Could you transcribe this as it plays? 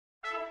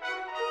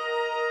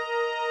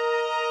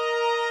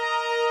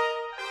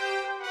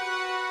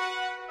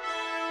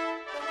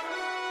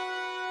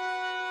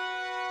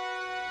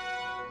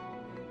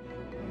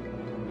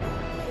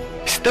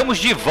estamos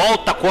de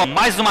volta com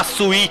mais uma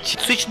suíte.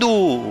 Suíte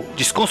do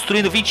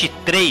Desconstruindo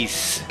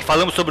 23, que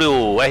falamos sobre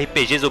o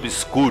RPGs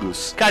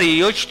obscuros. Cara,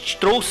 e hoje te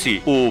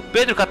trouxe o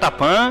Pedro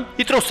Catapan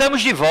e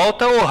trouxemos de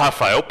volta o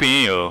Rafael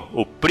Pinho,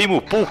 o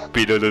primo Pulp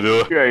do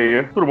Dudu. E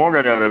aí, tudo bom,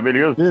 galera?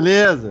 Beleza?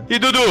 Beleza. E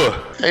Dudu?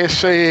 É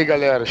isso aí,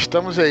 galera.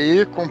 Estamos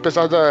aí,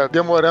 apesar da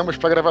demoramos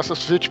pra gravar essa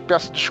suíte,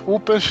 peço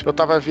desculpas. Eu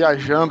tava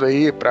viajando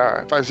aí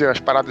pra fazer as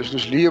paradas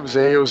dos livros,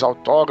 aí os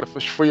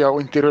autógrafos, fui ao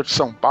interior de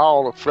São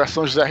Paulo, fui a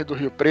São José do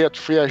Rio Preto,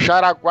 fui a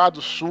Jaraguá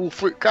do Sul,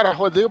 cara,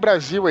 rodei o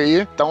Brasil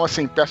aí. Então,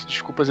 assim, peço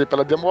desculpas aí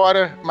pela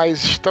demora,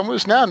 mas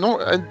estamos, né, não,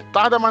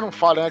 tarda, mas não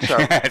fala, né,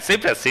 Thiago?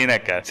 Sempre assim, né,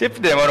 cara? Sempre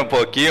demora um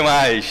pouquinho,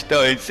 mas então,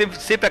 a gente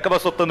sempre acaba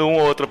soltando um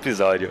ou outro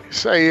episódio.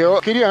 Isso aí.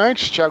 Eu queria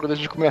antes, Thiago, da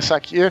gente começar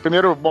aqui,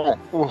 primeiro, bom,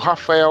 o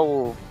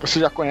Rafael,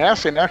 vocês já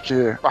conhecem, né,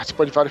 que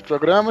participou de vários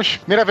programas.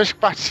 Primeira vez que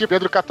participa,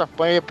 Pedro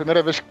Catapanha,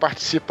 primeira vez que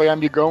participa aí,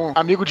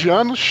 amigo de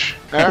anos,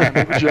 né,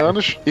 amigo de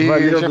anos. E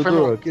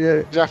valeu,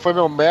 já foi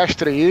meu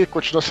mestre aí,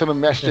 continua sendo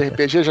mestre de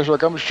RPG, já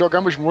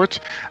jogamos muito.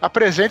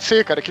 Apresente-se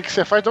aí, cara, o que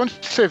você faz, de onde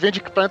você vem, de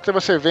que planeta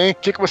você vem, o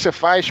que você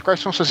faz, quais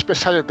são suas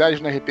especialidades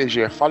no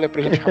RPG? Fala aí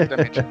pra gente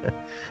rapidamente.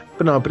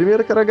 Não,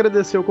 primeiro eu quero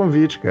agradecer o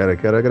convite, cara.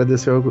 Quero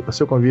agradecer o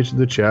seu convite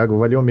do Thiago.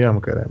 Valeu mesmo,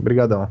 cara.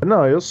 Obrigadão.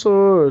 Não, eu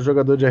sou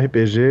jogador de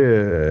RPG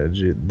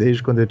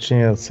desde quando eu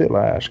tinha, sei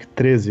lá, acho que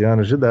 13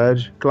 anos de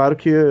idade. Claro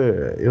que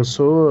eu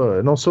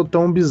não sou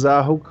tão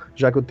bizarro,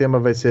 já que o tema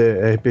vai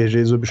ser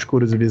RPGs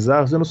obscuros e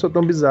bizarros, eu não sou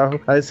tão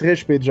bizarro a esse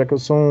respeito, já que eu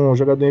sou um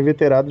jogador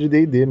inveterado de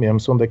D&D mesmo,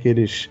 sou um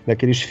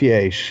daqueles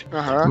fiéis.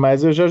 Uhum.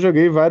 Mas eu já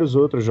joguei vários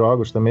outros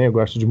jogos também, eu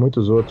gosto de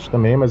muitos outros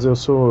também, mas eu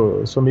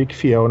sou meio que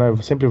fiel, né? Eu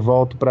sempre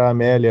volto pra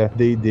Amélia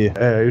D&D.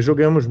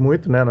 Jogamos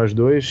muito, né, nós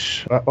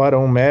dois, ora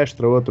um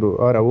mestre,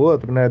 ora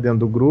outro, né, dentro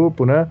do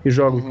grupo, né? E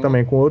jogo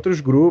também com outros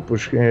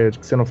grupos que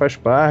você não faz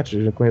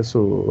parte, já conheço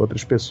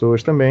outras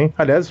pessoas também.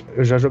 Aliás,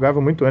 eu já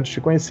jogava muito antes de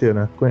te conhecer,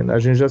 né? A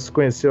gente já se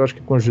conheceu, acho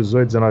que com uns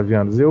 18, 19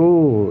 anos.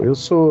 Eu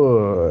sou,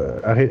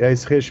 a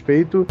esse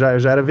respeito,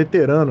 já era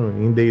veterano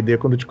em D&D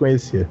quando te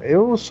conhecia.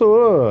 Eu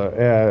sou,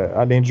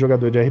 além de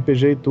jogador de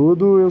RPG e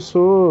tudo,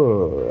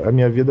 a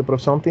minha vida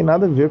profissional não tem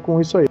nada a ver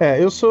com isso aí.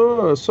 Eu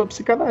sou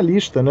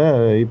psicanalista, né?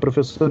 E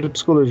professor de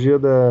psicologia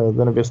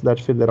da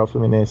Universidade Federal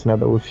Fluminense, né?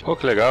 Da UF. Oh,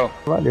 que legal.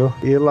 Valeu.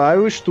 E lá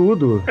eu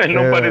estudo. Ele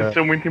não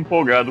pareceu muito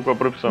empolgado com a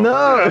profissão.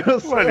 Não, eu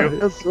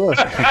sou.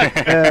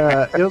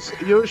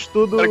 Eu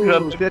estudo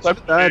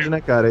criatividade,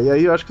 né, cara? E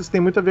aí eu acho que isso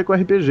tem muito a ver com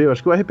RPG. Eu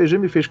acho que o RPG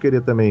me fez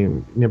querer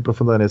também me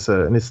aprofundar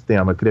nesse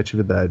tema,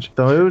 criatividade.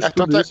 Então eu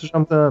estudo isso já há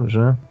muitos anos,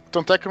 né?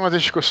 Tanto é que uma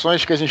das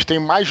discussões que a gente tem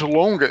mais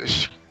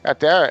longas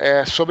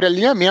até sobre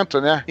alinhamento,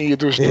 né? E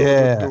do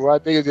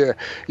AD&D.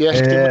 E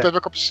acho que tem muito a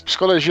ver com a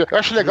psicologia. Eu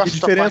acho legal essa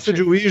diferença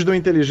de wisdom,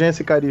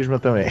 inteligência e carisma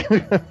também.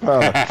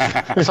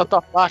 Essa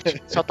tua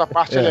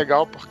parte é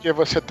legal, porque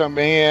você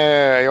também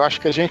eu acho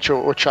que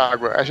o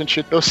Thiago,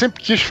 eu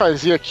sempre quis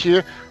fazer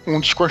aqui um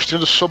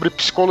Desconstruindo sobre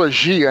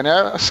psicologia,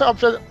 né?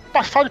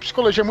 Falar de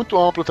psicologia é muito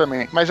amplo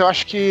também, mas eu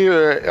acho que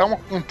é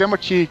um tema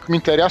que me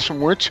interessa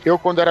muito. Eu,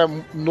 quando era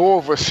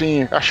novo,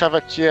 assim,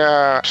 achava que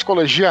a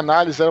psicologia e a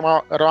análise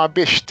era uma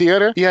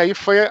besteira, e aí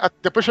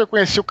depois que eu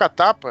conheci o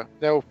Catapa,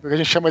 né, a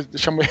gente chama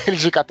ele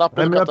de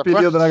Catapa. É meu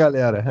apelido na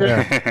galera.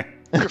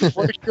 E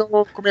foi que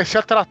eu comecei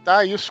a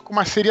tratar isso com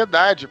uma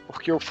seriedade,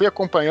 porque eu fui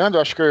acompanhando,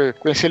 eu acho que eu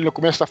conheci ele no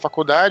começo da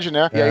faculdade,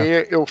 né? E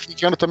aí eu fui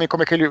vendo também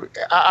como é que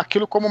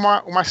aquilo como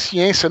uma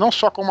ciência, não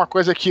só como uma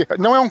coisa que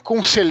não é um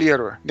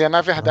conselheiro, né?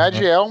 Na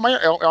verdade é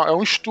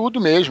um estudo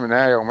mesmo,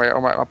 né? É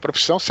uma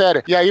profissão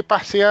séria. E aí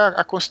passei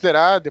a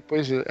considerar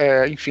depois,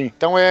 enfim.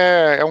 Então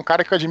é um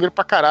cara que eu admiro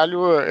pra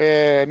caralho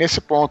nesse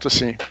ponto,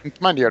 assim.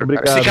 Muito maneiro.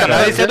 Obrigado. Cara.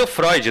 Psicanálise é do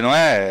Freud, não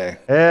é?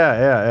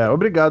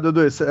 Obrigado,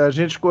 Edu. A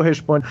gente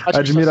corresponde à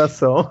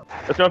admiração.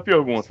 Eu tenho uma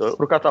pergunta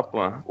pro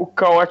Catapan. O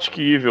Chaotic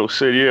Evil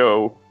seria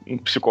um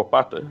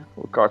psicopata?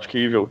 O Chaotic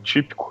Evil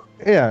típico?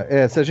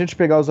 Se a gente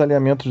pegar os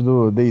alinhamentos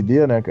do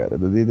D&D, né, cara,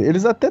 do D&D,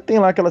 eles até tem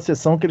lá aquela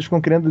sessão que eles ficam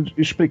querendo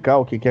explicar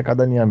o que é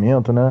cada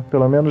alinhamento, né?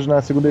 Pelo menos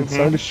na segunda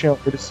edição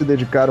eles se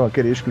dedicaram a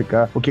querer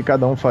explicar o que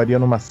cada um faria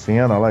numa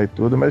cena lá e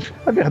tudo, mas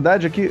a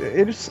verdade é que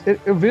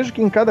eu vejo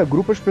que em cada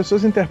grupo as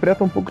pessoas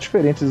interpretam um pouco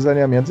diferentes os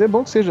alinhamentos, e é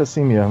bom que seja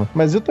assim mesmo.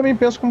 Mas eu também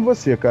penso como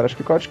você, cara, acho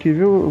que o Chaotic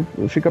Evil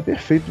fica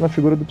perfeito na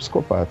figura do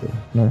psicopata,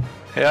 né?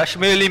 Eu acho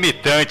meio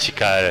limitante,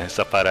 cara,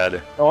 essa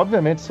parada.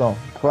 Obviamente são,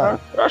 claro.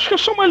 Eu acho que é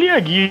só uma linha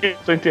guia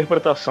da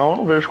interpretação, eu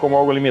não vejo como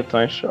algo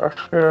limitante. Eu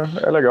acho que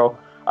é legal.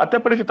 Até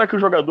para evitar que o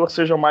jogador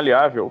seja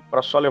maleável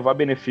para só levar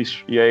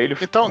benefício. E aí ele,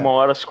 uma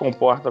hora se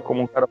comporta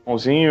como um cara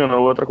bonzinho, na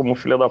outra como um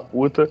filho da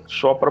puta,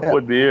 só para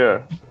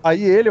poder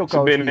aí ele é o se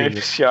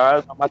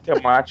beneficiar da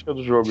matemática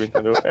do jogo,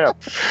 entendeu?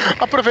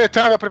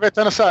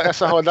 Aproveitando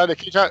essa rodada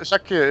aqui, já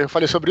que eu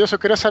falei sobre isso, eu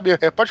queria saber,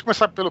 pode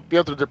começar pelo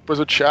Pedro, depois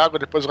o Thiago,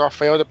 depois o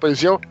Rafael,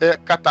 depois eu.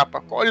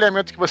 Catapa, qual é o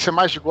elemento que você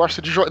mais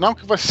gosta de jogar? Não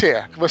que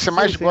você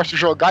mais gosta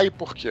de jogar e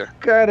por quê?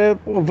 Cara,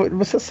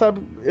 você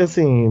sabe,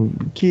 assim,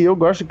 que eu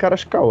gosto de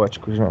caras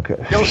caóticos, né,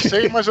 cara? Eu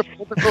sei, mas o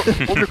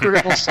público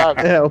não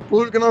sabe. O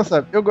público não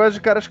sabe. Eu gosto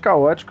de caras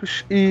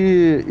caóticos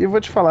e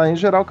vou te falar, em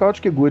geral,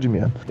 caótico é good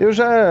mesmo. Eu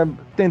já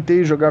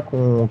tentei jogar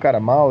com um cara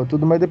mal e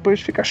tudo, mas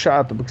depois fica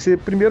chato, porque você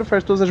primeiro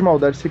faz todas as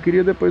maldades que você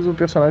queria, depois o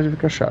personagem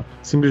fica chato.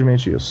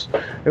 Simplesmente isso.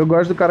 Eu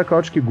gosto do cara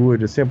Chaotic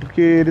Good, assim, porque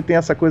ele tem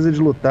essa coisa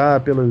de lutar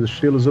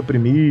pelos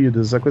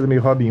oprimidos, essa coisa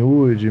meio Robin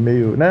Hood,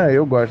 meio... né,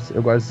 eu gosto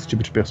desse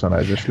tipo de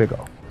personagem, acho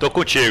legal. Tô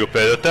contigo,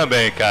 Pedro, eu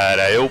também,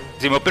 cara.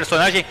 Meu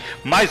personagem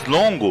mais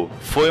longo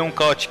foi um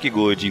Chaotic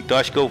Good, então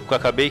acho que eu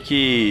acabei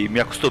que me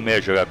acostumei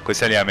a jogar com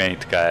esse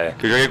alinhamento, cara.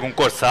 Que eu joguei com um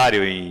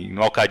Corsário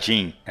no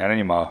Alcadim, era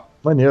animal.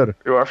 Maneiro.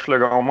 Eu acho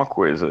legal uma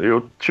coisa.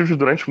 Eu tive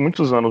durante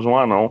muitos anos um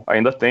anão.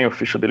 Ainda tenho a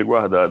ficha dele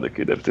guardada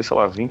aqui. Deve ter, sei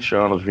lá, 20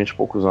 e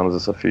poucos anos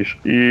essa ficha.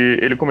 E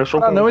ele começou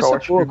com um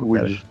Chaotic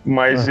Good.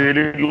 Mas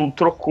ele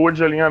trocou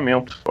de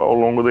alinhamento ao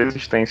longo da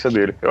existência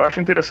dele. Eu acho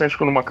interessante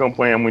quando uma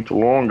campanha é muito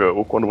longa,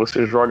 ou quando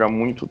você joga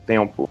muito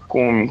tempo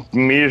com o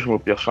mesmo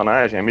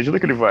personagem, à medida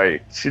que ele vai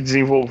se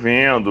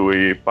desenvolvendo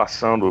e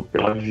passando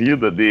pela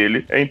vida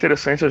dele, é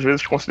interessante às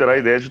vezes considerar a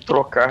ideia de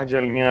trocar de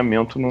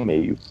alinhamento no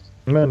meio.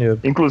 Maneiro.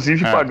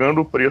 Inclusive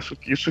pagando o preço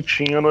que isso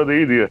tinha no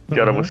AD&D, que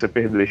era você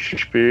perder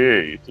XP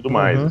e tudo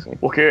mais, assim.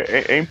 Porque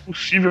é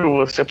impossível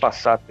você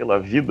passar pela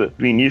vida,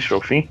 do início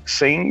ao fim,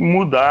 sem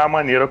mudar a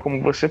maneira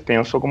como você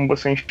pensa ou como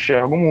você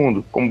enxerga o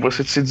mundo, como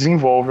você se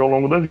desenvolve ao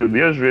longo da vida.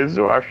 E às vezes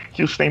eu acho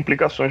que isso tem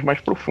implicações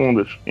mais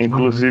profundas,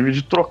 inclusive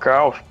de trocar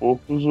aos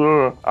poucos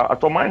a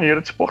tua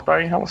maneira de se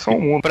portar em relação ao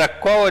mundo. Pra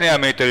qual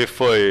alinhamento ele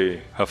foi,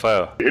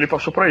 Rafael? Ele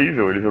passou pra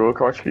Evil, ele virou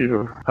Chaotic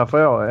Evil.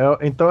 Rafael,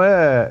 então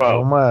é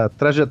uma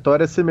trajetória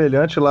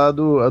semelhante lá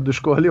do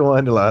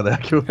Scorleone lá, né?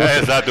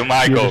 Exato, o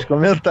Michael. Eles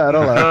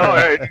comentaram lá. Não,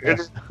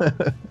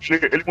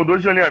 ele mudou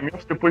de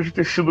alinhamento depois de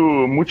ter sido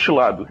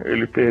mutilado.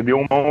 Ele perdeu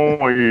uma mão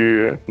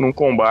num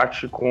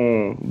combate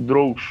com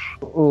Drows.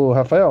 O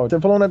Rafael, você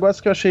falou um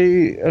negócio que eu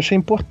achei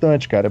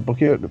importante, cara,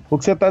 porque o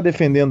que você tá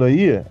defendendo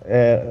aí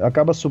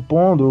acaba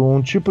supondo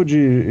um tipo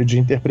de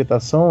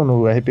interpretação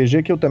no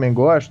RPG que eu também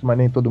gosto, mas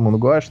nem todo mundo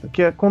gosta,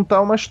 que é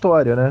contar uma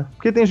história, né?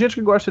 Porque tem gente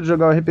que gosta de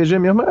jogar o RPG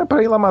mesmo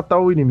pra ir lá matar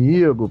o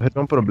inimigo, resolver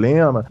um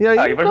problema. E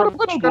aí vai jogar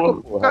pode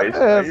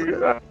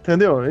ficar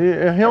entendeu?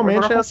 E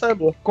realmente essa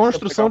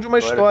construção de uma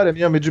história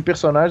mesmo, de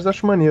personagens,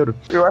 acho maneiro.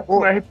 Eu acho que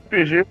no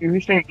RPG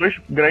existem dois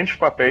grandes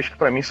papéis que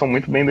pra mim são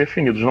muito bem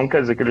definidos. Não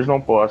quer dizer que eles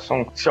não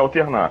possam se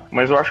alternar,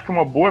 mas eu acho que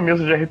uma boa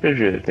mesa de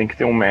RPG tem que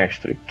ter um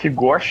mestre que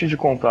goste de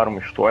contar uma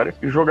história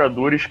e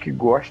jogadores que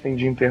gostem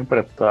de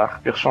interpretar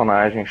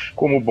personagens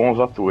como bons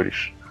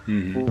atores.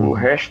 O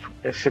resto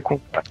é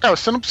secundário.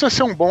 Você não precisa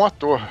ser um bom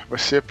ator,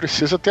 você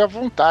precisa ter a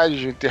vontade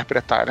de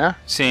interpretar, né?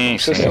 Sim,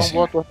 você ser um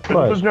bom ator.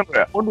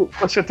 Quando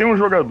você tem um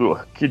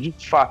jogador que de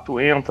fato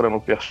entra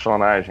no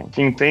personagem,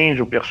 que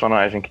entende o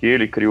personagem que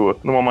ele criou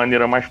de uma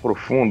maneira mais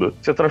profunda,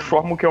 você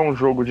transforma o que é um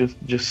jogo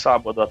de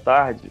sábado à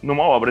tarde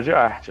numa obra de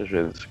arte, às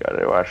vezes,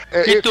 cara, eu acho.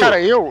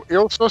 Cara, eu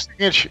sou o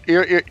seguinte,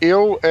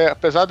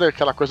 apesar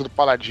daquela coisa do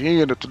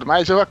paladino e tudo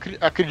mais, eu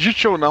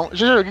acredite ou não,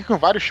 já joguei com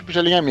vários tipos de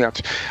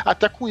alinhamentos,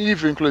 até com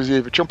Evil, inclusive.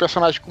 Tinha um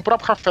personagem com o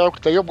próprio Rafael que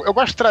tá aí. Eu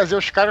gosto de trazer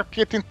os caras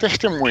porque tem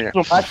testemunha.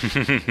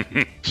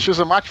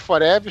 Xizumate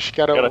Forever,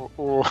 que era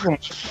o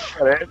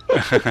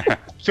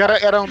que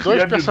eram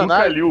dois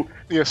personagens.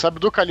 Isso,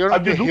 Abdul Khalil era um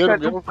guerreiro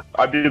mesmo.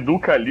 Abdul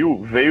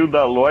Khalil veio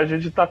da loja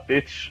de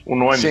tapetes, o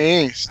nome.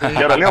 Sim.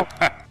 Era legal.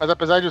 Mas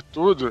apesar de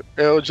tudo,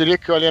 eu diria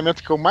que o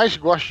alinhamento que eu mais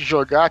gosto de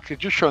jogar,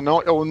 acredite ou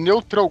não, é o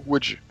Neutral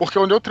Good. Porque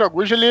o Neutral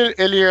Good,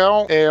 ele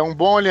é um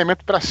bom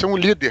alinhamento para ser um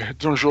líder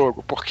de um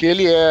jogo, porque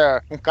ele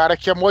é um cara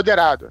que é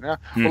moderado, né?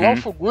 O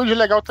Lawful Good é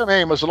legal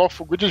também, mas o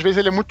Lawful Good, às vezes,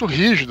 ele é muito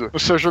rígido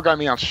nos seus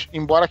julgamentos,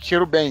 embora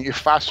queira o bem e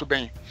faça o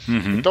bem.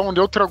 Então o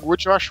Neutral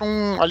Good eu acho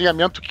um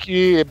alinhamento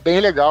que é bem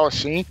legal,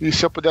 assim, e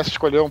se eu pudesse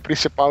escolher um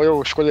principal,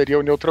 eu escolheria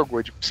o Neutral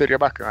Good, seria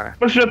bacana.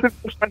 Mas já teve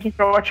personagem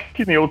caótico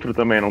neutro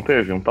também, não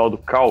teve? Um tal do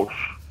Caos,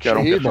 que era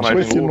um personagem com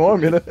esse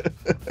nome, né?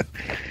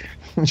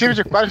 Tive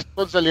de quase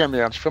todos os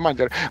alinhamentos, foi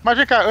maneiro. Mas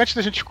vem cá, antes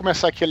da gente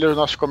começar aqui a ler os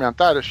nossos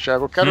comentários,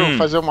 Thiago, eu quero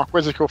fazer uma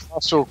coisa que eu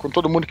faço com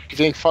todo mundo que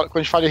vem quando a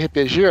gente fala de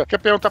RPG, que é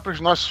perguntar para os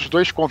nossos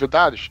dois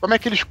convidados como é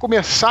que eles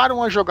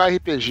começaram a jogar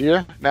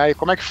RPG, né, e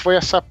como é que foi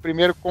esse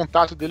primeiro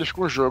contato deles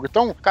com o jogo.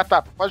 Então,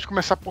 Catapa, pode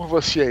começar por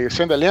você aí.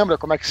 Você ainda lembra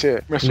como é que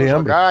você começou a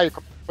jogar e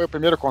como foi o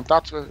primeiro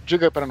contato?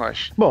 Diga aí pra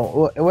nós.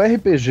 Bom, o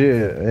RPG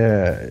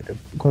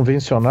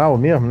convencional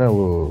mesmo, né?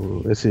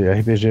 Esse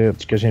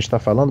RPG que a gente tá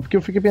falando, porque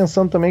eu fiquei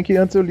pensando também que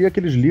antes eu li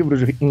aqueles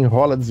livros de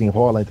enrola,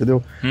 desenrola,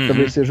 entendeu?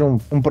 Talvez seja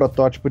um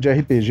protótipo de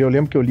RPG. Eu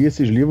lembro que eu li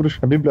esses livros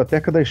na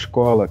biblioteca da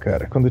escola,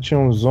 cara. Quando eu tinha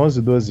uns 11,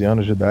 12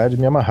 anos de idade,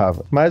 me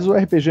amarrava. Mas o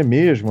RPG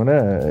mesmo,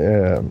 né?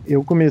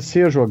 Eu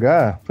comecei a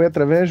jogar, foi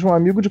através de um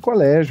amigo de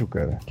colégio,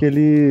 cara. Que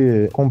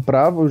ele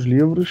comprava os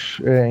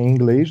livros em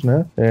inglês,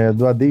 né?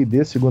 Do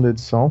AD&D, segunda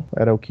edição.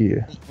 Era o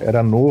que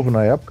era novo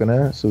na época,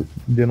 né? Isso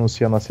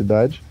denuncia a nossa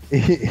idade.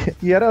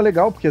 E era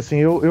legal, porque assim,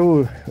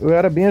 eu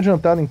era bem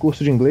adiantado em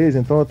curso de inglês,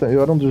 então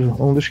eu era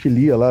um dos que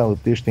lia lá o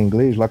texto em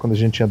inglês, lá quando a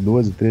gente tinha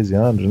 12, 13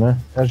 anos, né?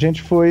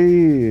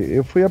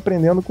 Eu fui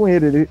aprendendo com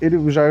ele.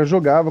 Ele já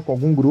jogava com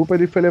algum grupo,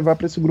 ele foi levar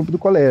pra esse grupo do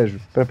colégio,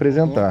 pra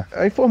apresentar.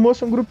 Aí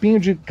formou-se um grupinho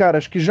de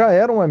caras que já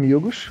eram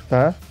amigos,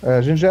 tá?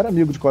 A gente já era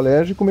amigo de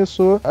colégio e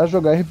começou a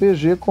jogar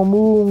RPG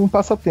como um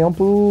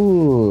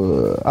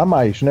passatempo a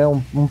mais, né?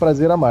 Um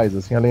prazer a mais,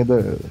 assim, além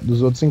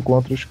dos outros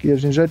encontros que a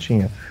gente já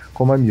tinha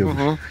como amigos.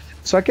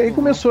 Só que aí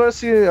começou a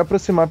se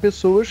aproximar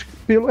pessoas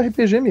pelo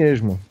RPG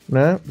mesmo,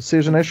 né?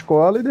 Seja na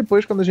escola e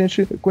depois quando a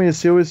gente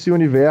conheceu esse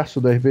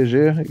universo do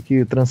RPG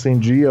que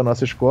transcendia a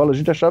nossa escola, a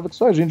gente achava que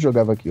só a gente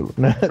jogava aquilo,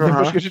 né?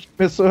 Depois que a gente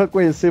começou a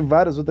conhecer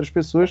várias outras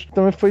pessoas,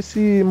 então foi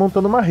se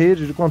montando uma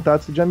rede de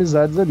contatos e de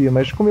amizades ali,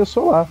 mas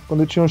começou lá,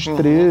 quando eu tinha uns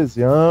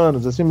 13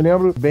 anos, assim, me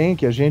lembro bem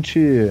que a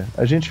gente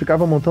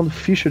ficava montando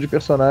ficha de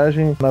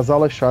personagem nas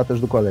aulas chatas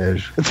do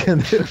colégio,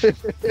 entendeu?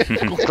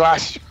 Um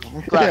clássico.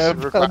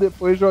 Pra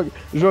depois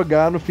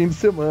jogar no fim de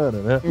semana,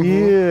 né?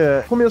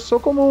 E começou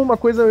como uma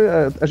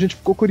coisa, a gente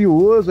ficou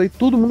curioso, aí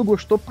todo mundo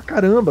gostou pra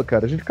caramba,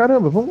 cara. A gente,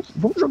 vamos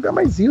jogar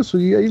mais isso.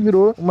 E aí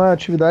virou uma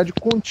atividade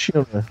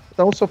contínua.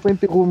 Então só foi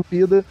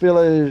interrompida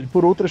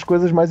por outras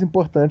coisas mais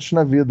importantes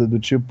na vida, do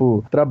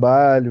tipo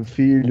trabalho,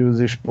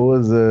 filhos,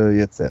 esposa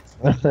e etc.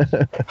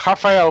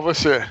 Rafael,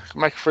 você,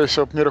 como é que foi o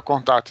seu primeiro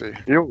contato aí?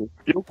 Eu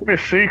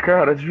comecei,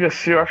 cara, devia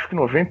ser, acho que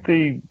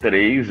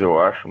 93,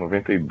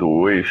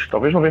 92,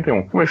 talvez 91.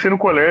 Comecei no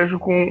colégio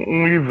com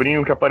um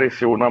livrinho que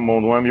apareceu na mão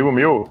de um amigo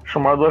meu,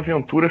 chamado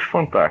Aventuras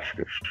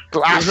Fantásticas.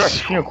 Clássico. Eu já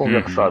tinha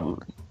conversado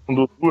com o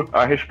doutor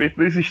a respeito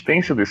da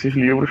existência desses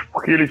livros,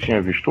 porque ele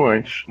tinha visto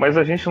antes, mas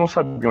a gente não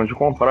sabia onde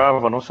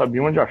comprava, não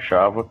sabia onde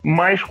achava.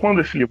 Mas quando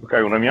esse livro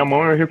caiu na minha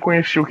mão, eu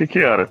reconheci o que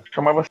era.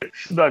 Chamava-se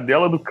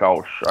Cidadela do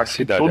Caos. Acho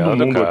que todo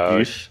mundo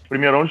aqui,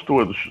 primeirão de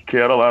todos, que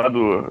era lá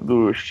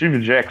do Steve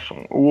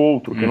Jackson, o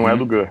outro, que não é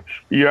do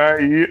GURPS. E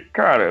aí,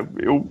 cara,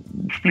 eu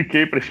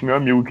expliquei pra esse meu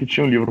amigo que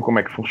tinha um livro como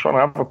é que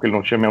funcionava, porque ele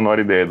não tinha a menor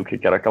ideia do que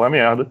era aquela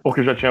merda, porque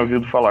eu já tinha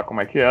ouvido falar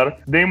como é que era.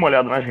 Dei uma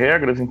olhada nas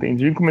regras,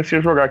 entendi e comecei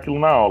a jogar aquilo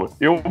na aula.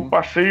 Eu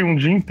passei um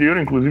dia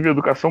inteiro, inclusive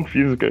educação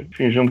física,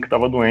 fingindo que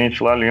tava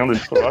doente lá, lendo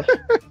esse troço.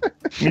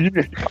 Me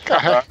diverti pra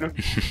caralho.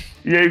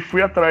 E aí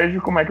fui atrás de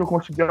como é que eu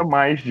conseguia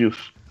mais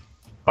disso.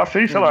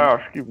 Passei, sei lá,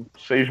 acho que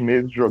 6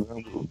 meses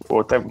jogando,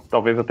 ou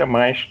talvez até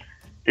mais.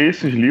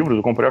 Esses livros,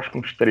 eu comprei acho que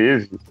uns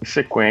 13 em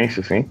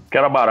sequência, assim, que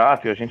era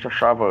barato e a gente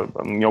achava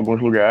em alguns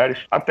lugares.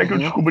 Até que eu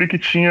descobri que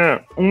tinha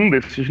um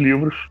desses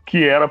livros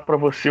que era pra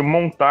você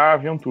montar a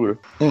aventura.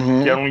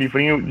 Que era um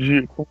livrinho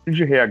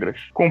de regras.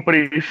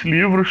 Comprei esse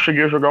livro,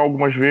 cheguei a jogar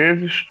algumas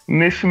vezes.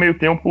 Nesse meio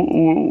tempo,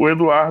 o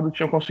Eduardo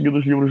tinha conseguido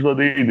os livros do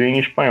AD&D em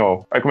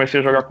espanhol. Aí comecei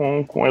a jogar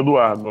com o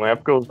Eduardo. Na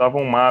época eu usava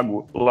um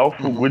mago lá o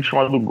Fulgood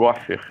chamado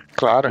Goffer.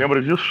 Claro. Lembra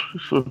disso?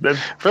 Isso deve...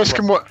 Foi esse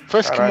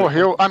que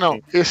morreu. Ah, não.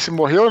 Esse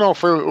morreu não?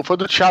 Foi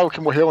do Thiago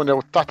que morreu, né?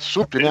 O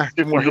Tatsup, né?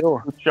 Que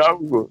morreu.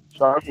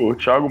 O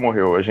Thiago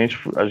morreu. A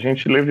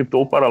gente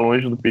levitou para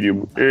longe do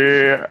perigo.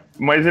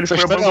 Mas ele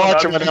foi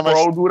abandonado em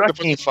prol do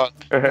Uraquim.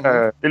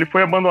 Ele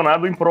foi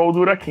abandonado em prol do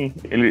Uraquim.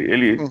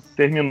 Ele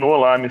terminou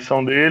lá a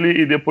missão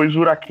dele e depois o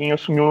Uraquim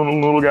assumiu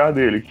no lugar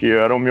dele, que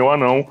era o meu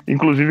anão,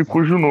 inclusive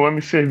cujo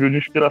nome serviu de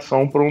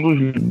inspiração para um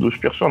dos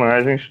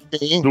personagens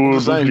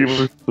dos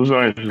livros dos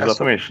anjos,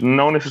 exatamente.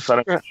 Não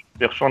necessariamente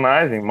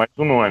personagem, mas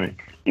o nome.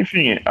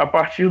 Enfim, a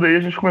partir daí a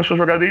gente começou a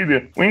jogar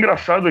D&D. O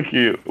engraçado é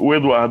que o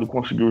Eduardo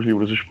conseguiu os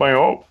livros em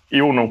espanhol,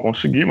 eu não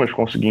consegui, mas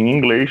consegui em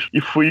inglês, e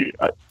fui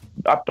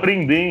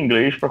aprender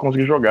inglês pra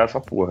conseguir jogar essa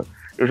porra.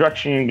 Eu já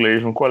tinha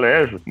inglês no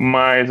colégio,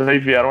 mas aí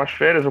vieram as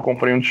férias, eu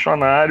comprei um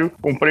dicionário,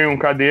 comprei um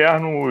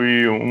caderno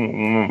e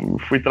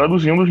fui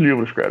traduzindo os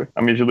livros, cara,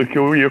 à medida que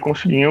eu ia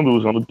conseguindo,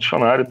 usando o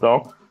dicionário e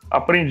tal.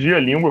 Aprendi a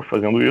língua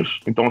fazendo isso.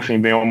 Então, assim,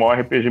 bem ou mal,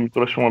 RPG me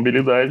trouxe uma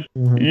habilidade.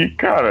 E,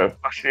 cara,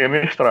 passei a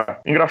mestrar.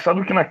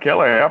 Engraçado que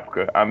naquela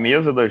época, a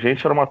mesa da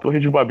gente era uma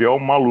torre de Babel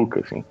maluca,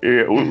 assim.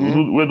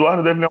 O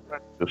Eduardo deve lembrar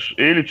disso.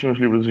 Ele tinha os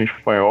livros em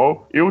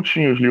espanhol, eu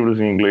tinha os livros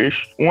em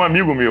inglês. Um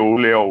amigo meu, o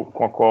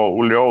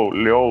Léo,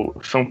 Léo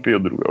São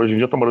Pedro, hoje em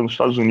dia tá morando nos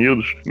Estados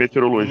Unidos,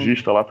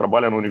 meteorologista lá,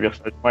 trabalha na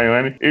Universidade de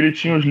Miami. Ele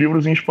tinha os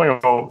livros em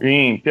espanhol,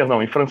 em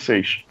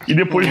francês. E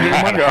depois veio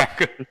o mangá.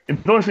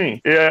 Então, assim,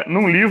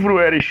 num livro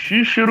era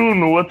Xíxero,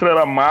 no outro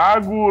era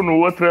mago, no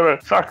outro era...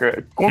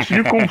 Saca?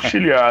 Conseguir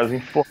conciliar as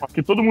informações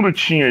que todo mundo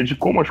tinha de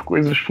como as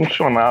coisas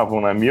funcionavam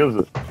na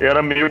mesa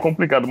era meio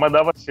complicado, mas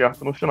dava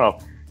certo no final.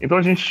 Então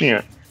a gente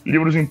tinha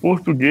livros em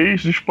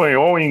português,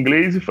 espanhol,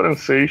 inglês e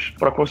francês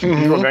pra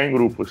conseguir jogar em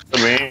grupos.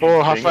 Também.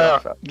 Pô, Rafael,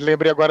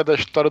 lembrei agora da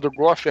história do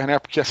Goffer, né?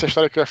 Porque essa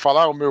história que eu ia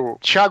falar, o meu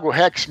Thiago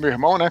Rex, meu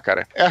irmão, né,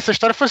 cara? Essa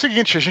história foi a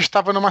seguinte: a gente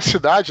tava numa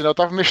cidade, né? Eu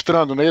tava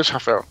mestrando, não é isso,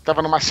 Rafael?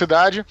 Tava numa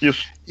cidade.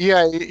 Isso.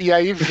 E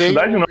aí veio...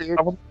 Cidade não,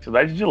 tava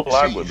Cidade de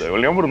Láguada, eu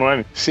lembro o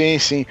nome. Sim.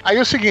 Aí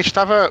o seguinte,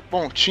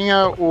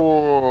 tinha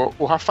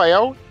o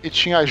Rafael e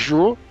tinha a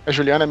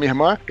Juliana, minha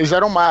irmã, eles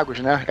eram magos,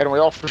 né? Eram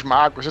elfos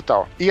magos e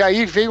tal. E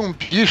aí veio um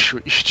bicho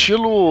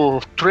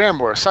estilo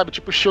Tremor, sabe?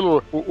 Tipo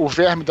estilo o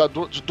verme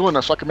de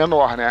Duna, só que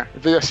menor, né?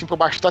 Veio assim por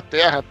baixo da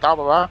terra e tal,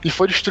 lá, e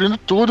foi destruindo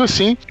tudo,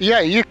 assim. E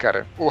aí,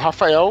 cara, o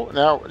Rafael,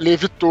 né,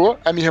 levitou,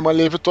 a minha irmã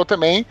levitou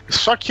também,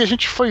 só que a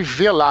gente foi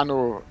ver lá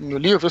no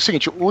livro, é o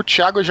seguinte, o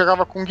Thiago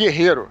jogava com um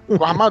guerreiro,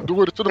 com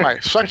armadura e tudo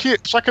mais. Só que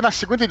na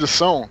segunda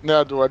edição,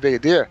 né, do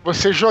AD&D,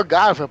 você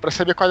jogava pra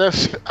saber qual era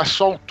a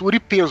sua altura e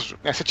peso,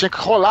 né? Você tinha que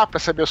rolar pra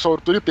saber a sua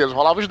altura e peso,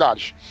 rolava os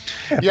dados.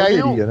 E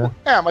aí, né?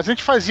 mas a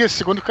gente fazia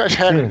segundo as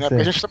regras, né?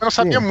 Porque a gente também não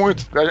sabia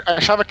muito.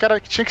 Achava que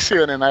tinha que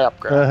ser, né, na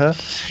época.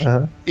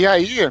 E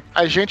aí,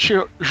 a gente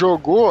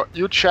jogou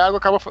e o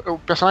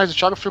personagem do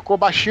Thiago ficou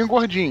baixinho e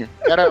gordinho.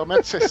 Era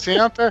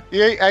 1,60m.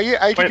 E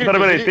aí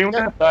Peraí, tem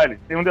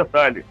um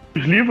detalhe.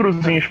 Os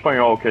livros em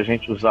espanhol que a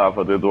gente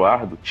usava do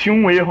Eduardo tinham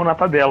um erro na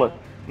tabela,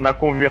 na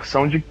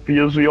conversão de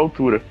peso e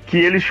altura, que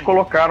eles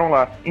colocaram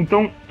lá.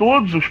 Então,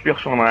 todos os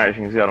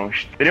personagens eram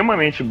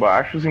extremamente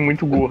baixos e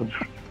muito gordos.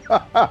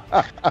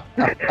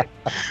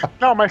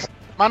 Não, mas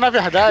na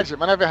verdade,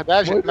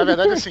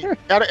 assim,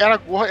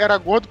 era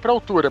gordo pra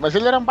altura, mas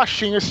ele era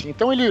baixinho, assim.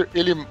 Então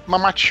ele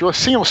mamateou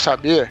sem eu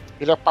saber,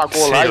 ele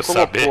apagou lá e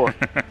colocou.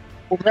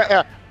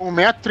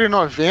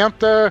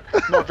 1,90m,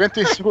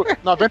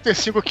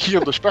 95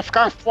 quilos, pra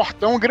ficar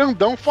fortão,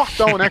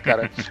 né,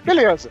 cara?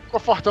 Beleza, ficou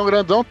fortão,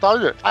 grandão e tal.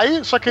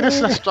 Aí, só que na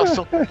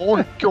situação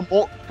que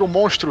o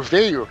monstro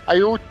veio,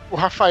 aí o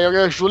Rafael e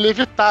a Ju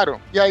levitaram.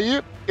 E aí,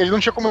 ele não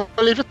tinha como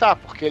levitar,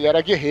 porque ele era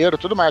guerreiro e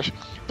tudo mais.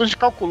 Então a gente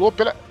calculou,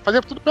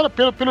 fazia tudo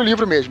pelo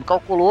livro mesmo,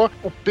 calculou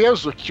o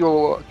peso que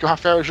o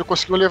Rafael e a Ju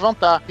conseguiam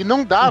levantar. E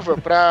não dava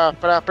pra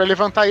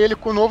levantar ele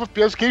com o novo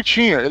peso que ele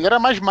tinha. Ele era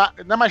não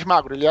é mais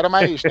magro, ele era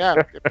mais, né,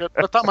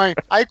 pelo tamanho.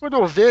 Aí quando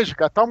eu vejo,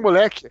 cara, tá um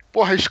moleque,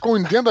 porra,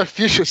 escondendo a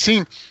ficha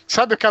assim,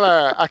 sabe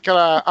aquela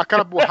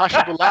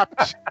borracha do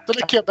lápis,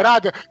 toda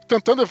quebrada,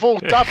 tentando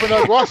voltar pro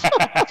negócio.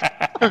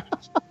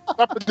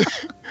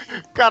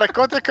 Cara,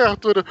 quanto é que é a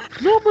altura?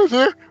 Não, mas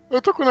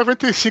eu tô com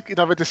 95. E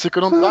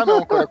 95 não dá,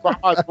 não, cara. Com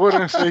armadura,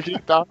 não sei o que e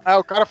tal. Aí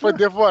o cara foi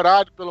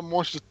devorado pelo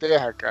monstro de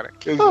terra, cara.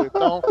 Quer dizer,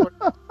 então.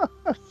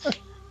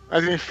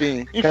 Mas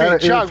enfim. Cara,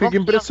 Thiago, eu fico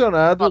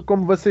impressionado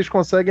como vocês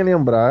conseguem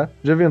lembrar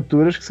de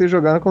aventuras que vocês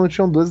jogaram quando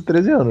tinham 12,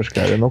 13 anos,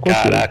 cara. Eu não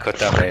consigo. Caraca, eu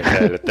também,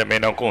 velho. Eu também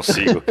não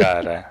consigo,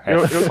 cara.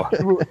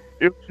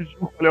 Eu te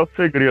digo qual é o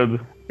segredo.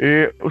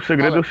 E o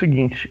segredo é o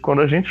seguinte,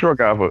 quando a gente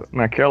jogava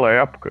naquela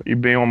época, e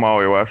bem ou mal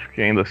eu acho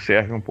que ainda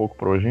serve um pouco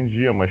para hoje em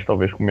dia, mas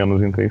talvez com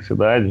menos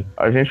intensidade,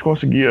 a gente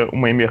conseguia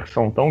uma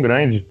imersão tão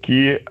grande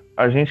que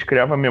a gente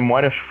criava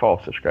memórias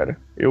falsas, cara.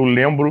 Eu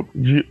lembro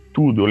de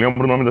tudo, eu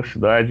lembro o nome da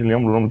cidade,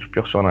 lembro o nome dos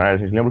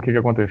personagens, lembro o que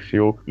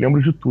aconteceu,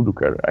 lembro de tudo,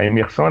 cara. A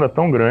imersão era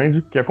tão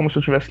grande que é como se eu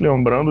estivesse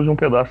lembrando de um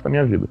pedaço da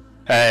minha vida.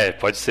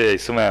 Pode ser,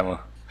 isso mesmo.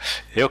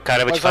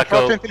 Cara, vou te falar que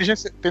tem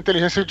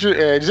inteligência de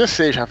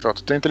 16, Rafael.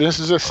 Tu tem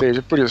inteligência 16,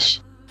 é por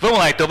isso. Vamos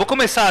lá, então. Vou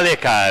começar a ler,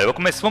 cara.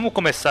 Vamos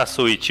começar a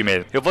suíte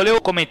mesmo. Eu vou ler o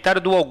comentário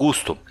do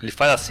Augusto. Ele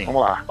fala assim.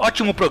 Vamos lá.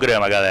 Ótimo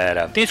programa,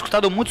 galera. Tenho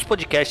escutado muitos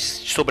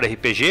podcasts sobre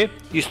RPG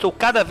e estou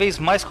cada vez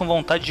mais com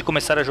vontade de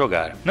começar a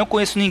jogar. Não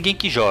conheço ninguém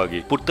que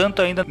jogue,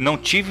 portanto ainda não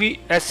tive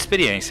essa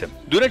experiência.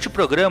 Durante o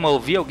programa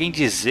ouvi alguém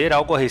dizer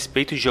algo a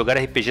respeito de jogar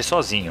RPG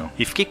sozinho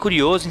e fiquei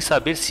curioso em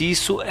saber se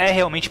isso é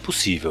realmente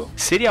possível.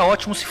 Seria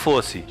ótimo se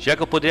fosse, já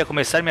que eu poderia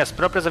começar minhas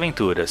próprias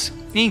aventuras.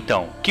 E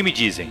então, o que me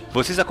dizem?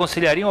 Vocês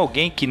aconselhariam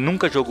alguém que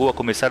nunca jogou a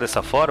começar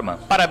dessa forma?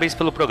 Parabéns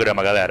pelo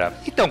programa, galera.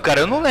 Então, cara,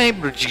 eu não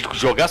lembro de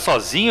jogar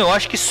sozinho, eu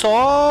acho que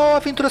só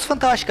Aventuras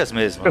Fantásticas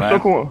mesmo, né?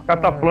 Com o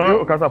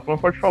Cataplan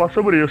pode falar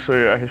sobre isso,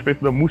 a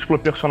respeito da múltipla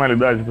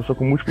personalidade. Pessoa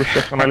com múltiplas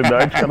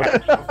personalidades, cada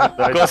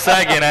personalidade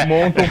consegue, né?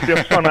 Monta um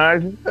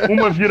personagem,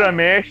 uma vira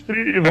mestre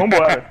e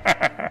vambora.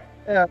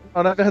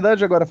 Na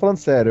verdade, agora, falando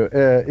sério,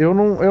 eu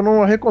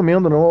não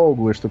recomendo não ao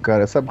Augusto,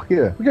 cara. Sabe por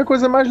quê? Porque a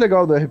coisa mais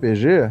legal do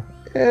RPG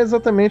é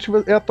exatamente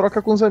a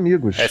troca com os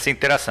amigos. Essa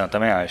interação,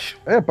 também acho.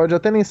 Pode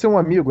até nem ser um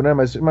amigo, né?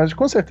 Mas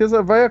com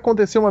certeza vai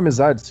acontecer uma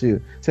amizade se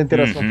a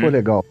interação for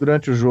legal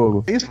durante o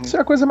jogo. Isso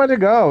é a coisa mais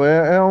legal,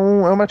 é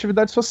uma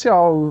atividade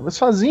social.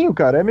 Sozinho,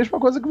 cara, é a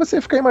mesma coisa que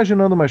você ficar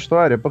imaginando uma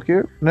história,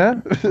 porque,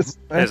 né?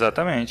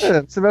 Exatamente.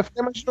 Você vai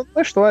ficar imaginando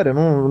uma história,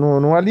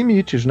 não há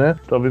limites, né?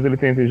 Talvez ele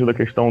tenha entendido a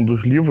questão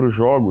dos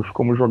livros-jogos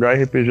como jogar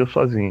RPG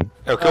sozinho.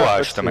 É o que eu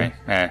acho também.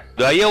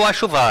 Daí eu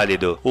acho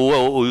válido.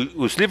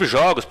 Os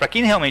livros-jogos, pra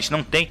quem realmente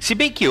não tem, se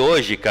bem que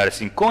hoje, cara,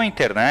 assim, com a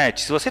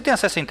internet, se você tem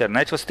acesso à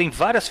internet, você tem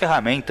várias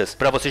ferramentas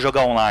pra você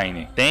jogar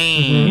online.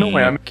 Tem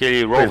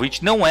aquele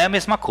Roll20, não é a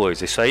mesma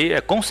coisa. Isso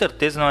aí com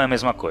certeza não é a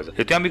mesma coisa.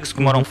 Eu tenho amigos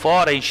que moram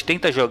fora, a gente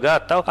tenta jogar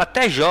e tal,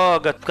 até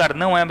joga, cara,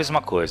 não é a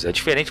mesma coisa. É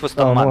diferente você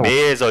estar numa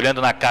mesa, olhando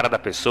na cara da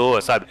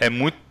pessoa, sabe?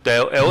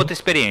 É outra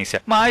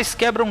experiência. Mas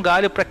quebra um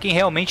galho pra quem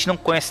realmente não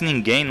conhece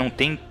ninguém, não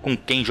tem com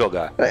quem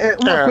jogar.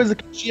 Uma coisa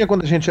que tinha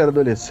quando a gente era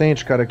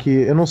adolescente, cara, que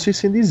eu não sei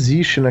se ainda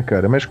existe, né,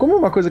 cara? Mas como é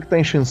uma coisa que tá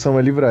em extinção são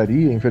uma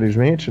livraria,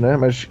 infelizmente, né?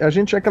 Mas a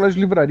gente tinha aquelas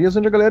livrarias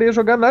onde a galera ia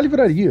jogar na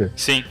livraria.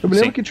 Sim. Eu me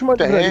lembro que tinha uma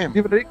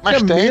livraria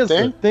que tinha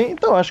mesa. Tem.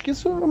 Então, acho que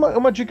isso é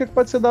uma dica que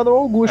pode ser dada ao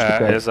Augusto,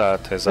 cara.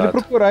 Exato. Ele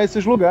procurar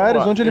esses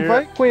lugares onde ele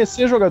vai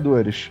conhecer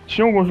jogadores.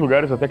 Tinha alguns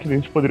lugares até que a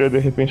gente poderia, de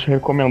repente,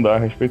 recomendar a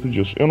respeito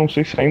disso. Eu não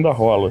sei se ainda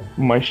rola,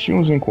 mas tinha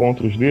uns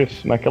encontros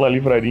desses naquela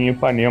livraria em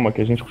Ipanema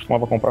que a gente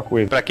costumava comprar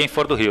coisa. Pra quem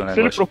for do Rio, né? Se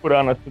ele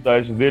procurar na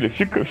cidade dele,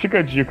 fica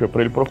a dica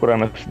pra ele procurar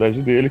na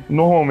cidade dele.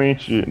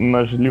 Normalmente,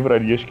 nas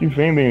livrarias que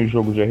vendem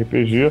jogos de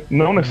RPG,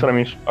 não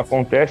necessariamente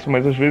acontece,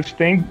 mas às vezes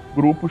tem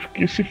grupos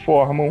que se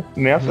formam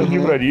nessas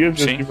livrarias,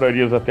 e as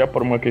livrarias, até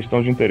por uma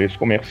questão de interesse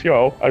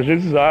comercial, às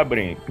vezes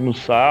abrem no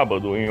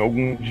sábado, em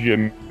algum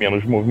dia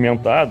menos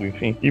movimentado,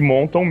 enfim, e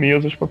montam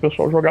mesas para o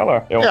pessoal jogar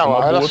lá. É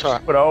uma boa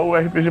para o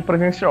RPG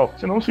presencial.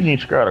 Senão é o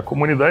seguinte, cara,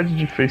 comunidade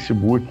de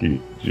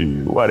Facebook,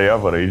 de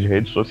whatever aí, de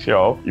rede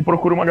social, e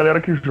procura uma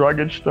galera que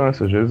jogue à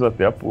distância, às vezes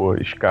até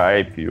por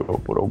Skype ou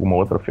por alguma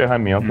outra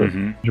ferramenta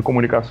de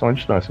comunicação à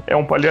distância. É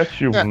um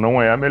paliativo,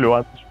 não é a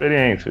melhor das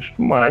experiências,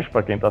 mas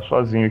para quem tá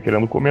sozinho e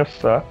querendo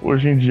começar,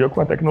 hoje em dia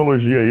com a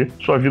tecnologia aí,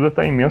 sua vida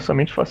tá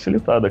imensamente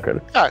facilitada,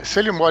 cara. Se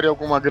ele mora em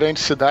alguma grande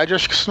cidade,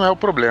 acho que isso não é o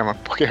problema,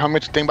 porque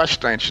realmente tem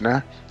bastante,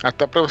 né?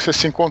 Até pra você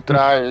se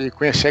encontrar e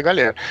conhecer a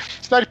galera.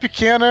 Cidade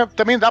pequena,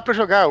 também dá pra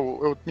jogar.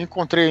 Eu me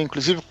encontrei,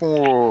 inclusive,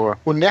 com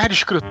o Nerd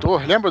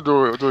Escritor. Lembra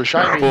do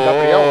Jaime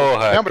Gabriel?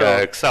 Lembra?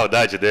 Cara, que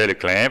saudade dele,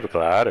 lembro,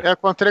 claro.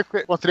 Encontrei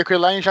com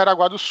ele lá em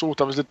Jaraguá do Sul,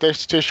 talvez ele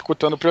esteja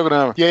escutando o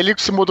programa. E aí ele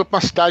se mudou pra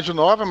uma cidade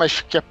nova, mas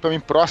que é também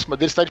próxima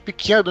dele, cidade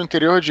pequena do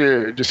interior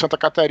de Santa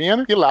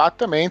Catarina. E lá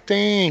também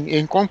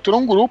encontrou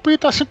um grupo e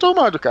tá se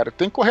turmando, cara.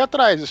 Tem que correr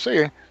atrás, isso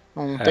aí.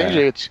 Não tem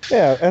jeito.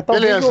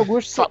 Talvez o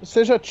Augusto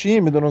seja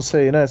tímido, não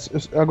sei, né?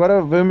 Agora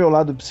vem o meu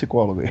lado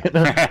psicólogo aí,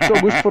 né? Se o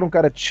Augusto for um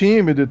cara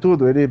tímido e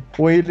tudo,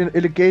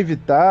 ele quer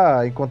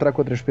evitar encontrar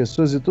com outras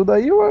pessoas e tudo,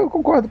 aí eu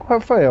concordo com o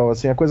Rafael,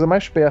 assim, a coisa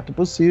mais perto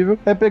possível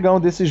é pegar um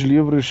desses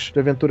livros de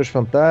aventuras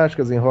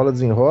fantásticas,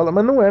 desenrola,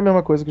 mas não é a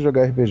mesma coisa que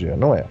jogar RPG,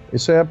 não é.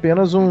 Isso é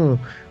apenas um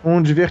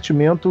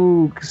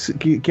divertimento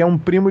que é um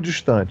primo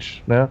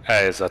distante, né?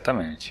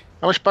 Exatamente.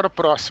 Vamos para o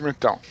próximo,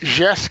 então.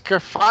 Jéssica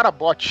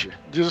Farabotti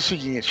diz o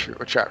seguinte,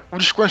 Thiago. O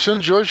Desconstruindo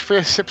de hoje foi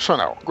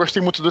excepcional.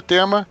 Gostei muito do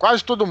tema.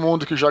 Quase todo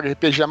mundo que joga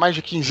RPG há mais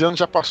de 15 anos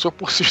já passou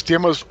por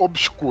sistemas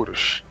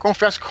obscuros.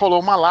 Confesso que rolou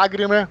uma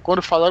lágrima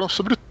quando falaram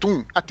sobre o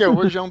Toon. Até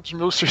hoje é um dos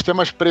meus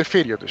sistemas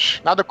preferidos.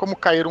 Nada como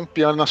cair um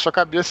piano na sua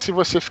cabeça se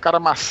você ficar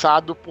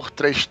amassado por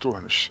 3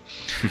 turnos.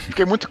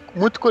 Fiquei muito,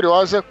 muito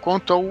curiosa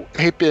quanto ao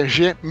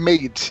RPG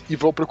Made e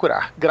vou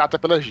procurar. Grata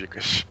pelas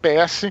dicas.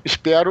 PS,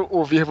 espero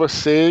ouvir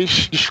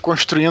vocês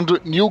desconstruindo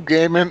New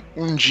Gamer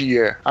um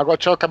dia. Agora o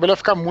Thiago Cabelo vai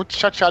ficar muito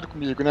chateado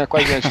comigo, né? Com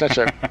a gente, né,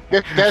 Thiago?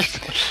 Detesto.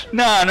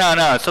 Não.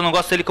 Eu só não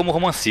gosto dele como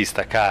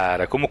romancista,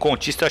 cara. Como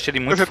contista eu acho ele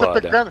muito foda.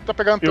 Tá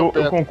pegando teu pé.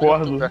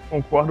 Eu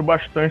concordo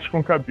bastante com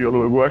o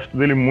Cabelo. Eu gosto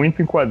dele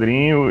muito em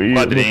quadrinho e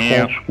nos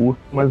pontos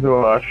curtos, mas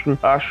eu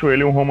acho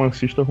ele um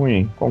romancista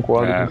ruim.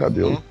 Concordo com o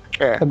Cabelo.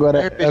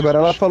 Agora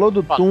ela falou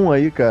do Toon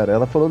aí, cara.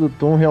 Ela falou do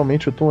Toon,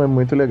 realmente o Toon é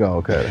muito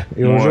legal, cara.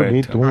 Eu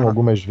joguei Toon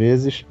algumas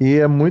vezes e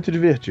é muito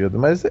divertido.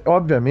 Mas,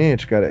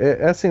 obviamente, cara,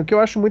 é assim, o que eu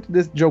acho muito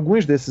de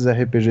alguns desses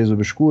RPGs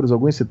obscuros,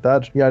 alguns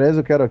citados, e aliás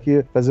eu quero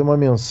aqui fazer uma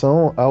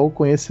menção ao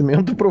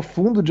conhecimento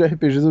profundo de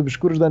RPGs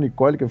obscuros da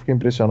Nicole, que eu fiquei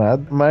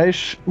impressionado.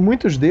 Mas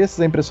muitos desses,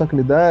 a impressão que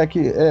me dá é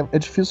que é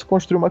difícil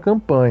construir uma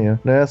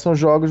campanha, né? São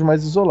jogos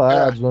mais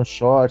isolados, one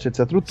shot, etc.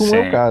 O Toon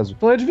é o caso. O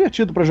Toon é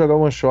divertido pra jogar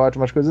one shot,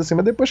 umas coisas assim,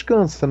 mas depois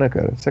cansa, né,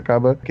 cara? Você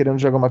acaba querendo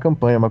jogar uma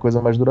campanha, uma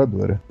coisa mais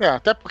duradoura.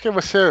 Até porque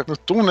você, no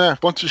Toon, né,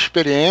 ponto de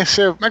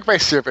experiência, como é que vai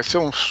ser? Vai ser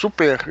um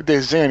super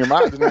desenho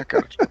animado, né,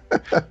 cara?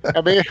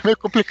 É meio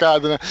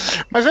complicado, né?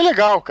 Mas é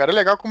legal, cara, é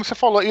legal como você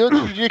falou. E eu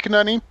diria que não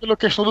é nem pela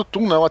questão do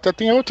Toon, não. Até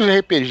tem outros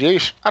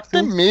RPGs,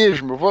 até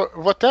mesmo, vou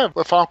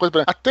falar uma coisa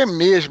pra até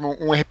mesmo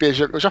um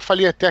RPG, eu já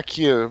falei até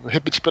aqui,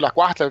 repeti pela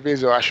 4ª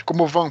vez, eu acho,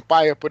 como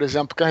Vampire, por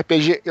exemplo, que é um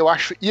RPG eu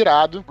acho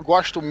irado,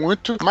 gosto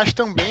muito, mas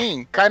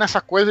também cai nessa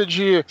coisa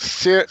de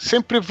ser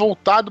sempre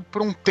voltado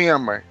para um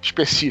tema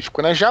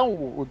específico, né? Já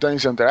o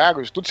Dungeons and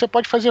Dragons, tudo você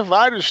pode fazer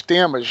vários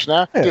temas,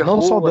 né? Terror,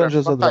 não só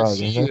Dungeons and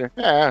Dragons,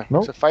 né?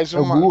 Você faz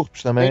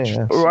GURPS também.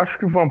 Eu acho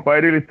que o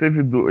Vampire ele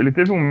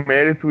teve um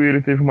mérito e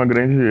ele teve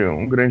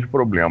um grande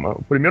problema.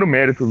 O primeiro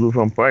mérito do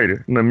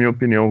Vampire, na minha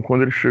opinião,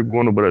 quando ele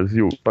chegou no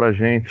Brasil pra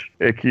gente,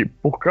 é que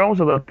por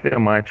causa da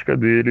temática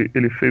dele,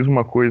 ele fez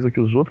uma coisa que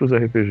os outros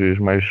RPGs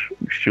mais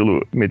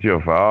estilo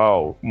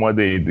medieval, como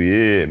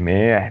AD&D,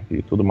 MERP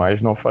e tudo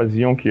mais não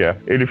faziam, que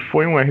ele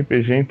foi um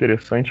RPG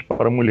interessante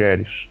para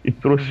mulheres e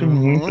trouxe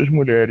muitas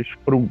mulheres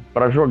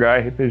para jogar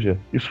RPG.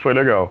 Isso foi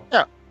legal.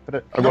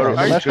 Agora,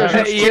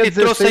 e ele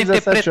trouxe a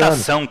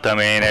interpretação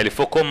também, né? Ele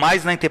focou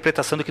mais na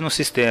interpretação do que no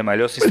sistema.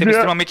 Ele é um sistema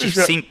extremamente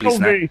simples,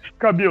 talvez, né?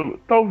 Cabelo,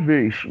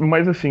 talvez.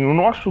 Mas assim, o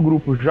nosso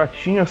grupo já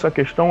tinha essa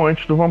questão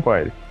antes do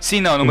Vampire.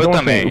 Sim, não, no meu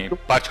também,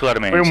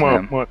 particularmente. Foi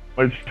uma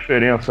uma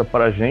diferença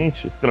pra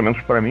gente, pelo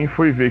menos pra mim,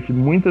 foi ver que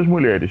muitas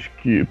mulheres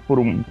que,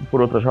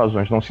 por outras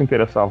razões, não se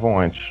interessavam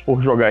antes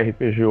por jogar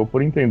RPG ou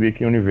por entender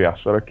que o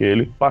universo era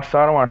aquele,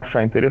 passaram a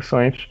achar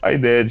interessante a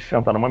ideia de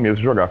sentar numa mesa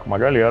e jogar com uma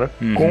galera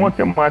com a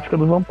temática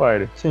do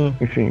Vampire. Sim.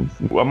 Enfim,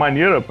 a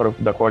maneira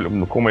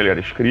como ele era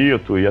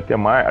escrito e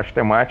as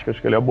temáticas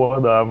que ele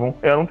abordavam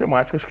eram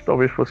temáticas que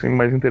talvez fossem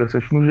mais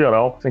interessantes no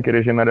geral, sem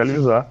querer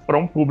generalizar, para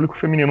um público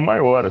feminino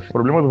maior. Assim. O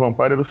problema do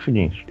Vampire era o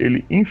seguinte: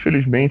 ele,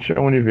 infelizmente, é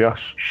um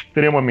universo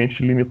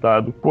extremamente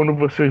limitado quando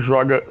você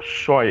joga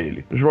só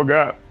ele.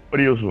 Jogar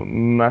preso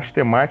nas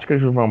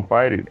temáticas do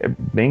Vampire é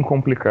bem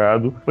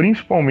complicado,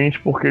 principalmente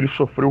porque ele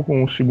sofreu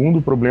com um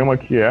segundo problema,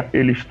 que é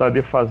ele está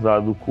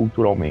defasado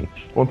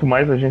culturalmente. Quanto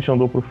mais a gente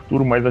andou pro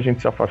futuro, mais a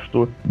gente se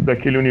afastou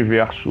daquele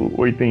universo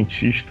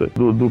oitentista,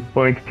 do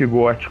punk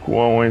gótico,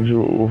 onde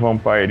o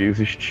Vampire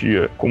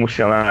existia como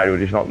cenário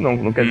original.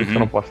 Não quer dizer que você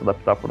não possa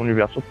adaptar para o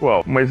universo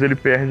atual, mas ele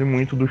perde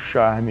muito do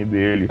charme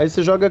dele. Aí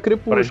você joga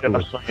Crepúsculo.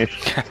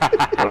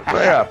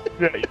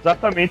 É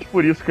exatamente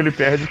por isso que ele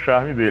perde o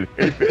charme dele.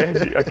 Ele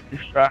perde aquele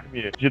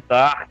charme de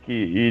dark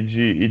e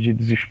de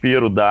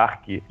desespero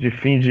dark, de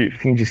fim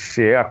de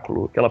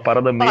século, aquela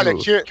parada meio... Olha,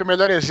 que o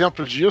melhor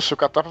exemplo disso, o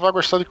Catapa vai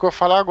gostar do que eu vou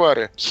falar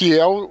agora, que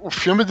é o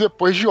filme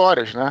Depois de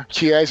Horas, né?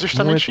 Que é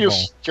justamente muito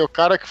isso. Bom. Que é o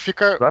cara que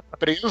fica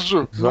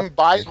preso num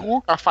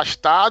bairro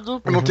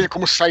afastado, não tem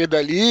como sair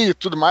dali e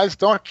tudo mais.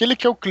 Então, aquele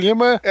que é o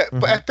clima...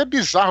 É até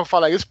bizarro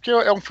falar isso, porque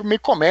é um filme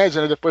meio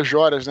comédia, né? Depois de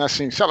Horas, né?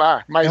 Assim, sei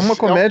lá. Mas é uma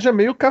comédia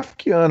meio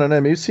kafkiana,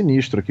 né? Meio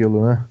sinistro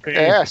aquilo, né?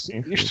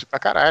 Sinistro pra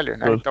caralho,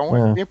 né?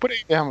 Então, bem por aí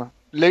mesmo.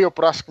 Leia o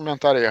próximo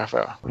comentário aí,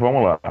 Rafael.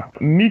 Vamos lá.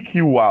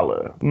 Nick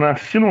Walla.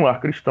 Nasci num lar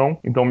cristão,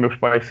 então meus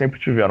pais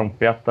sempre tiveram um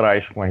pé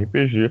atrás com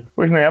RPG,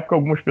 pois na época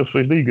algumas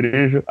pessoas da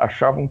igreja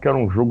achavam que era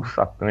um jogo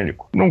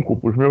satânico. Não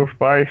culpo os meus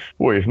pais,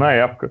 pois na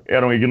época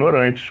eram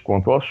ignorantes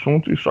quanto ao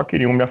assunto e só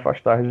queriam me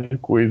afastar de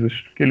coisas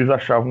que eles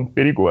achavam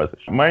perigosas.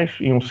 Mas,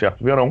 em um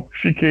certo verão,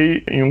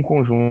 fiquei em um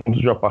conjunto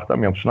de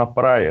apartamentos na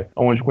praia,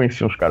 onde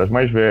conheci uns caras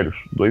mais velhos,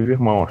 2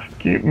 irmãos,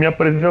 que me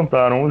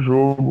apresentaram o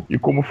jogo e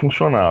como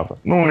funcionava.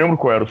 Não lembro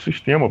qual era o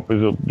sistema,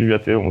 pois eu devia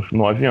ter uns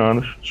 9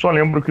 anos. Só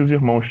lembro que os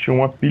irmãos tinham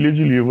uma pilha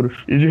de livros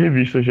e de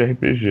revistas de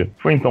RPG.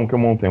 Foi então que eu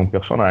montei um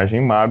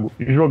personagem mago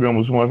e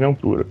jogamos uma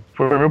aventura.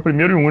 Foi o meu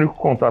primeiro e único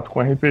contato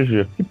com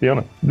RPG. Que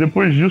pena.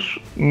 Depois disso,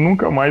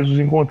 nunca mais os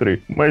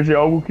encontrei. Mas é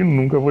algo que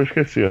nunca vou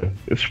esquecer.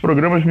 Esses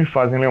programas me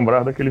fazem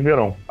lembrar daquele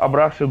verão.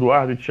 Abraço,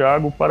 Eduardo e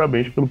Thiago.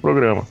 Parabéns pelo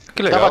programa.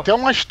 Que legal. Dava até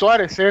uma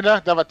história, isso aí, né?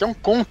 Dava até um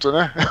conto,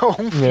 né?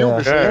 Um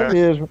filme. É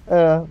mesmo.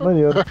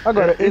 Maneiro.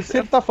 Agora, se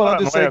ele tá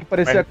falando isso aí que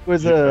parecia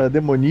coisa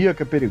demoníaca,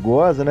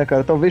 perigosa, né,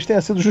 cara? Talvez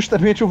tenha sido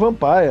justamente o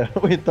Vampire,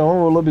 ou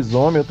então o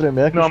lobisomem, o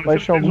Tremere, que os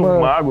pais tinham alguma...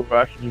 o mago, eu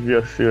acho que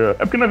devia ser...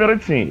 É porque, na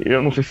verdade, sim,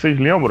 eu não sei se vocês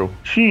lembram,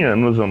 tinha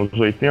nos anos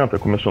 80,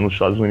 começou nos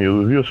Estados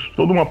Unidos isso,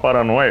 toda uma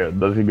paranoia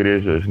das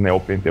igrejas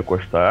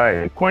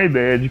neopentecostais, com a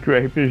ideia de que o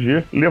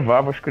RPG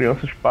levava as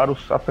crianças para o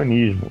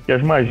satanismo, que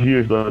as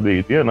magias do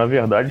AD&D, na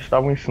verdade,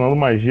 estavam ensinando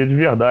magia de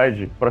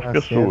verdade para as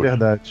pessoas. Sim, é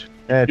verdade.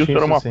 Isso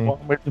era uma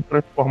forma de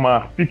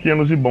transformar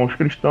pequenos e bons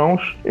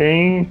cristãos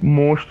em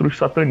monstros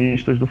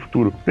satanistas do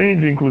futuro.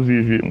 Teve,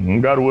 inclusive, um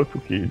garoto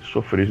que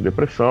sofreu de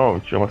depressão,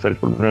 tinha uma série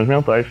de problemas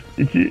mentais,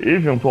 e que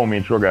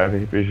eventualmente jogava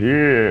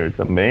RPG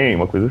também,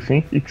 uma coisa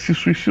assim, e que se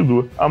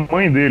suicidou. A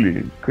mãe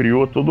dele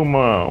criou toda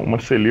uma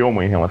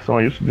celeuma em relação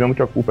a isso, dizendo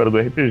que a culpa era do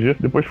RPG.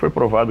 Depois foi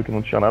provado que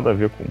não tinha nada a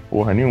ver com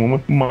porra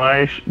nenhuma,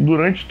 mas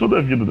durante toda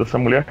a vida dessa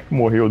mulher que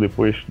morreu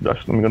depois, acho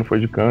que se não me engano foi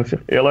de câncer,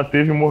 ela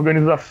teve uma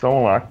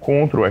organização lá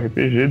contra o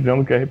RPG,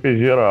 dizendo que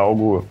RPG era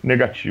algo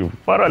negativo.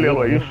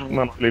 Paralelo a isso,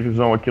 na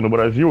televisão aqui no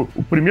Brasil,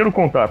 o primeiro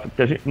contato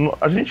que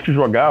a gente que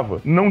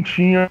jogava não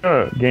tinha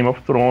Game of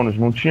Thrones,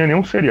 não tinha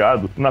nenhum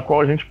seriado na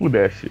qual a gente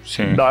pudesse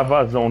dar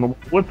vazão numa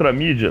outra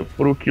mídia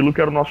para aquilo que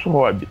era o nosso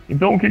hobby.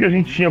 Então o que a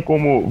gente tinha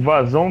como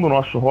vazão do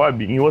nosso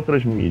hobby em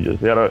outras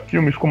mídias? Era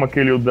filmes como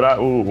aquele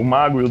o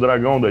Mago e o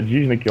Dragão da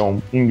Disney, que é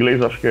em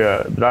inglês acho que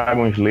é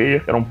Dragon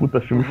Slayer, era um puta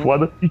filme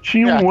foda, e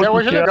tinha um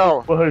outro que era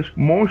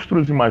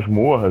Monstros e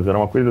Masmorras, era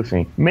uma coisa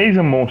assim. Maze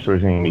and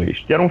Monsters em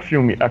inglês, que era um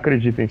filme,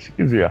 acreditem se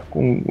quiser,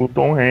 com o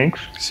Tom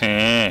Hanks,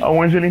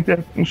 onde ele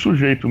um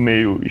sujeito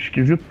meio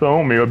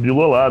esquisitão, meio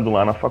abilolado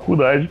lá na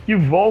faculdade, que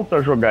volta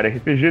a jogar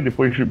RPG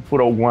depois de, por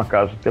algum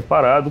acaso, ter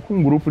parado com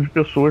um grupo de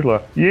pessoas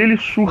lá. E ele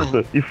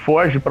surta e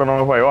foge pra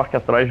Nova York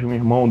atrás de um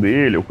irmão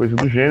dele, ou coisa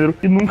do gênero,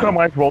 e nunca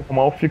mais volta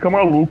mal, fica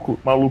maluco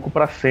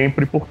pra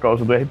sempre por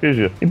causa do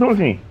RPG. Então,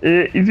 assim,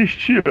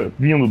 existia,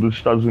 vindo dos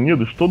Estados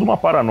Unidos, toda uma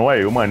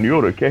paranoia, uma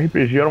neura, que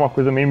RPG era uma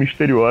coisa meio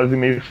misteriosa e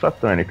meio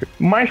satânica.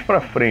 Mais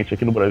pra frente,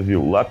 aqui no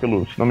Brasil,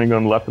 se não me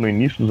engano, lá pelo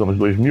início dos anos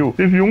 2000,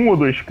 teve 1 ou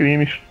 2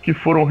 crimes que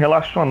foram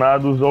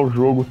relacionados ao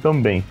jogo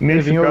também.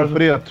 Nesse caso,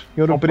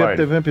 em Ouro Preto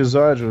teve um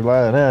episódio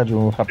lá, né, de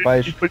um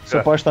rapaz que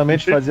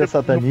supostamente fazia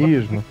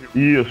satanismo.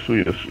 Isso.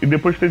 E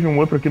depois teve um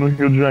outro aqui no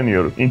Rio de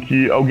Janeiro, em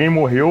que alguém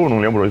morreu, não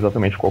lembro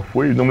exatamente qual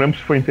foi, não lembro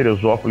se foi em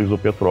Teresópolis ou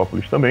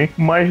Petrópolis também,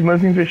 mas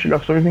nas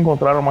investigações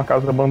encontraram uma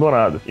casa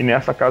abandonada. E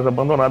nessa casa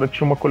abandonada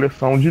tinha uma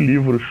coleção de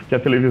livros que a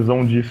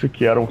televisão disse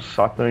que eram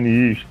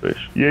satanistas.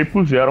 E aí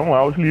puseram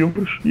lá os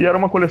livros, e era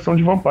uma coleção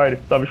de Vampire,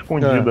 que estava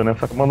escondida, né,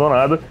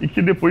 abandonada, e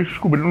que depois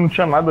descobriram que não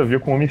tinha nada a ver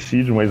com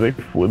homicídio, mas aí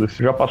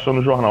foda-se, já passou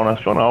no Jornal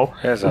Nacional.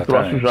 Exatamente. O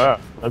troço já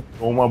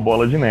ficou uma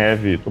bola de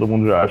neve, todo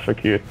mundo já acha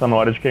que tá na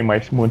hora de queimar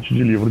esse monte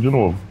de livro de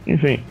novo.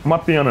 Enfim, uma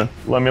pena.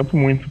 Lamento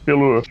muito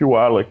pelo Phil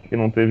Walla, que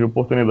não teve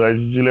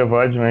oportunidade de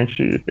levar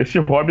adiante esse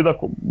hobby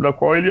da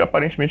qual ele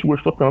aparentemente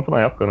gostou tanto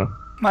na época, né?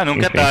 Mas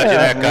nunca é tarde,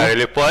 né, cara?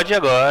 Ele pode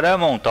agora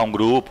montar um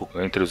grupo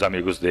entre os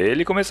amigos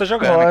dele e começar a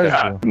jogar, né,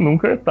 cara?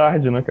 Nunca é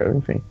tarde, né, cara?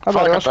 Enfim.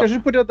 Agora, eu acho que a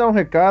gente podia dar um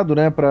recado,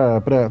 né,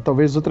 pra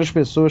talvez outras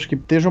pessoas que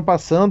estejam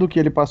passando o que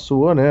ele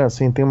passou, né?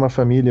 Assim, tem uma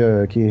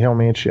família que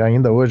realmente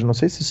ainda hoje, não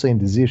sei se isso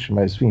ainda existe,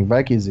 mas enfim,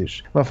 vai que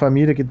existe. Uma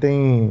família que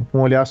tem um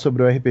olhar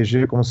sobre o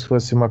RPG como se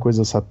fosse uma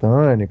coisa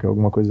satânica,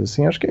 alguma coisa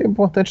assim. Acho que é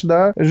importante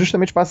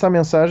justamente passar a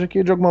mensagem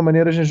que de alguma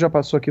maneira a gente já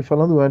passou aqui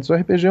falando antes. O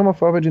RPG é uma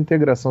forma de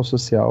integração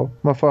social,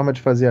 uma forma de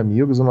fazer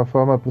amigos, uma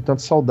forma,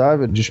 portanto,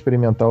 saudável de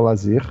experimentar o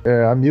lazer.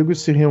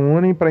 Amigos se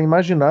reúnem para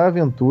imaginar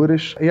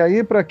aventuras, e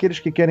aí para aqueles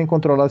que querem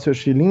controlar seus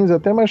filhinhos é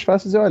até mais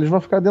fácil dizer, olha, eles vão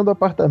ficar dentro do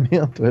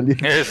apartamento ali.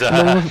 Exato.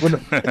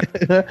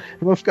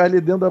 Vão ficar ali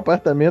dentro do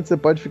apartamento, você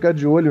pode ficar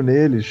de olho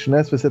neles,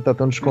 né, se você tá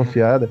tão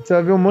desconfiada. Você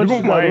vai ver um monte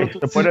de garoto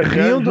você pode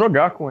rindo,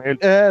 jogar com eles.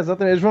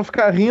 Exatamente, eles vão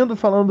ficar rindo,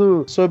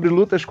 falando sobre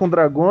lutas com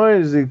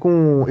dragões e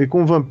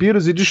com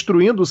vampiros e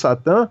destruindo o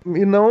Satã,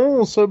 e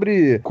não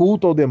sobre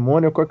culto ao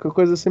demônio ou qualquer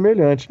coisa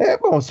semelhante.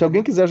 Bom, se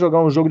alguém quiser jogar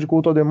um jogo de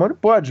culto ao demônio,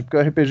 pode, porque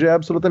o RPG é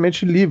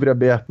absolutamente livre,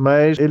 aberto,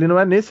 mas ele não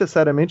é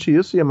necessariamente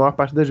isso, e a maior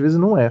parte das vezes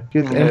não é. Porque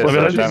é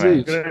importante dizer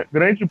isso.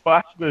 Grande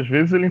parte das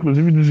vezes ele,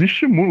 inclusive,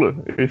 desestimula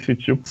esse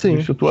tipo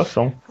de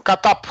situação.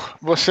 Catapo,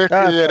 você que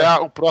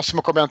lerá o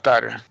próximo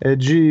comentário. É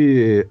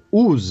de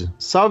Uz.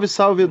 Salve,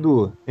 salve,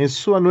 Edu. Em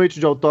sua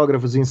noite de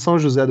autógrafos em São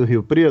José do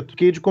Rio Preto,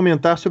 fiquei de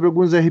comentar sobre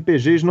alguns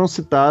RPGs não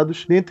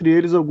citados, dentre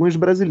eles alguns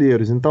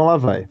brasileiros, então lá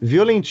vai.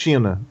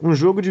 Violentina, um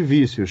jogo de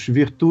vícios,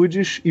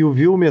 virtudes e o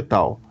vil metal,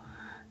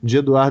 de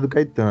Eduardo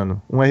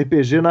Caetano. Um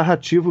RPG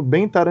narrativo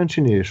bem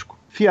tarantinesco.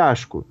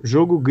 Fiasco,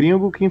 jogo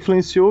gringo que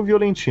influenciou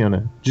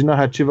Violentina, de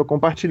narrativa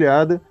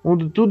compartilhada,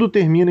 onde tudo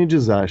termina em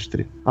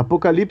desastre.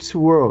 Apocalypse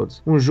World,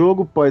 um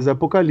jogo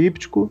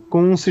pós-apocalíptico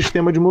com um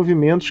sistema de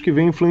movimentos que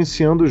vem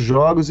influenciando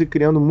jogos e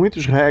criando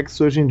muitos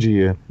hacks hoje em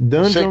dia.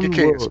 Dungeon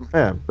World.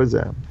 Pois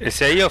é.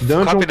 Esse aí,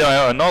 rapidão,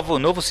 é o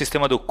novo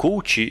sistema do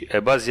Cult,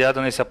 é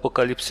baseado nesse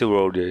Apocalypse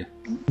World aí.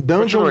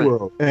 Dungeon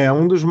World é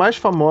um dos mais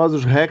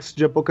famosos hacks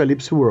de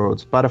Apocalypse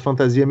World para a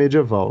fantasia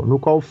medieval, no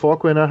qual o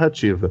foco é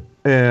narrativa.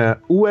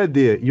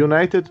 UED,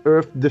 United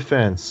Earth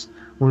Defense,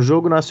 um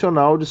jogo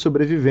nacional de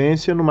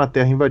sobrevivência numa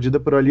terra invadida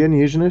por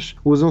alienígenas,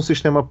 usa um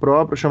sistema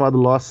próprio chamado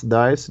Lost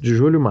Dice, de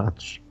Júlio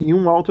Matos. E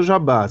um alto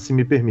jabá, se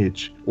me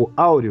permite. O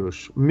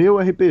Aureus, meu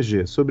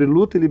RPG, sobre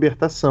luta e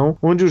libertação,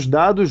 onde os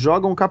dados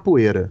jogam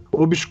capoeira.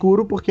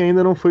 Obscuro porque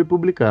ainda não foi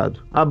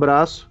publicado.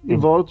 Abraço e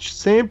volte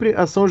sempre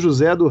a São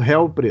José do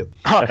Réu Preto.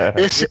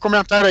 Esse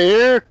comentário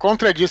aí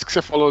contradiz que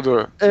você falou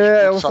do...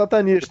 É um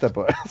satanista,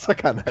 pô.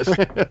 Sacanagem.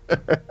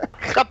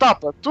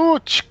 Catapa, tu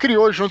te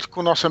criou junto com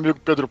o nosso amigo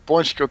Pedro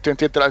Ponte, que eu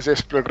tentei trazer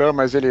esse programa,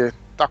 mas ele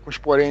tá com os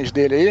poréns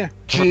dele aí,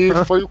 que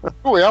foi o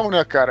Cruel,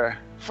 né, cara?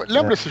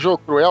 Lembra esse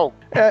jogo, Cruel?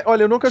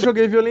 Olha, eu nunca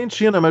joguei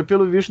Violentina, mas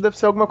pelo visto deve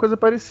ser alguma coisa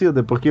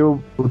parecida, porque o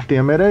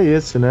tema era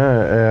esse,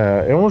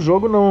 né? É um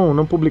jogo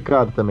não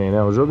publicado também,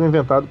 né? Um jogo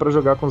inventado pra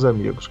jogar com os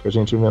amigos, que a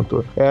gente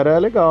inventou. Era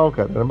legal,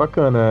 cara, era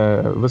bacana.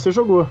 Você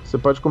jogou, você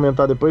pode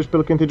comentar depois,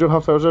 pelo que eu entendi o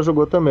Rafael já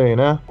jogou também,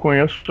 né?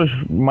 Conheço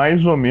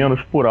mais ou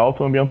menos por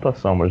alta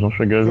ambientação, mas não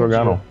cheguei a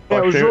jogar, não.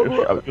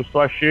 Eu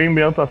só achei a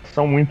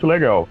ambientação muito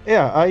legal.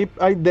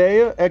 A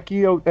ideia é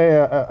que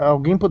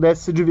alguém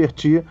pudesse se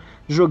divertir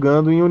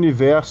jogando em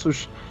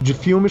universos de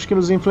filmes que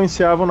nos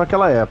influenciavam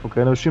naquela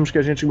época, né? Os filmes que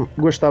a gente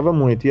gostava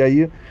muito. E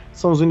aí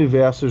são os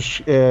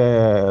universos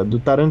do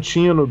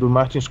Tarantino, do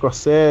Martin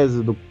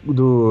Scorsese,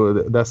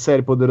 da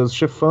série Poderoso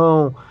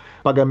Chefão,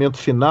 Pagamento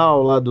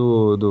Final lá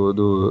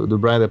do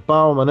Brian De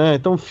Palma, né?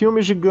 Então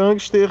filmes de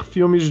gangster,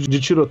 filmes de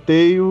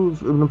tiroteio,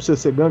 não precisa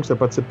ser gangster,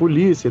 pode ser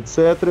polícia,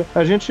 etc.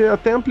 A gente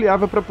até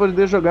ampliava para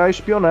poder jogar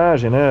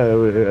espionagem, né?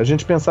 A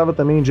gente pensava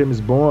também em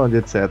James Bond,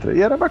 etc.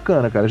 E era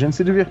bacana, cara, a gente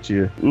se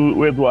divertia.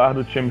 O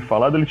Eduardo tinha me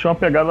falado, ele tinha uma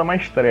pegada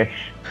mais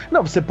trash.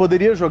 Não, você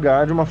poderia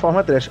jogar de uma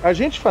forma trash. A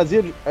gente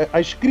fazia... A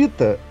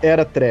escrita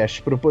era trash,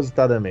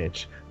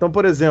 propositadamente. Então,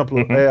 por exemplo,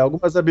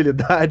 algumas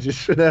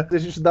habilidades, né? A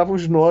gente dava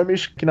uns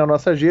nomes que na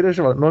nossa gíria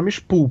chamavam nomes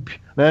pulp,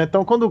 né?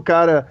 Então, quando o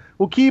cara...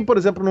 O que, por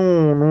exemplo,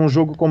 num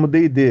jogo como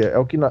D&D é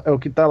o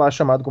que tá lá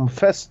chamado como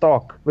Fast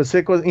Talk.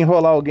 Você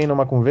enrolar alguém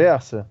numa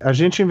conversa, a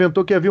gente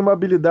inventou que havia uma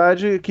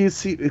habilidade que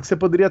você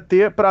poderia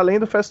ter para além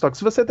do Fast Talk.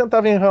 Se você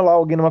tentava enrolar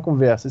alguém numa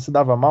conversa e se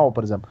dava mal,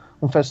 por exemplo,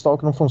 um Fast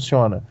Talk não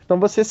funciona. Então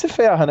você se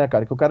ferra, né,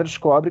 cara? Que o cara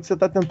descobre que você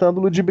tá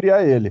tentando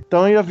ludibriar ele.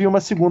 Então aí havia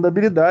uma segunda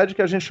habilidade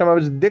que a gente chamava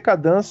de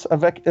Decadence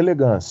avec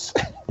Elegance.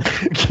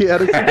 Que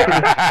era o seguinte...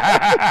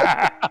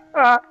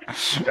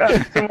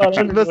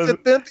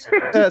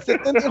 Você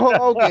tenta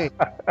enrolar alguém.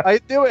 Aí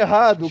deu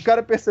errado, o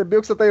cara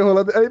percebeu que você tá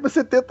enrolando. Aí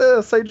você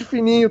tenta sair de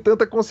fininho,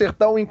 tenta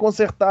consertar o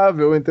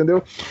inconsertável,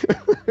 entendeu?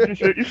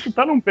 Isso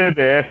tá num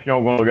PDF em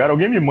algum lugar?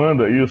 Alguém me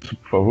manda isso,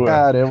 por favor.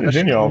 Cara, é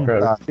genial,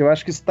 cara. Tá. Eu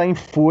acho que isso tá em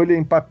folha,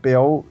 em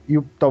papel e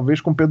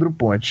talvez com Pedro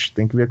Pontes.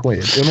 Tem que ver com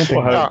ele. Eu não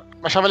tenho. Não,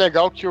 mas achava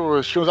legal que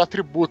tinha os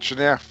atributos,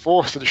 né?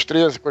 Força,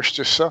 destreza,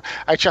 constituição.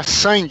 Aí tinha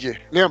sangue,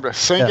 lembra?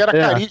 Sangue era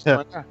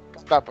carisma, né?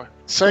 Tapa.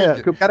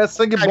 Sangue. Que o cara é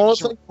sangue bom ou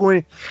sangue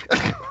ruim.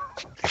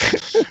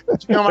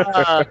 Tinha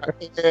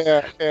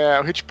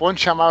o hit point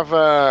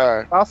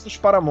chamava Passos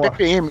para a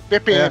morte.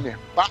 PPM.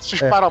 Passos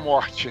para a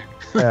morte.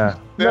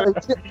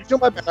 Tinha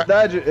uma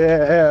habilidade,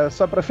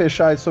 só pra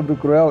fechar sobre o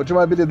Cruel, tinha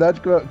uma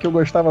habilidade que eu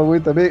gostava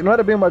muito também. Não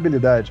era bem uma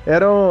habilidade,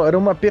 era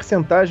uma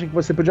percentagem que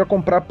você podia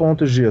comprar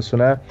pontos disso,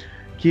 né?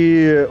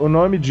 Que o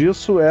nome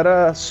disso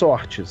era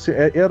sorte.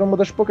 Era uma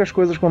das poucas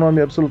coisas com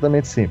nome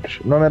absolutamente simples.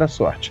 O nome era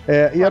sorte.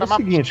 E era o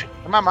seguinte...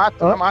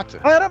 Mamata.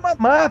 Era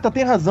mamata,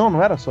 tem razão,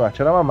 não era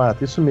sorte, era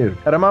mamata, isso mesmo.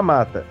 Era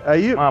mamata.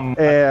 Aí,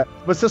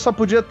 você só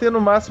podia ter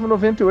no máximo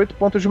 98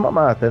 pontos de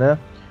mamata, né?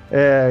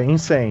 Em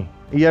 100.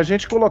 E a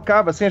gente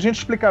colocava, assim, a gente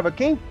explicava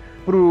quem...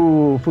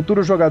 pro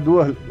futuro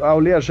jogador, ao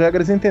ler as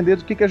regras, entender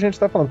do que a gente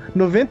tá falando.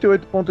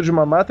 98 pontos de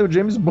mamata é o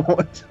James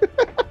Bond.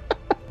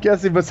 Que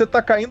assim, você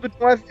tá caindo de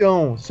um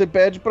avião, você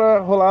pede pra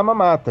rolar a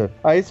mamata.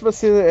 Aí se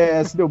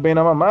você se deu bem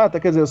na mamata,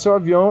 quer dizer, o seu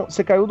avião,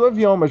 você caiu do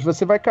avião, mas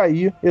você vai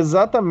cair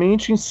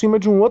exatamente em cima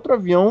de um outro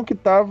avião que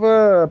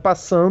tava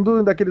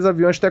passando, daqueles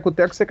aviões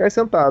teco-teco, você cai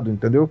sentado,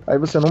 entendeu? Aí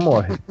você não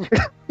morre.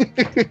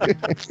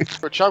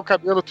 O Thiago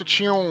Cabelo, tu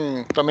tinha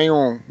também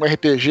um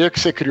RPG que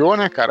você criou,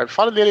 né, cara?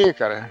 Fala dele aí,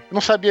 cara. Eu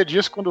não sabia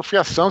disso, quando eu fui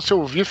a Santos,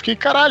 eu vi, fiquei,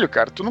 caralho,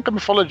 cara, tu nunca me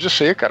falou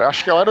disso aí, cara.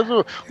 Acho que é hora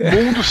do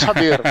mundo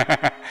saber.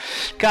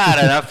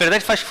 Cara, na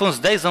verdade faz uns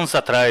 10 anos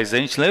atrás, a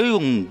gente leu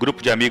um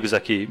grupo de amigos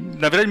aqui,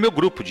 na verdade meu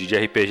grupo de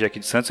RPG aqui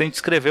de Santos, a gente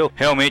escreveu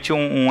realmente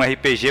um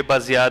RPG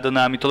baseado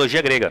na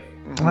mitologia grega.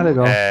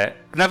 Legal.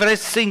 Na verdade,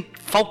 sim,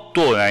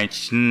 faltou, né? A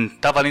gente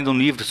tava lendo um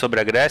livro sobre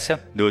a Grécia,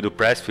 do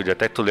Pressfield,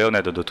 até tu leu,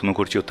 né, Dudu? Tu não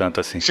curtiu tanto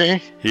assim.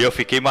 Sim. E eu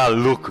fiquei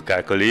maluco,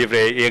 cara, com o livro.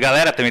 E a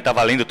galera também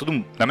tava lendo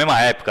tudo na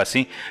mesma época,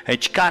 assim. A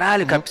gente,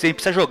 caralho, cara, a gente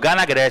precisa jogar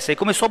na Grécia. Aí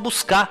começou a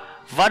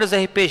buscar vários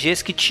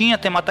RPGs que tinha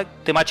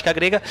temática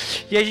grega.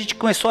 E a gente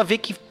começou a ver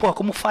que, pô,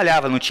 como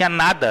falhava, não tinha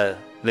nada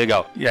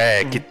legal,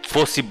 que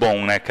fosse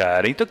bom, né,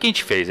 cara? Então o que a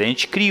gente fez? A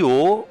gente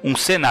criou um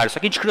cenário, só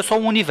que a gente criou só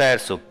um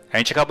universo. A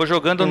gente acabou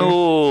jogando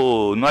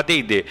no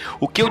AD&D.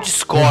 O que eu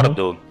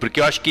discordo, porque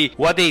eu acho que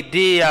o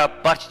AD&D, a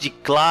parte de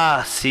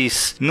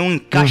classes, não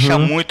encaixa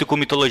muito com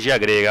mitologia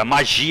grega. A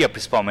magia,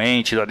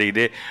 principalmente, do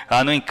AD&D,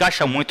 ela não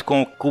encaixa muito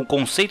com o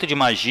conceito de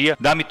magia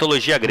da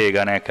mitologia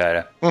grega, né,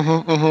 cara?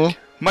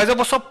 Mas eu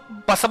vou só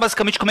passar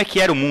basicamente como é que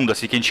era o mundo,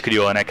 assim, que a gente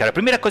criou, né, cara? A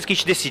primeira coisa que a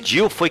gente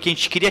decidiu foi que a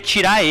gente queria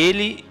tirar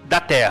ele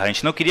da Terra. A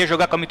gente não queria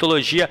jogar com a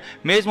mitologia,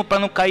 mesmo pra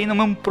não cair no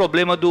mesmo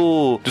problema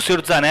do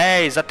Senhor dos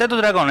Anéis, até do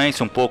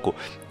Dragonlance um pouco,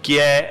 que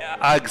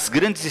as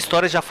grandes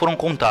histórias já foram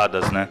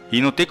contadas, né?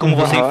 E não tem como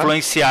você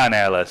influenciar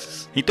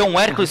nelas. Então o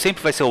Hércules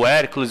sempre vai ser o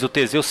Hércules, o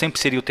Teseu sempre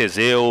seria o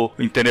Teseu,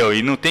 entendeu?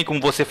 E não tem como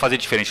você fazer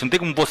diferente, não tem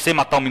como você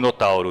matar o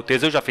Minotauro. O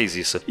Teseu já fez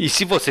isso. E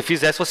se você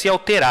fizesse, você ia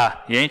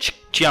alterar. E a gente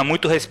tinha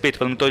muito respeito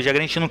pela mitologia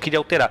grega, a gente não queria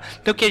alterar.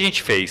 Então o que a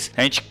gente fez?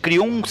 A gente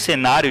criou um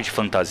cenário de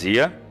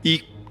fantasia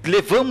e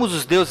levamos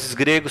os deuses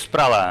gregos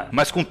pra lá,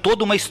 mas com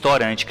toda uma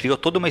história, né? A gente criou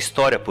toda uma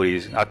história por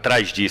isso,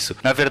 atrás disso.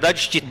 Na verdade,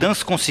 os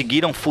titãs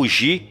conseguiram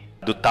fugir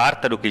do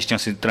Tártaro, que eles tinham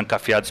sido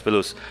trancafiados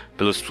pelos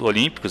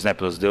olímpicos, né,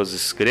 pelos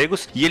deuses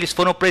gregos, e eles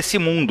foram para esse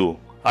mundo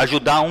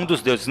ajudar um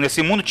dos deuses.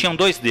 Nesse mundo tinham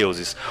dois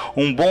deuses,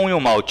 um bom e um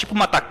mau, tipo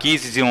uma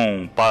Taquises e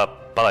um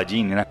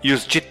Paladine, né? E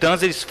os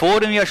titãs, eles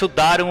foram e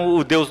ajudaram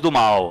o deus do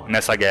mal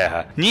nessa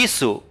guerra.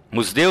 Nisso,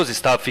 os deuses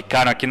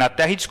ficaram aqui na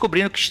Terra e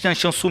descobriram que os titãs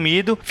tinham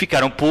sumido,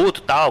 ficaram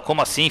putos, tal, como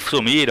assim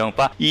sumiram,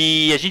 pá.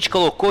 E a gente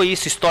colocou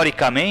isso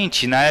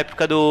historicamente na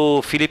época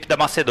do Filipe da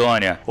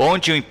Macedônia,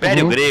 onde o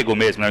Império Grego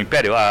mesmo, né,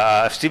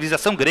 a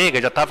civilização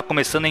grega já estava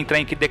começando a entrar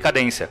em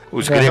decadência,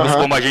 os gregos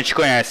como a gente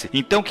conhece.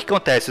 Então o que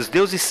acontece? Os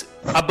deuses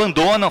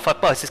abandonam, falam,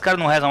 pô, esses caras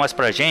não rezam mais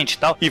pra gente e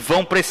tal, e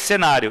vão pra esse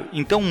cenário.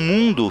 Então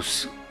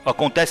mundos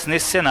acontece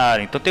nesse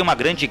cenário. Então tem uma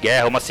grande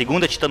guerra, uma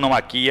segunda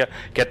titanomaquia,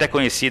 que é até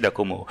conhecida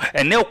como...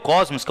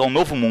 Neocosmos, que é um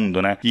novo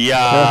mundo, né? E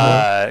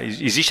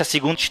existe a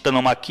segunda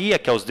titanomaquia,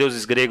 que é os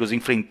deuses gregos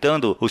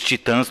enfrentando os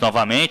titãs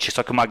novamente,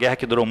 só que uma guerra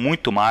que durou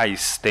muito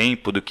mais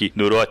tempo do que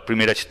durou a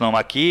primeira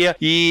titanomaquia,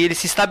 e eles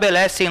se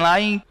estabelecem lá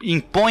e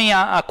impõem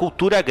a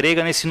cultura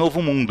grega nesse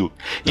novo mundo.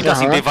 Então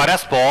assim, tem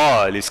várias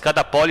polis,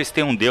 cada polis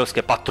tem um deus que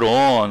é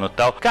patrono e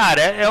tal.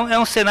 Cara, é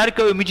um cenário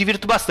que eu me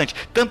divirto bastante.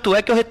 Tanto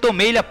é que eu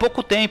retomei ele há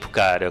pouco tempo,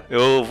 cara.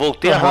 Eu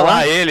voltei a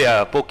rolar ele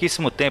há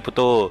pouquíssimo tempo.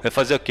 Vai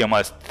fazer o quê?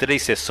 Umas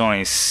 3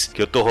 sessões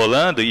que eu tô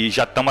rolando e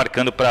já tá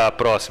marcando pra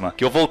próxima.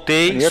 Que eu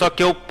voltei, só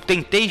que eu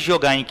tentei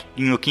jogar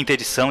no quinta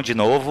edição de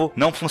novo,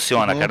 não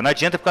funciona, cara. Não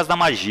adianta por causa da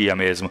magia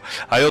mesmo.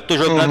 Aí eu tô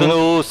jogando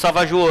no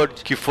Savage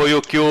World, que foi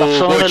o que o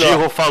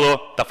Godiro falou.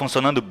 Tá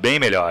funcionando bem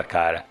melhor,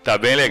 cara. Tá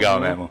bem legal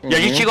mesmo. E a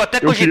gente chegou até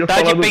a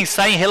cogitar de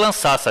pensar em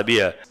relançar,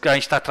 sabia? Porque a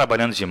gente tá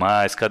trabalhando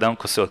demais, cada um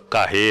com a sua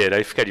carreira,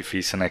 aí fica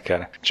difícil, né,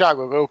 cara?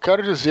 Thiago, eu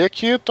quero dizer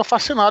que tô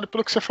fascinado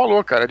pelo que você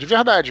falou, cara. De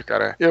verdade,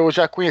 cara. Eu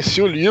já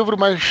conheci o livro,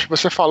 mas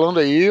você falando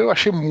aí, eu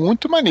achei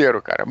muito maneiro,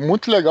 cara.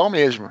 Muito legal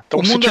mesmo. Então,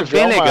 o mundo é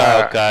bem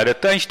legal, cara.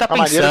 A gente tá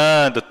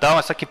pensando e tal,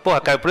 mas só que, porra,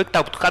 cara, por que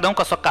tá cada um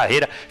com a sua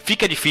carreira,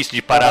 fica difícil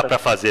de parar pra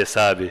fazer,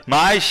 sabe?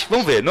 Mas,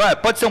 vamos ver, não é?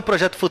 Pode ser um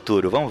projeto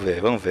futuro, vamos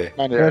ver.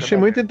 Eu achei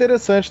muito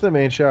interessante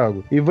também,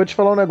 Thiago. E vou te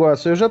falar um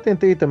negócio, eu já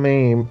tentei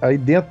também, aí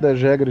dentro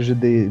das regras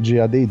de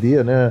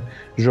AD&D, né,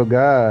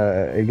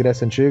 jogar a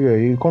Grécia Antiga,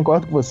 e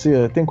concordo com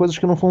você, tem coisas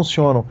que não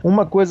funcionam.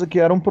 Uma coisa que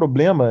era um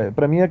problema,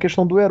 pra mim, é a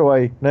questão do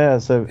herói, né,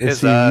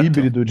 esse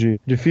híbrido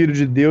de filho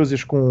de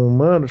deuses com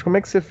humanos. Como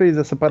é que você fez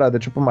essa parada?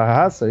 Tipo uma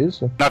raça, é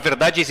isso? Na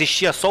verdade,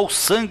 existia só o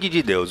sangue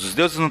de Deus. Os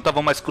deuses não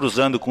estavam mais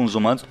cruzando com os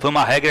humanos. Foi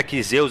uma regra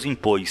que Zeus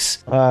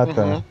impôs. Ah,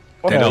 tá.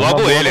 Entendeu?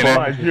 Logo ele,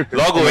 né?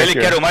 Logo ele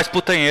que era o mais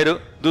putanheiro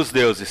dos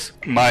deuses.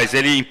 Mas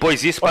ele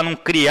impôs isso pra não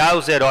criar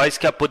os heróis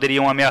que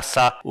poderiam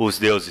ameaçar os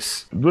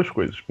deuses. Duas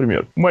coisas.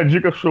 Primeiro, uma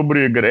dica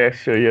sobre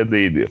Grécia e a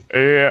D&D.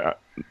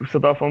 Você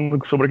estava falando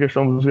sobre a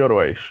questão dos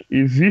heróis.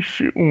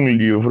 Existe um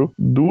livro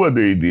do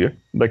AD&D,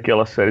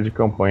 daquela série de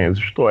campanhas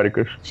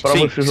históricas, para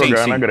você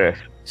jogar na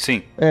Grécia.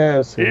 Sim.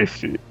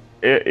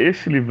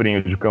 Esse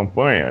livrinho de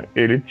campanha,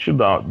 ele te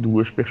dá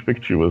duas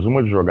perspectivas.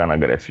 Uma de jogar na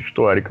Grécia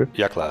histórica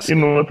e a clássica.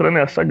 E outra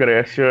nessa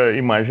Grécia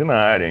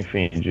imaginária,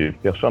 enfim, de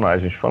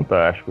personagens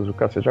fantásticos, o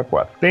cacete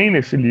A4. Tem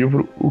nesse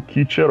livro o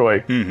kit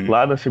herói,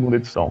 lá da segunda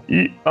edição.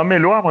 E a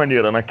melhor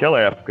maneira naquela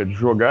época de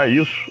jogar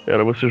isso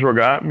era você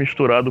jogar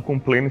misturado com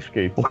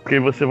Planescape, porque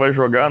você vai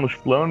jogar nos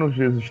planos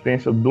de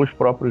existência dos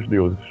próprios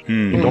deuses.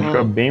 Então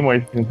fica bem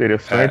mais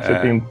interessante, você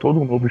tem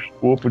todo um novo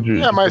escopo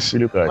de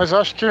possibilidade. Mas eu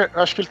acho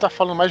que ele tá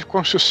falando mais de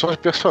construção de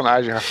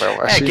personagem,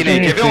 Rafael. Assim, que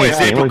nem, quer ver um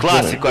exemplo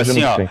clássico,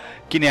 assim, ó.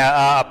 Que nem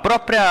a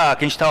própria,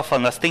 que a gente tava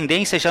falando, as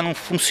tendências já não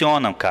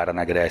funcionam, cara,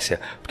 na Grécia.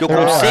 Porque o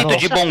conceito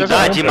de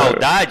bondade e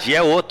maldade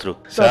é outro,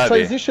 sabe? Só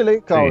existe lei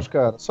e caos,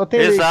 cara. Só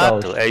tem lei e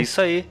caos. Exato, é isso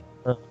aí.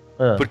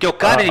 Porque o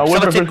cara, ele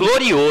precisava ser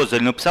glorioso,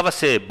 ele não precisava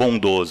ser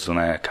bondoso,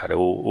 né, cara?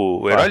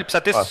 O herói, ele precisa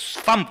ter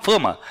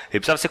fama, ele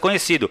precisava ser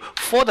conhecido.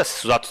 Foda-se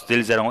se os atos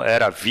deles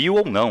era vil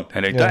ou não,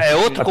 entendeu? Então é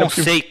outro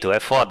conceito,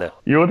 é foda.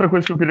 E outra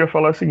coisa que eu queria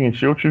falar é a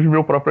seguinte, eu tive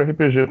meu próprio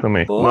RPG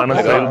também. Lá na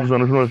saída dos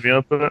anos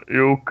 90,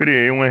 eu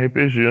criei um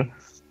RPG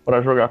pra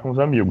jogar com os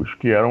amigos,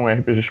 que era um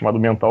RPG chamado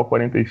Mental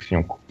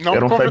 45.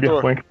 Era um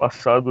cyberpunk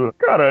passado...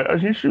 Cara, a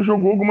gente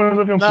jogou algumas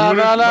aventuras...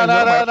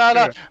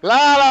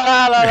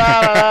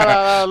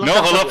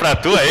 Não rolou pra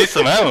tu, é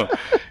isso mesmo?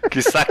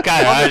 Que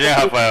sacanagem,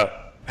 Rafael.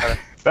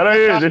 Pera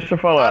aí, deixa eu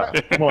falar.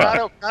 Vamos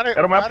lá.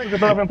 Era uma época que eu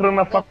tava entrando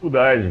na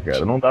faculdade,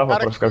 cara. Não dava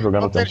pra ficar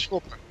jogando tempo.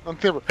 Desculpa, não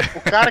tem.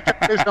 O cara que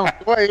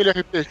apresentou a ele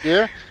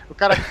RPG, o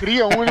cara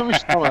cria um e não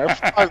instala. É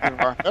foda,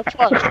 mano. É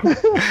foda.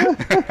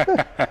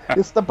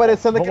 Isso tá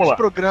parecendo aqueles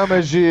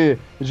programas de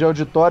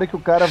auditório que o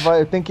cara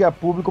tem que ir a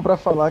público pra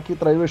falar que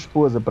traiu a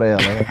esposa pra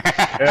ela, né?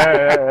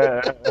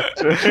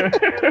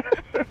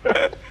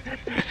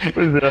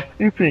 Pois é.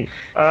 Enfim,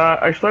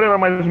 a história era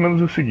mais ou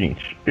menos o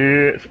seguinte.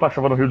 Se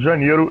passava no Rio de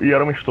Janeiro e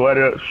era uma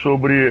história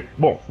sobre...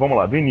 Bom, vamos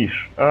lá, do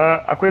início.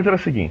 A coisa era a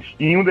seguinte.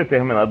 Em um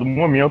determinado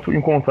momento,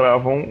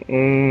 encontravam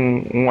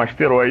um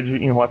asteroide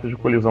em rota de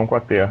colisão com a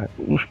Terra.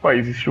 Os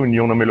países se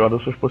uniam na melhor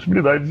das suas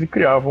possibilidades e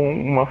criavam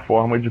uma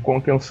forma de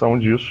contenção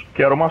disso,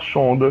 que era uma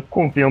sonda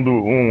contendo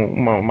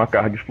uma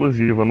carga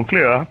explosiva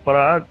nuclear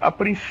para, a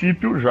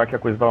princípio, já que a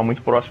coisa estava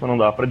muito próxima, não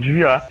dava para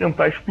desviar,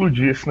 tentar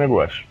explodir esse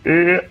negócio.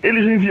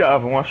 Eles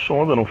enviavam a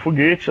sonda no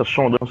foguete, a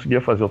sonda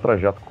conseguia fazer o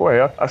trajeto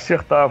correto,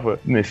 acertava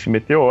nesse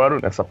meteoro,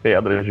 nessa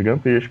pedra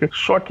gigantesca,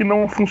 só que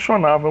não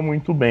funcionava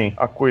muito bem.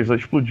 A coisa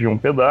explodia um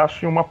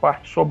pedaço e uma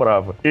parte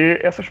sobrava. E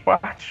essas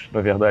partes,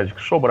 na verdade,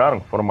 que sobraram,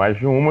 foram mais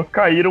de uma,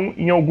 caíram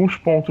em alguns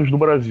pontos do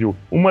Brasil.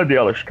 Uma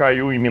delas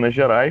caiu em Minas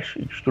Gerais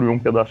e destruiu um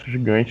pedaço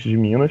gigante de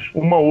Minas,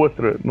 uma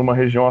outra numa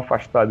região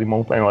afastada e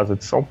montanhosa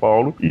de São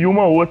Paulo, e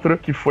uma outra,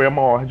 que foi a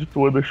maior de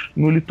todas,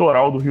 no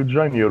litoral do Rio de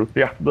Janeiro,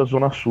 perto da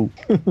Zona Sul.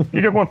 O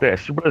que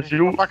acontece? O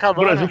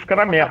Brasil fica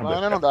na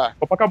merda. Não dá.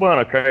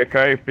 Copacabana,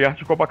 cai perto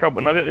de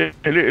Copacabana.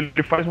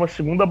 Ele faz uma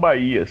segunda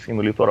Bahia, assim,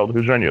 no litoral do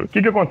Rio de Janeiro. O que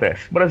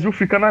acontece? O Brasil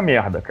fica na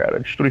merda, cara. A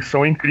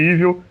destruição é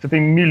incrível, você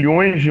tem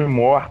milhões de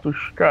mortos,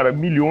 cara,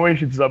 milhões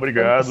de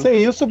desabrigados.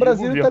 Sem isso, o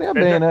Brasil estaria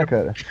bem, né,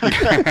 cara?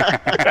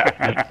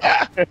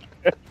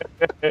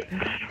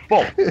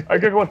 Bom, aí o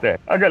que acontece?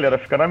 A galera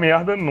fica na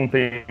merda, não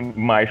tem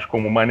mais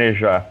como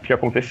manejar o que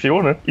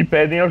aconteceu, né? E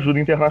pedem ajuda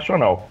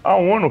internacional. A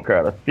ONU,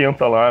 cara,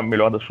 tenta lá,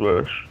 melhor das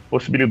suas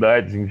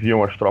possibilidades,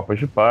 enviam as tropas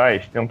de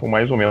paz, tentam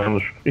mais ou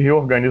menos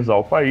reorganizar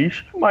o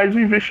país, mas o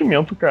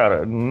investimento,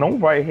 cara, não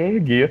vai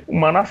reerguer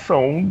uma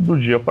nação do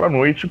dia para a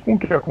noite com o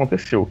que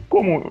aconteceu.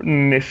 Como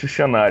nesse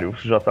cenário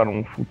já está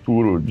num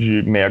futuro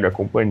de mega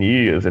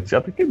companhias,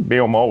 etc., que bem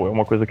ou mal é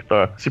uma coisa que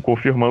está se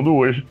confirmando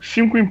hoje,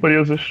 5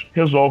 empresas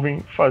resolvem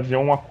fazer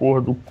um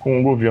acordo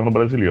com o governo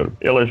brasileiro.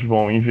 Elas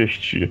vão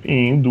investir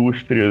em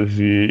indústrias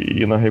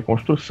e na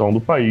reconstrução do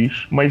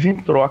país, mas em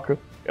troca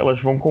elas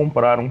vão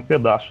comprar um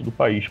pedaço do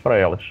país para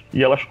elas.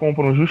 E elas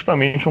compram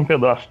justamente um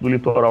pedaço do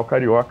litoral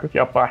carioca, que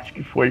é a parte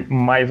que foi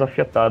mais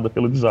afetada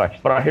pelo desastre,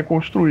 para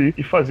reconstruir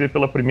e fazer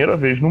pela primeira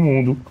vez no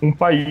mundo um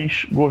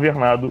país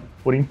governado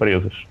por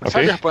empresas.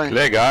 Okay? Cyberpunk.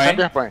 Legal, hein?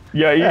 Cyberpunk.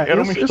 E aí era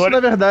uma história... Isso, na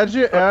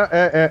verdade,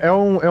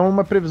 é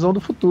uma previsão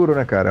do futuro,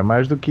 né, cara?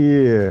 Mais do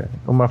que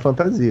uma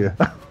fantasia.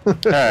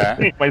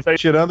 Sim, mas aí...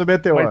 Tirando o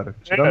meteoro.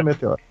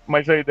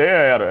 Mas a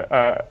ideia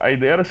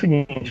era a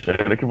seguinte,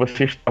 era que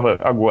você estava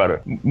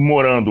agora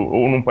morando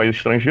ou num país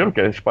estrangeiro, que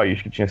é esse país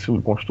que tinha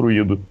sido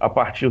construído a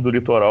partir do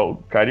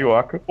litoral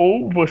carioca,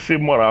 ou você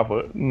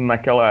morava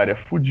naquela área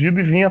fodida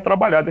e vinha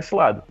trabalhar desse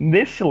lado.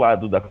 Nesse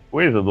lado da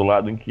coisa, do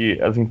lado em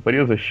que as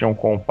empresas tinham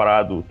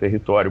comprado o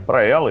território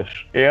para elas,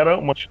 era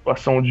uma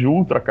situação de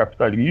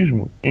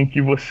ultracapitalismo em que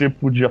você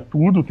podia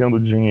tudo tendo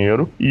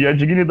dinheiro e a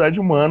dignidade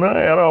humana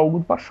era algo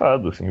do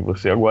passado, assim.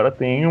 Você agora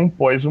tem um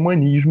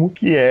pós-humanismo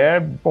que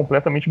é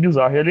completamente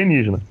bizarro e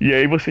alienígena. E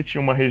aí você tinha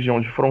uma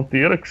região de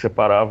fronteira que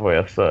separava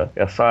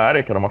essa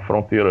área, que era uma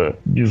fronteira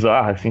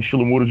bizarra, assim,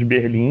 estilo Muro de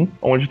Berlim,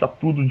 onde está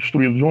tudo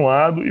destruído de um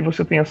lado, e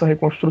você tem essa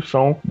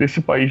reconstrução desse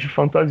país de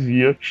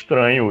fantasia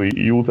estranho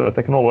e ultra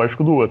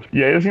tecnológico do outro.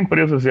 E aí as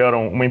empresas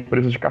eram uma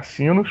empresa de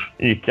cassinos,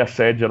 e que a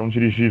sede era um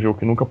dirigível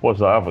que nunca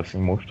posava, assim,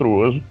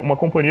 monstruoso. Uma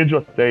companhia de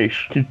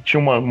hotéis que tinha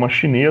uma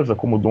chinesa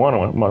como dona,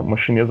 uma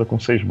chinesa com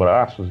 6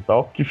 braços e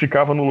tal, que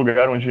ficava no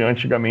lugar onde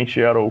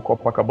antigamente era o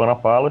Copacabana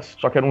Palace,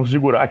 só que era um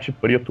zigurate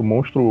preto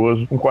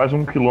monstruoso, com quase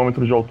 1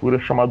 quilômetro de altura,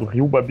 chamado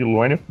Rio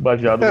Babilônia,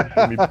 baseado no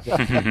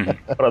filme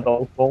para dar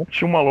o tom.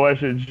 Tinha uma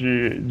loja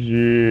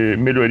de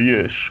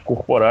melhorias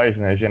corporais,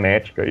 né,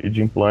 genética e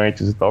de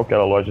implantes e tal, que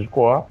era a loja de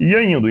Coop. E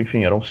ainda,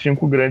 enfim, eram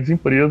 5 grandes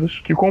empresas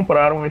que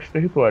compraram esse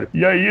território.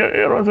 E aí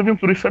eram as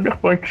aventuras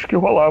cyberpunks que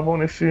rolavam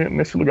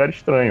nesse lugar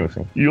estranho,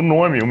 assim. E o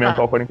nome, o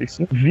Mental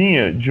 45,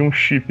 vinha de um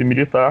chip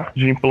militar,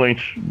 de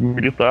implante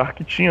militar,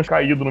 que tinha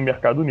caído no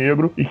mercado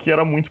negro e que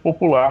era muito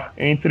popular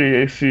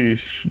entre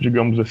esses,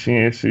 digamos assim,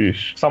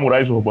 esses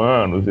samurais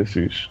urbanos,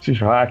 esses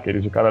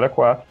hackers de caralho a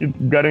quatro, que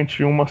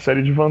garantiam uma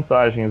série de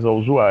vantagens ao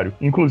usuário,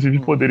 inclusive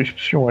poderes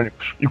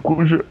psionicos, e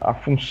cuja a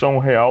função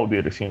real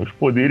dele, assim, os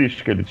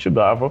poderes que ele te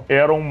dava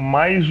eram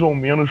mais ou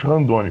menos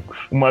randômicos.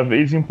 Uma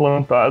vez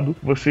implantado,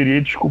 você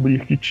iria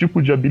descobrir que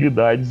tipo de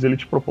habilidades ele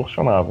te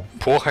proporcionava.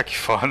 Porra, que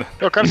foda.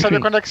 Eu quero saber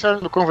quando é que você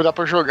vai me convidar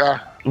pra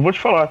jogar. Eu vou te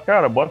falar,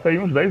 cara, bota aí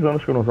uns 10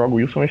 anos que eu não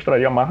jogo isso, eu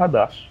estaria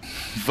amarradaço.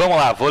 Vamos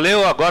lá, vou ler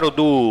agora o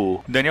do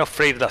Daniel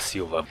Freire da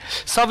Silva.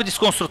 Salve,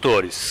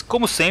 desconstrutores.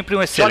 Como sempre,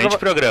 um excelente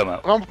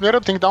programa. Vamos, primeiro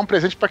eu tenho que dar um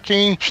presente pra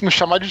quem nos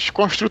chamar de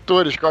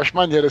desconstrutores, que eu acho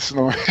maneiro esse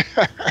nome.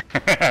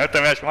 Eu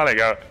também acho mais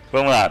legal.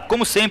 Vamos lá.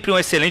 Como sempre, um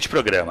excelente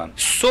programa.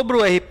 Sobre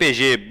o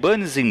RPG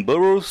Bunnies and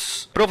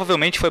Burrows,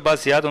 provavelmente foi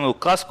baseado no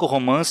clássico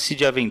romance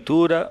de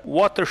aventura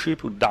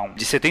Watership Down,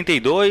 de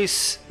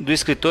 72, do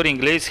escritor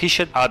inglês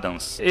Richard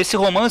Adams. Esse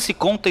romance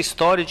conta a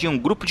história de um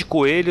grupo de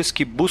coelhos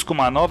que busca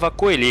uma nova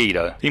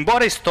coelheira.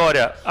 Embora a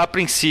história, a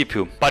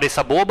princípio,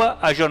 pareça boba,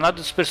 a jornada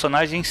dos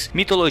personagens,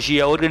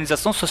 mitologia, a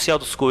organização social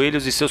dos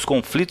coelhos e seus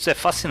conflitos é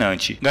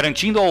fascinante,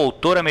 garantindo ao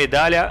autor a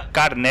medalha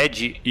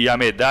Carnegie e a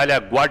medalha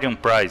Guardian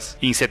Prize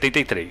em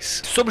 73.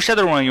 Sobre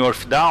Shadowrun e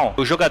Earthbound,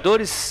 os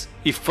jogadores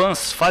e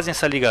fãs fazem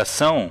essa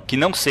ligação, que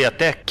não sei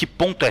até que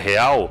ponto é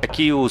real, é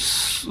que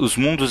os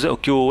mundos,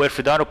 que o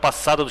Earthbound era o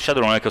passado do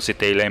Shadowrun, que eu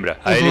citei, lembra?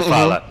 Aí ele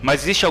fala,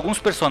 mas existem alguns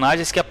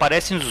personagens que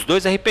aparecem nos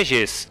dois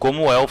RPGs,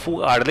 como o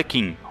Elfo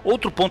Arlequim.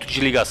 Outro ponto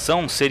de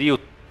ligação seria o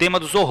tema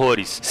dos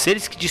horrores,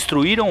 seres que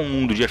destruíram o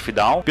mundo de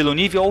Earthbound pelo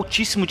nível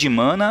altíssimo de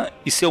mana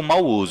e seu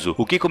mau uso,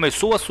 o que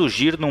começou a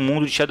surgir no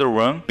mundo de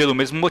Shadowrun pelo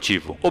mesmo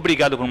motivo.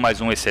 Obrigado por mais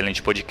um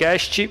excelente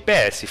podcast.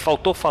 PS,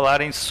 faltou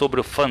falarem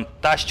sobre o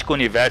fantástico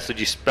universo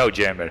de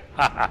Spelljammer.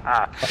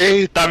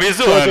 Tá me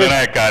zoando,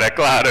 né, cara? É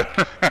claro.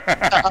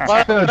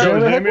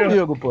 Spelljammer é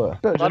comigo, pô.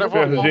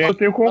 Spelljammer eu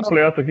tenho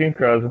completo aqui em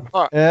casa.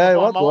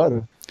 Eu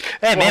adoro.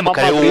 É mesmo,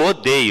 cara, eu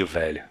odeio,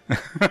 velho.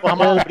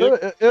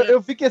 Eu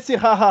vi que esse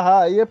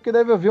hahaha aí é porque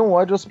deve haver um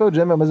ódio ao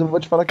Spelljammer, mas eu vou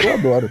te falar que eu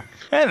adoro.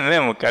 É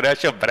mesmo, cara, eu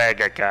acho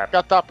brega, cara.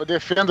 Catapa,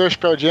 defenda o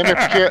Spelljammer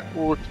porque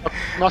o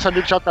nosso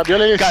amigo Thiago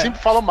Cabelo, ele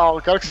sempre fala mal.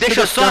 Eu quero que você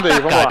deixa eu só defenda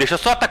aí, vamos lá. Deixa eu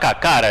só atacar.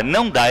 Cara,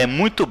 não dá, é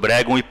muito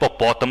brega um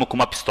hipopótamo com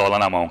uma pistola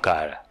na mão,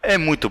 cara. É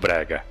muito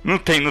brega. Não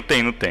tem.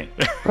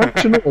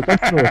 Continua.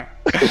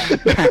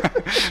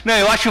 Não,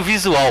 eu acho o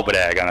visual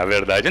brega, na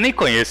verdade. Eu nem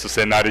conheço o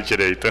cenário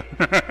direito.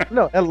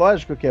 Não, é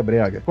lógico que é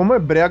brega. Como é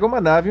brega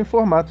uma nave em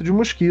formato de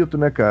mosquito,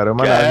 né, cara?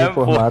 Uma nave em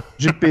formato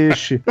de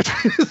peixe.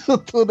 Isso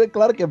tudo é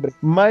claro que é brega.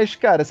 Mas,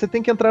 cara, você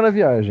tem que entrar na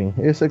viagem.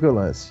 Esse é que é o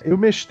lance. Eu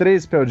mestrei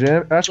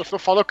Spelljammer. Acho que você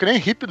falou que nem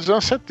hippie dos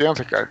anos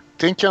 70, cara.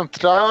 Tem que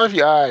entrar na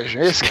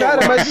viagem. Esse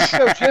cara, mas o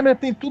Spelljammer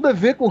tem tudo a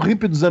ver com o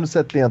hippie dos anos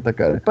 70,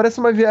 cara. Parece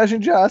uma viagem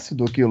de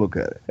ácido aquilo,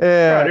 cara.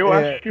 Cara, eu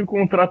acho que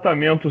com o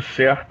tratamento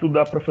certo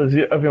dá pra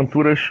fazer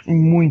aventuras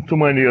muito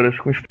maneiras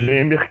com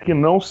Spelljammer que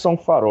não são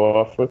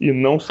farofa e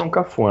não são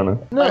cafona.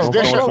 Não, mas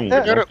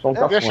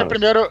deixa o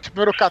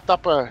primeiro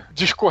Catapa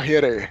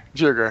discorrer aí.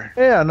 Diga.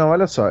 Não,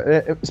 olha só.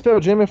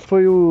 Spelljammer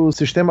foi o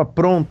sistema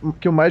pronto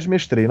que eu mais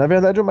mestrei. Na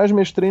verdade, eu mais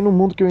mestrei no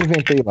mundo que eu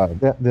inventei lá,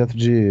 dentro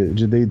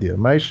de D&D.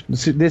 Mas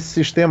desses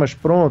sistemas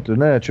prontos,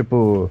 né?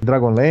 Tipo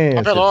Dragonlance,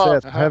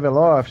 etc.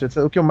 Ravenloft, etc.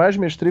 O que eu mais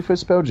mestrei foi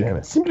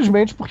Spelljammer.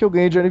 Simplesmente porque eu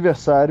ganhei de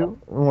aniversário,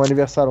 um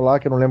aniversário lá,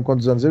 que eu não lembro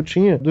quantos anos eu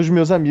tinha, dos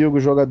meus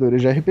amigos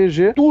jogadores de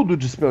RPG, tudo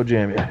de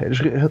Spelljammer.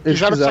 Eles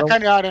quiseram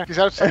sacanear, né?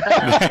 Quiseram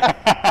sacanear.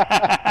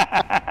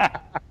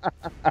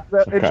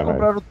 Eles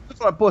compraram tudo e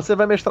falaram, pô, você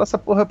vai mestrar essa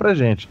porra pra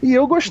gente. E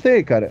eu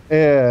gostei, cara.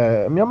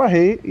 Me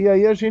amarrei e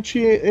aí a gente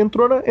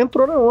entrou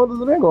na onda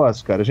do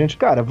negócio, cara. A gente,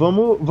 cara,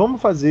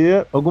 vamos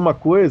fazer alguma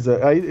coisa.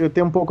 Aí eu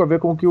tenho um pouco a ver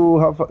com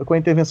com a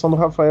intervenção do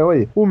Rafael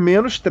aí. O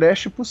menos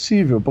trash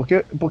possível,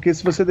 porque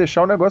se você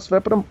deixar o negócio vai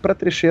pra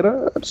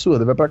trecheira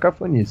absurda, vai pra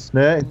cafonice,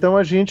 né? Então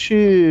a gente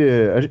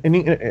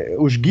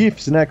os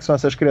GIFs, né, que são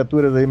essas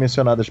criaturas aí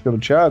mencionadas pelo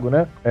Thiago,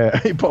 né?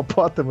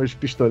 Hipopótamos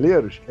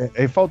pistoleiros.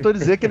 Faltou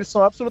dizer que eles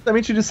são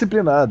absolutamente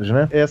disciplinados,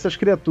 né? Essas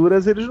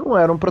criaturas, eles não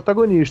eram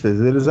protagonistas,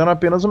 eles eram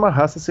apenas uma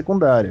raça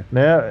secundária,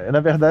 né? Na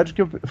verdade, o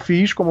que eu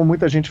fiz, como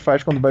muita gente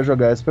faz quando vai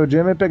jogar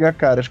Spelljammer, é pegar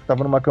caras que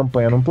estavam numa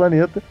campanha num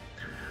planeta,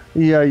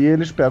 e aí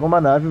eles pegam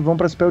uma nave e vão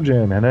pra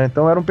Spelljammer, né?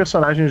 Então eram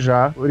personagens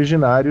já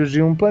originários de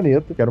um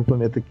planeta, que era um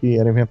planeta que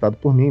era inventado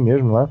por mim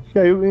mesmo lá. E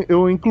aí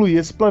eu incluí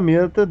esse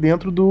planeta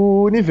dentro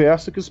do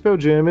universo que o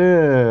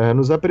Spelljammer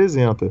nos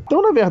apresenta.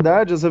 Então, na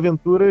verdade, as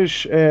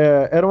aventuras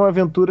eram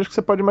aventuras que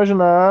você pode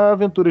imaginar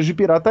aventuras de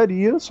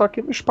pirataria, só que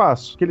no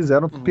espaço, que eles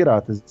eram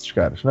piratas, esses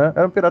caras, né?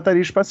 Era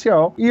pirataria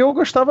espacial. E eu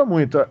gostava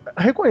muito.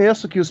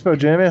 Reconheço que o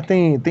Spelljammer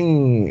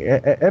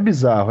é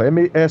bizarro,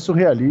 é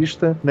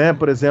surrealista, né?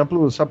 Por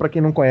exemplo, só pra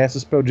quem não conhece o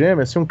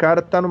Spelljammer, se um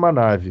cara tá numa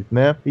nave,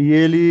 né? E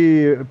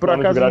ele, por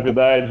acaso...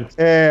 gravidade.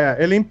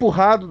 Ele é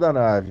empurrado da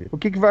nave. O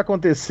que vai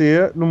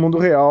acontecer no mundo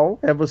real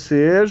é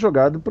você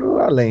jogado pro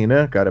além,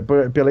 né, cara?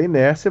 Pela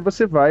inércia,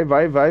 você vai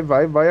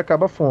e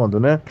acaba fundo,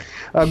 né?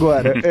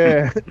 Agora,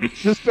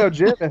 no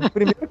Spelljammer,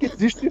 primeiro que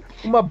existe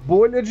uma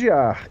bolha de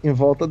ar em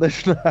volta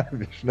das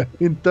naves, né?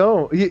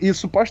 Então, e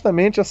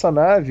supostamente essa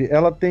nave,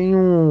 ela tem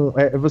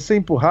você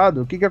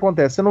empurrado, o que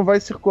acontece? Você não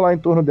vai circular em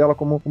torno dela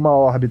como uma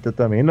órbita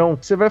também, não.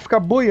 Você vai ficar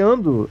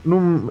boiando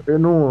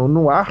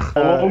no ar.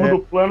 Ao longo do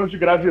plano de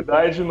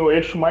gravidade no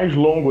eixo mais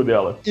longo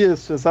dela.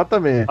 Isso,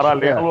 exatamente.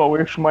 Paralelo ao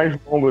eixo mais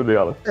longo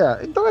dela.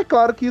 Então é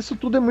claro que isso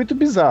tudo é muito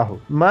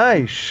bizarro.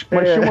 Mas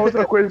tinha uma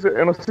outra coisa,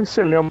 eu não sei se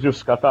você lembra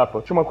disso,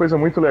 Catapa, tinha uma coisa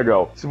muito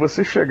legal. Se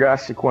você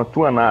chegasse com a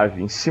tua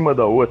nave em cima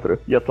da outra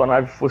e a tua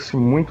nave fosse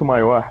muito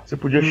maior, você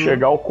podia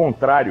chegar ao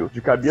contrário,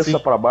 de cabeça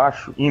pra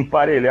baixo, e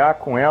emparelhar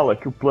com ela,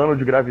 que o plano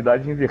de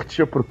gravidade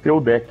invertia pro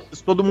teu deck.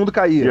 Isso, todo mundo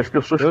caía. E as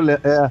pessoas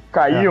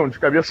caíam de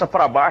cabeça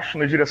pra baixo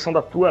na direção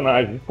da tua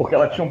nave, porque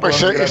ela tinha um plano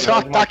de gravidade. Isso é um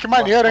ataque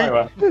maneiro, hein?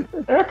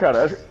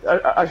 Cara,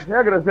 as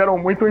regras eram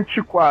muito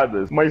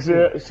antiquadas, mas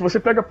se você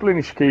pega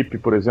Planescape,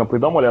 por exemplo, e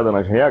dá uma olhada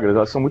nas regras,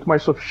 elas são muito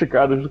mais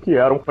sofisticadas do que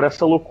eram pra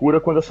essa loucura,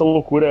 quando essa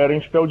loucura era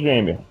em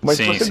Spelljammer. Mas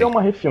se você der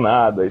uma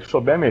refinada e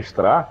souber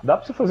mestrar, dá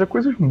pra você fazer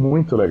coisas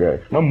muito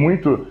legais, mas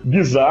muito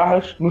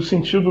bizarras, no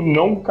sentido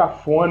não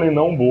cafona e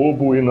não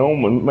bobo, e não,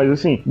 mas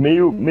assim,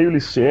 meio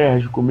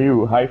licérgico,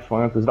 meio high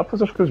fantasy, dá pra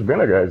fazer as coisas bem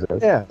legais.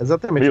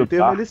 Exatamente,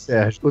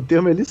 o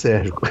termo é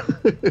licérgico.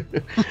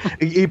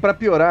 E pra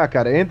piorar,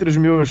 cara, entre os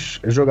meus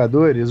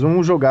jogadores,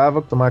 um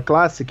jogava uma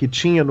classe que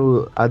tinha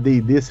no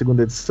AD&D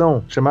segunda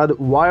edição, chamado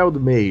Wild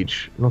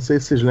Mage. Não sei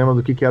se vocês lembram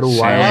do que era o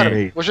Wild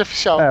Mage. Hoje é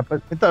oficial.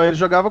 Então, ele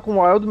jogava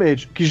com Wild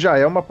Mage, que já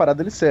é uma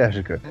parada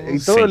licérgica.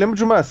 Então eu lembro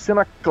de uma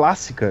cena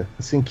clássica,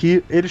 assim,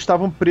 que eles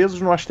estavam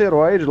presos no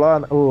asteroide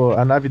lá,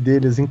 a nave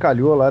deles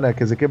encalhou lá, né,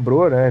 quer dizer,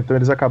 quebrou, né, então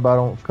eles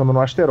acabaram ficando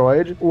no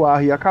asteroide, o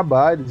ar ia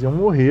acabar, eles iam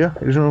morrer,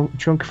 eles não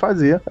tinham o que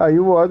fazer. Aí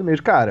o Wild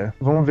Mage, cara,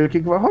 vamos ver o que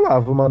vai rolar.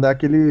 Vou mandar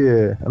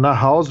aquele na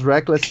House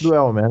Reckless do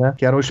Elmer, né?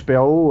 Que era um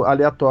spell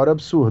aleatório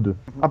absurdo.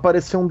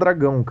 Apareceu um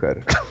dragão,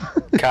 cara.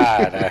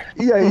 Cara.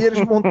 E aí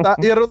eles montaram.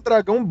 Era um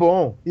dragão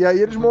bom. E aí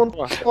eles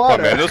montaram.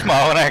 Menos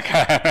mal, né,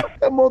 cara?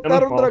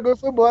 Montaram um dragão e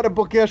foi embora.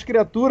 Porque as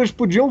criaturas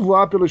podiam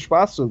voar pelo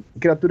espaço,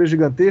 criaturas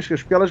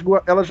gigantescas, porque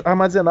elas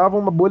armazenavam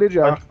uma bolha de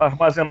ar.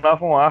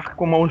 Armazenavam ar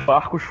como os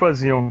barcos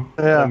faziam.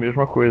 É a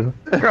mesma coisa.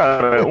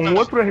 Cara, um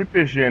outro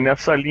RPG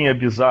nessa linha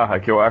bizarra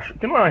que eu acho.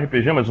 Que não é um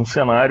RPG, mas um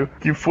cenário.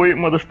 Que foi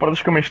uma das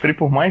paradas que eu mestrei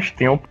por mais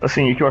tempo.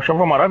 Assim, e que eu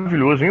achava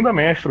maravilhoso. Ainda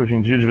mestro hoje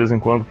em dia, de vez em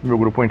quando, pro meu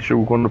grupo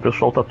antigo, quando o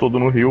pessoal tá todo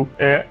no Rio.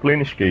 É Planescape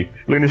Planescape.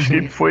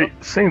 Planescape foi,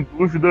 sem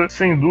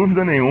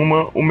dúvida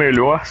nenhuma, o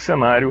melhor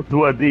cenário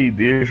do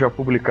AD&D já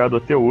publicado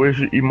até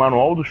hoje, e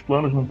Manual dos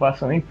Planos não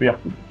passa nem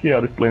perto do que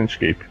era o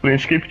Planescape.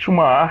 Planescape tinha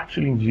uma arte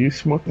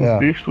lindíssima, um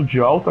texto de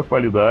alta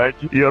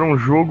qualidade, e era um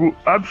jogo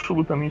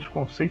absolutamente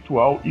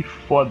conceitual e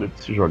foda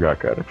de se jogar,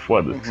 cara.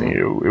 Foda. Assim,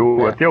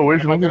 eu até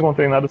hoje não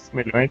encontrei nada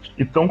semelhante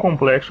e tão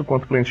complexo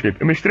quanto o Planescape.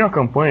 Eu mestrei uma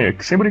campanha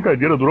que, sem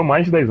brincadeira, durou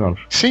mais de 10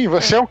 anos. Sim,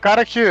 você é um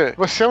cara que...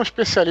 Você é um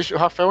especialista, o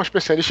Rafael é um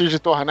especialista de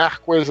tornar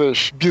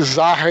coisas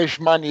bizarras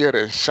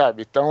maneiras,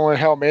 sabe? Então,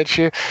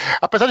 realmente...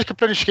 Apesar de que o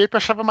Planescape eu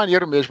achava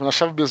maneiro mesmo, não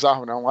achava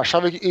bizarro, não.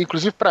 Achava,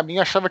 inclusive, pra mim,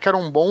 achava que era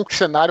um bom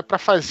cenário pra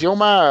fazer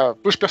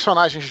os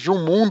personagens de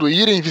um mundo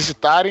irem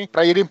visitarem,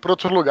 pra irem pra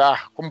outro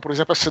lugar. Como, por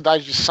exemplo, a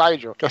cidade de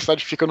Sidel, que a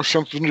cidade fica no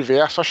centro do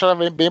universo. Eu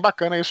achava bem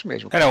bacana isso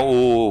mesmo.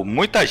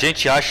 Muita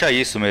gente acha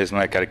isso mesmo,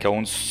 né, cara? Que é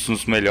um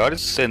dos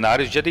melhores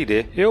cenários de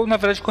AD&D. Eu, na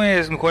verdade,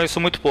 conheço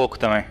muito pouco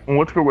também. Um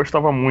outro que eu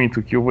gostava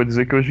muito, que eu vou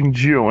dizer que hoje em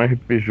dia é um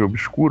RPG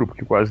obscuro,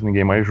 porque quase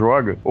ninguém mais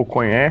joga ou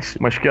conhece,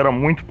 mas que era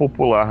muito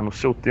popular no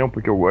seu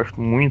tempo, que eu gosto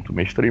muito,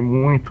 mestrei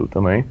muito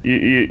também.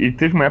 E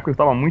teve uma época que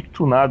eu tava muito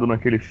tunado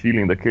naquele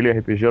feeling daquele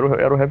RPG,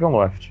 era o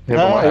Ravenloft.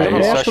 Eu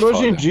mestro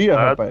hoje em dia,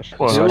 rapaz.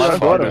 Eu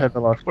adoro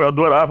Ravenloft. Eu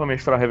adorava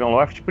mestrar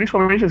Ravenloft,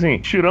 principalmente assim,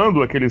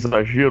 tirando aquele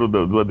exagero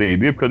do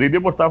AD&D, porque o AD&D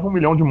botava 1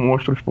 milhão de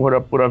monstros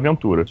por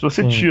aventura. Se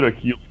você tira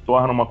aquilo e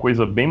torna uma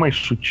coisa bem mais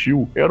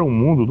sutil, era um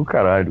mundo do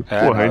caralho.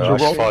 Eu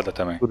acho foda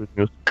também.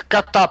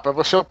 Catapa,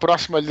 você é o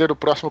próximo a ler o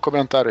próximo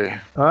comentário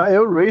aí. É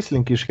o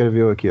Raisling que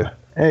escreveu aqui.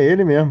 É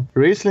ele mesmo.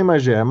 Raisling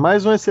Magé,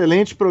 mais um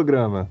excelente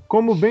programa.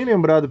 Como bem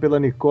lembrado pela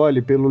Nicole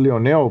e pelo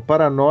Leonel,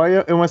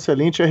 Paranoia é um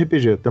excelente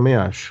RPG, também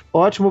acho.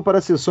 Ótimo para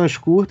sessões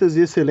curtas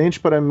e excelente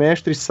para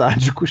mestres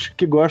sádicos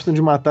que gostam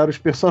de matar os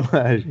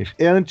personagens.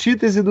 É a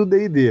antítese do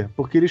D&D,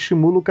 porque ele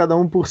estimula o cada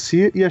um por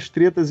si e as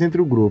tretas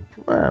entre o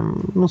grupo.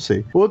 Não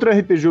sei. Outro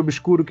RPG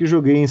obscuro que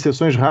joguei em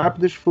sessões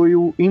rápidas foi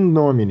o In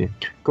Nomine,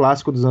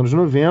 clássico dos anos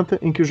 90,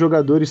 em que os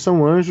jogadores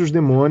são anjos,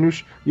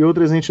 demônios e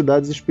outras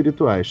entidades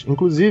espirituais.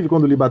 Inclusive,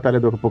 quando li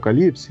Batalha do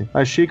Apocalipse,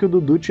 achei que o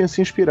Dudu tinha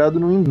se inspirado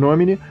no In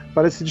Nomine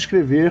para se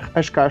descrever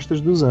as castas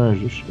dos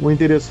anjos. O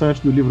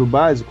interessante do livro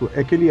básico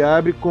é que ele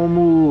abre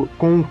com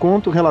um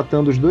conto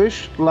relatando os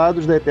dois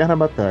lados da eterna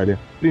batalha.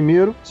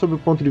 Primeiro, sob o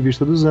ponto de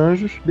vista dos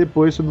anjos,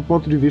 depois sob o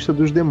ponto de vista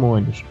dos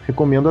demônios.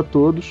 Recomendo a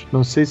todos,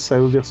 não sei se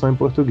saiu versão em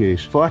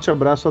português. Forte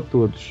abraço a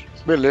todos.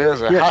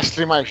 Beleza,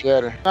 Rastro e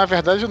Magéria. Na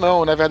verdade,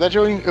 não. Na verdade,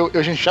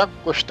 a gente já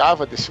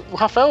gostava desse... O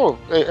Rafael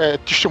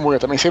testemunha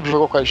também, sempre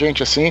jogou com a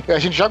gente, assim. A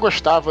gente já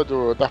gostava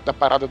da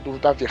parada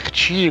da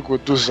Vertigo,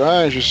 dos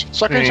anjos.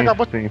 Só que a gente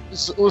acabou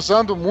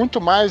usando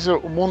muito mais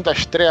o mundo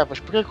das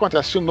trevas. Porque o que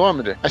acontece? O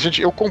nome,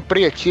 eu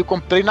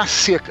comprei na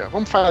seca.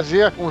 Vamos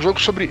fazer um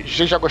jogo sobre... A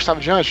gente já gostava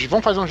de anjos?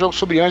 Vamos fazer um jogo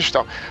sobre anjos e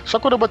tal. Só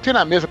que quando eu botei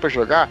na mesa pra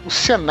jogar, o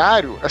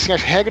cenário, assim,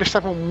 as regras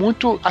estavam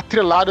muito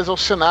atreladas ao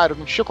cenário.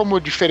 Não tinha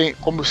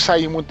como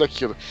sair muito daqui.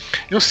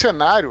 E o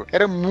cenário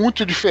era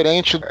muito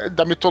diferente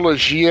da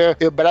mitologia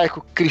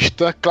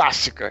hebraico-cristã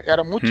clássica.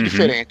 Era muito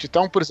diferente.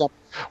 Então, por exemplo,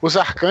 os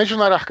arcanjos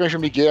não eram arcanjo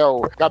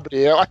Miguel,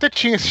 Gabriel, até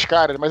tinha esses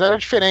caras, mas era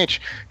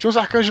diferente. Tinha uns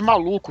arcanjos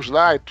malucos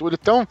lá e tudo.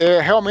 Então,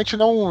 realmente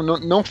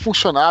não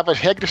funcionava. As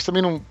regras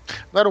também não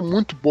eram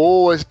muito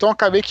boas. Então,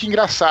 acabei que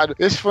engraçado.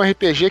 Esse foi um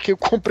RPG que eu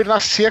comprei na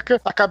seca,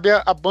 acabei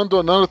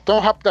abandonando tão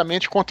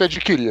rapidamente quanto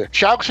adquiria.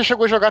 Thiago, você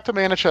chegou a jogar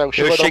também, né, Thiago?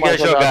 Eu cheguei a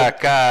jogar,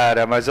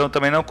 cara, mas eu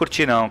também não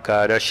curti não,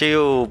 cara. Eu achei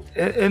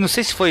eu não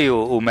sei se foi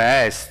o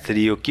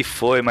mestre, o que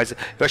foi, mas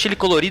eu achei ele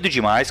colorido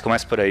demais,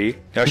 começa por aí.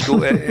 Eu acho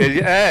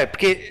que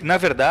porque, na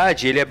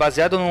verdade, ele é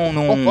baseado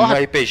num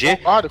RPG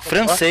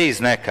francês,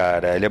 né,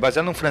 cara? Ele é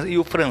baseado num francês, e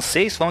o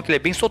francês falam que ele é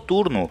bem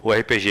soturno, o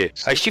RPG.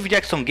 A Steve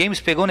Jackson Games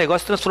pegou um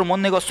negócio e transformou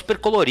num negócio super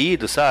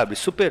colorido, sabe?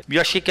 Super...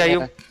 Eu achei que aí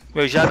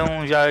eu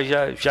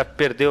já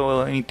perdeu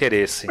o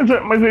interesse.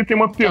 Mas aí tem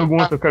uma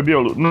pergunta,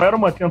 Cabelo. Não era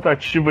uma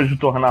tentativa de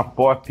tornar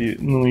pop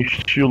num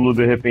estilo,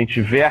 de repente,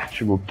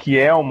 Vértigo, que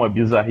é uma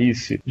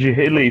bizarrice de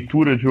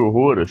releitura de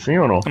horror, assim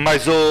ou não?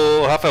 Mas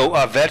o Rafael,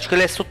 a Vértigo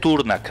ele é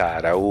soturna,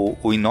 cara.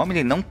 O Inome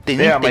ele não tem.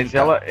 Mas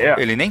ela é.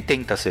 Ele nem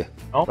tenta ser.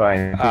 Não?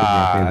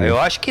 Entendi. Eu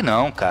acho que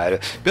não, cara.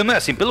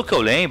 Pelo que eu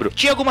lembro,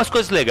 tinha algumas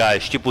coisas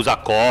legais, tipo os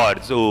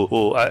acordes,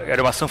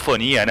 era uma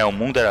sinfonia, né? O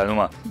mundo era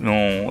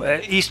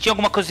e tinha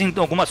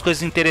algumas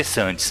coisas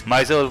interessantes.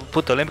 Mas eu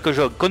lembro que eu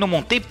joguei. Quando eu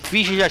montei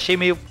ficha, já achei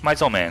meio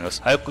mais ou menos.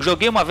 Aí eu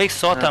joguei uma vez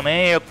só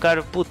também,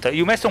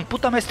 e o mestre é um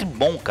puta mestre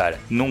bom, cara.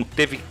 Não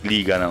teve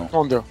liga, não.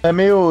 Não deu. É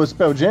meio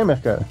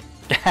Spelljammer, cara?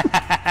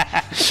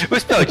 O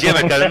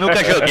Spelljammer, cara, eu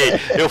nunca joguei.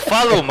 Eu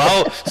falo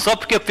mal só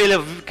porque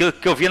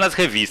eu via nas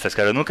revistas,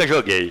 cara. Eu nunca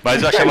joguei.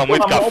 Mas eu achava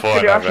muito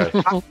cafona, velho.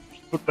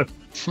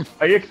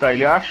 Aí é que tá,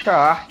 ele acha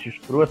a arte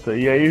escrota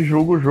e aí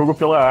julga o jogo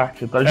pela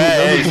arte. Tá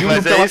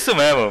Mas é isso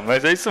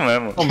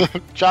mesmo.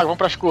 Thiago, vamos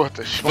pras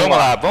curtas. Vamos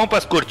lá, vamos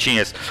pras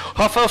curtinhas.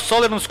 Rafael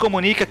Soller nos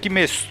comunica que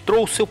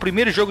mestrou o seu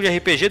primeiro jogo de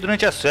RPG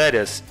durante as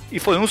férias e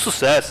foi um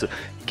sucesso.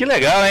 Que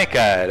legal, hein,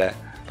 cara?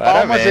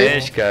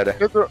 Parabéns, cara.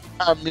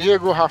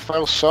 Amigo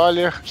Rafael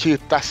Soller, que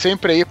tá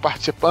sempre aí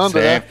participando,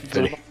 né?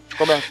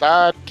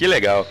 comentário. Que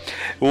legal.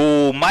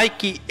 O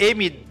Mike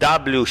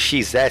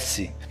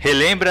MWXS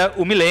relembra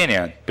o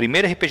Millennium,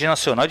 primeiro RPG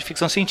nacional de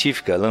ficção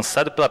científica,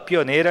 lançado pela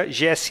pioneira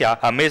GSA,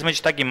 a mesma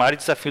de Tagmar e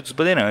Desafio dos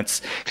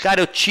Bandeirantes. Cara,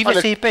 eu tive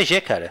esse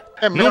RPG, cara.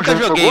 Nunca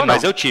joguei, jogou,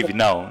 mas eu tive.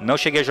 Não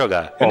cheguei a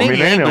jogar. Eu nem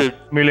lembro.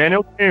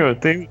 Millennium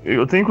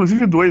eu tenho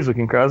inclusive 2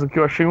 aqui em casa, que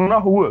eu achei um na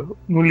rua,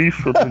 no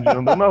lixo, outro dia,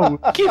 andando na rua.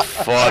 Que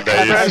foda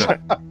isso.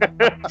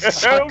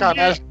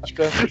 Sacanagem,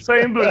 cara.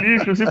 Saindo do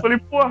lixo, assim, falei,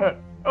 porra,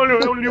 é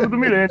o livro do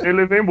Millennium, aí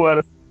levei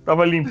embora.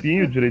 Tava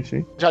limpinho,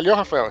 direitinho. Já leu,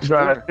 Rafael?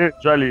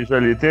 Já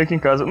li. Tem aqui em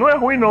casa. Não é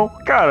ruim, não.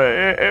 Cara,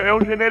 é um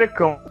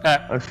genericão.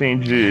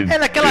 Assim,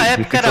 naquela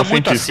época era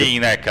muito assim,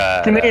 né,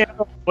 cara? Que nem era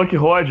o Buck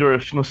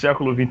Rogers no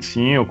século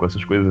 25,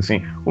 essas coisas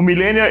assim. O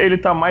Millennium, ele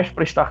tá mais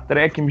pra Star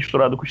Trek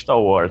misturado com Star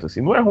Wars,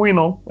 assim. Não é ruim,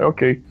 não. É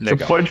ok. Legal.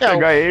 Você pode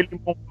pegar ele e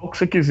montar o que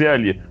você quiser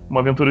ali.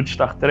 Uma aventura de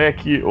Star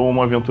Trek, ou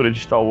uma aventura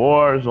de Star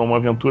Wars, ou uma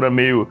aventura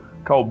meio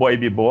Cowboy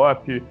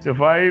Bebop, você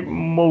vai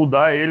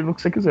moldar ele no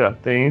que você quiser.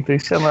 Tem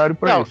cenário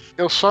pra isso.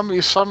 Só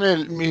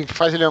me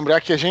faz lembrar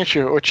que a gente,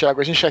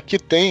 Thiago, a gente aqui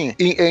tem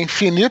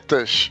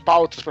infinitas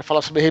pautas pra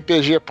falar sobre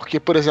RPG, porque,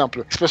 por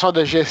exemplo, esse pessoal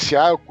da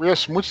GSA, eu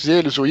conheço muitos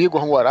deles, o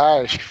Igor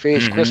Moraes, que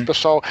fez, conheço o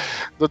pessoal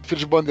do Filho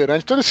de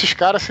Bandeirante, todos esses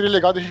caras, seria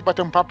legal da gente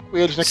bater um papo com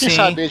eles, né? Quem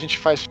sabe a gente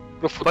faz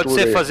pro futuro. Pode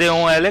ser aí. fazer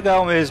um, é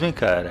legal mesmo, hein,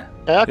 cara.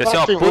 Ia ser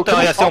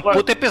um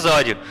puta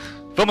episódio.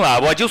 Vamos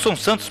lá, o Adilson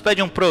Santos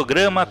pede um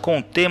programa com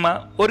o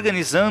tema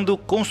Organizando,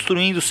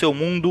 Construindo Seu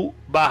Mundo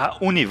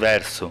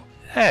 /Universo.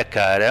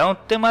 Cara, é um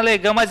tema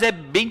legal, mas é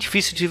bem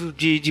difícil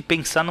de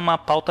pensar numa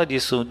pauta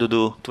disso,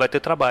 Dudu. Tu vai ter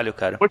trabalho,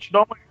 cara. Vou te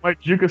dar uma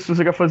dica se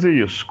você quer fazer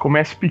isso.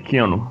 Comece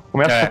pequeno.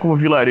 Começa com o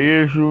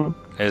vilarejo.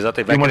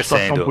 Exato, e vai tem uma crescendo.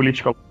 Situação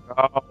política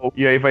local,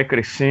 e aí vai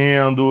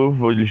crescendo,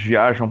 eles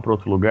viajam para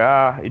outro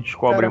lugar e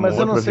descobrem uma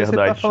outra verdade. Mas eu não sei se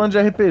ele tá falando de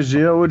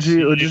RPG ou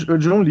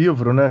de um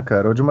livro, né,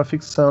 cara? Ou de uma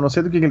ficção, eu não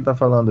sei do que ele tá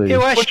falando aí.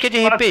 Eu acho que é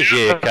de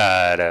RPG,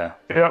 cara.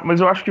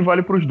 Mas eu acho que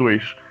vale pros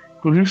dois.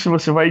 Inclusive, se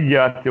você vai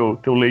guiar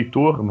teu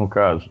leitor, no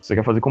caso, você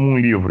quer fazer como um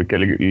livro, quer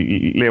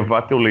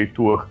levar teu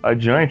leitor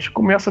adiante,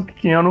 começa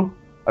pequeno,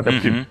 até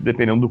porque,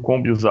 dependendo do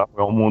quão bizarro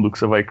é o mundo que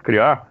você vai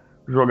criar,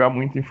 jogar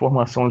muita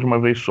informação de uma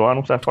vez só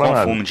não serve pra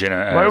nada. Confunde,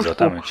 né?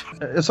 Exatamente.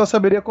 Eu só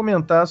saberia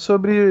comentar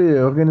sobre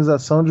a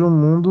organização de um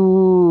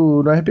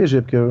mundo no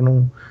RPG, porque eu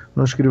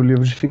não escrevo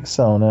livros de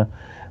ficção, né?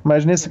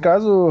 Mas nesse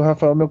caso,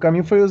 Rafael, meu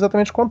caminho foi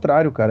exatamente o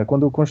contrário, cara.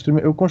 Quando eu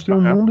construí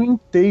um mundo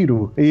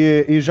inteiro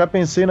e já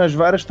pensei nas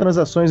várias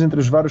transações entre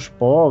os vários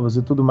povos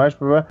e tudo mais,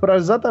 para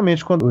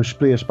exatamente quando os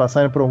players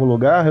passarem por algum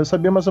lugar, eu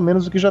sabia mais ou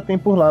menos o que já tem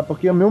por lá,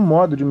 porque o meu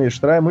modo de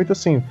mestrar é muito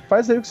assim,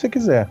 faz aí o que você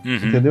quiser,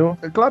 entendeu?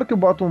 É claro que eu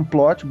boto um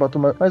plot,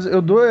 mas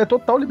eu dou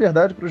total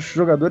liberdade para os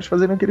jogadores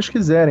fazerem o que eles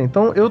quiserem.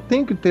 Então eu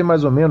tenho que ter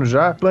mais ou menos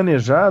já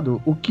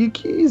planejado o que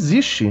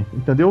existe,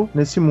 entendeu?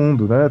 Nesse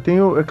mundo, né?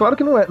 É claro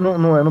que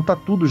não tá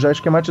tudo já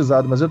esquematizado,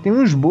 mas eu tenho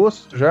um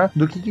esboço já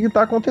do que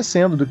tá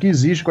acontecendo, do que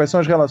existe, quais são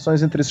as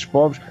relações entre esses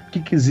povos, o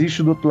que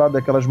existe do outro lado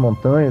daquelas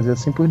montanhas e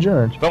assim por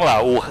diante. Vamos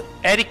lá, o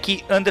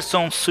Eric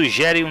Anderson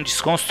sugere um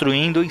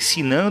Desconstruindo,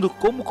 ensinando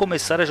como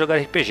começar a jogar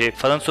RPG,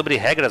 falando sobre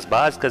regras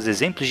básicas,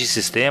 exemplos de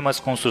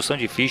sistemas, construção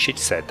de ficha,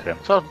 etc.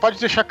 Só pode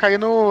deixar cair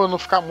no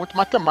ficar muito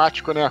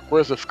matemático, né, a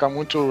coisa, ficar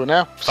muito,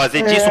 né?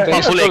 Fazer disso um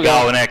papo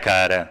legal, né,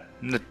 cara?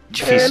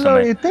 Difícil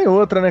também. E tem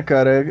outra, né,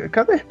 cara?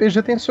 Cada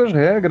RPG tem suas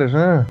regras,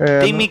 né?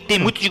 Tem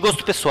muito de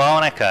gosto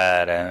pessoal, né,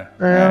 cara?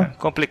 É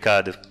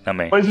complicado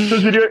também. Mas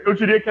eu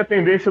diria que a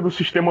tendência do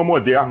sistema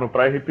moderno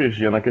pra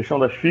RPG na questão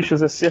das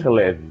fichas é ser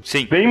leve.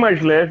 Sim. Bem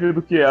mais leve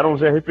do que eram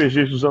os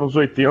RPGs dos anos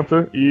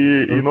 80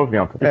 e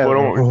 90.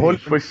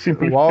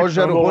 O auge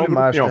era o Role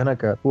Master, né,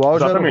 cara? O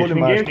auge era o Role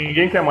Master.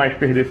 Ninguém quer mais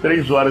perder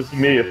 3 horas e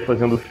meia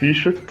fazendo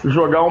ficha,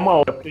 jogar 1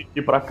 hora,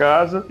 ir pra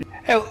casa.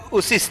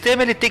 O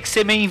sistema ele tem que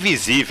ser meio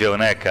invisível,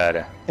 né, cara?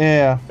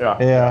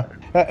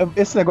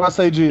 Esse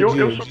negócio aí de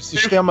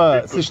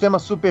sistema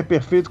super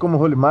perfeito como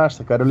Role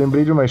Master, cara, eu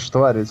lembrei de uma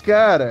história.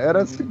 Cara,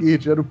 era o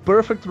seguinte, era o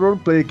Perfect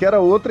Roleplay, que era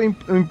outro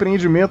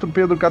empreendimento do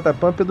Pedro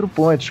Catapan, Pedro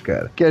Pontes,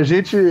 cara. Que a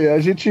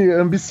gente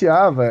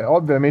ambiciava,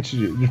 obviamente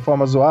de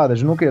forma zoada, a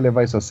gente nunca ia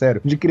levar isso a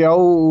sério, de criar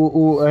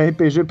o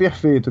RPG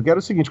perfeito, que era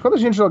o seguinte, quando a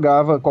gente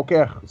jogava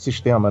qualquer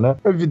sistema, né,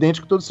 é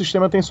evidente que todo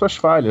sistema tem suas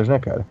falhas, né,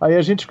 cara? Aí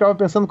a gente ficava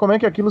pensando como é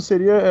que aquilo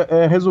seria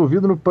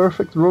resolvido no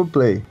Perfect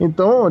Roleplay.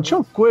 Então,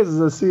 tinham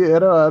coisas assim,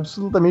 era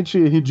absolutamente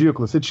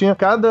ridículo. Você tinha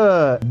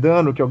cada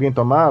dano que alguém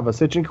tomava,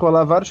 você tinha que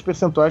rolar vários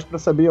percentuais pra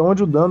saber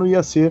onde o dano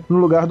ia ser no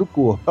lugar do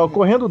corpo.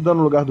 Ocorrendo o dano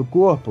no lugar do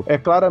corpo,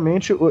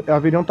 claramente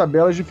haveriam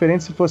tabelas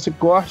diferentes se fosse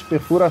corte,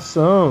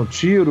 perfuração,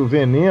 tiro,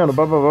 veneno,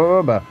 blá blá blá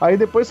blá blá. Aí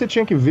depois você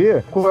tinha que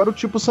ver qual era o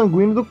tipo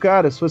sanguíneo do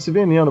cara, se fosse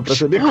veneno, pra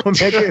saber como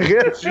é que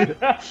reagia.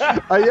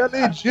 Aí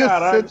além disso,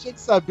 você tinha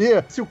que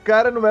saber se o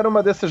cara não era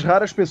uma dessas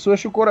raras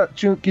pessoas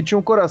que tinha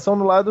um coração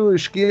no lado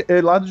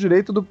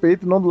direito do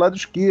peito e não do lado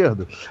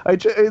esquerdo. Aí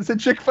você você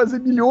tinha que fazer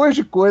milhões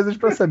de coisas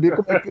pra saber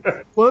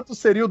quanto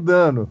seria o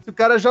dano. Se o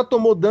cara já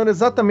tomou dano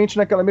exatamente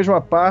naquela mesma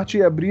parte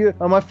e abrir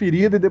uma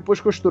ferida e depois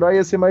costurar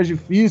ia ser mais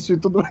difícil e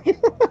tudo mais.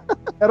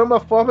 Era uma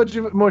forma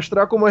de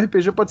mostrar como o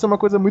RPG pode ser uma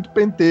coisa muito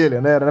pentelha,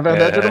 né? Na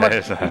verdade, era uma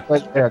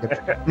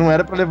não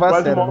era pra levar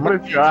quase a sério. Uma obra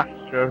de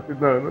arte.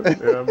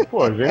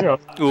 Pô, genial.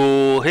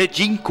 O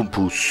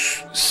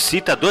Redincampus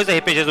cita 2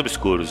 RPGs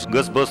obscuros,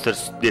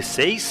 Ghostbusters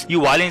D6 e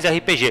o Aliens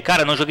RPG.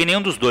 Cara, não joguei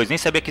nenhum dos dois, nem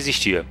sabia que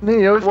existia.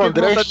 Nem eu, o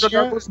André de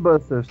jogar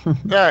Ghostbusters.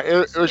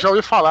 Eu já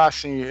ouvi falar,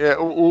 assim,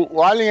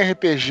 o Alien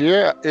RPG,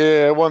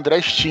 o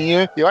Andrés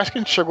tinha, eu acho que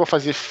a gente chegou a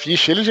fazer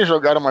ficha, eles já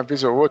jogaram uma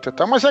vez ou outra,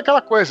 tá? Mas é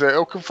aquela coisa, é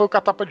o que foi o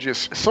Catapa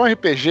disse. São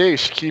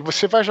RPGs que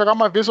você vai jogar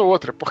uma vez ou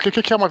outra, porque o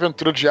que é uma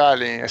aventura de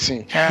Alien,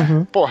 assim?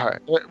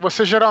 Porra,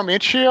 você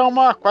geralmente é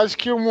quase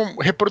que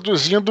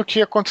reproduzindo o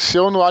que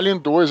aconteceu no Alien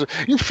 2.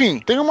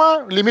 Enfim, tem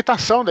uma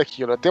limitação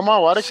daquilo. Tem uma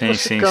hora que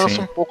você cansa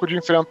um pouco de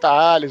enfrentar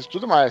aliens e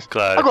tudo mais.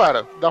 Claro.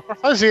 Agora, dá pra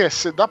fazer.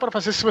 Dá pra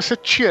fazer se você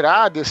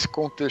tirar desse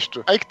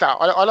contexto. Aí que tá.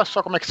 Olha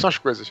só como é que são as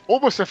coisas. Ou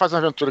você faz uma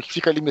aventura que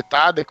fica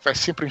limitada, que vai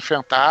sempre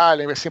enfrentar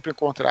alien, vai sempre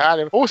encontrar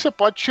alien. Ou você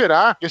pode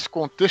tirar esse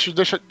contexto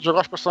e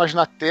jogar os personagens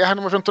na Terra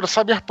numa aventura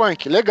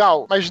cyberpunk.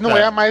 Legal. Mas não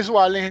é mais o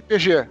Alien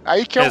RPG.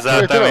 Aí que é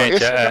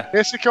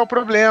esse que é o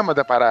problema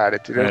da parada,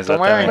 entendeu? Então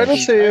mas não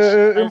sei,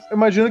 eu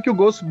imagino que o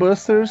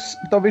Ghostbusters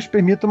talvez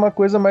permita uma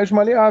coisa mais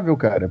maleável,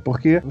 cara.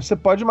 Porque você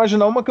pode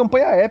imaginar uma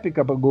campanha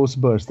épica pra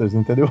Ghostbusters,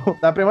 entendeu?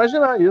 Dá pra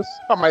imaginar isso.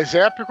 Mas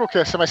épico o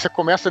quê? Mas você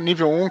começa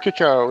nível 1, o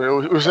que é?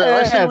 Os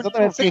heróis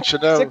exatamente.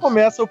 Você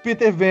começa o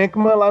Peter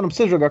Venkman lá, não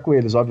precisa jogar com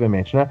eles,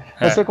 obviamente, né?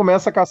 Mas você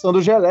começa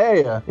caçando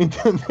geleia,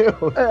 entendeu?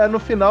 No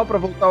final, pra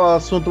voltar ao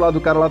assunto lá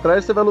do cara lá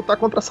atrás, você vai lutar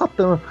contra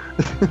Satã.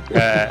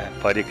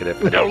 Pode crer.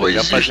 Não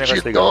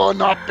existe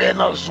dono,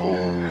 apenas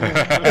um.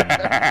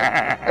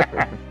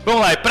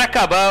 Vamos lá, e pra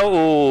acabar,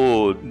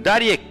 o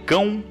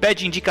Dariecão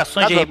pede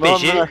indicações de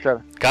RPG. Nome, né,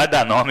 cara?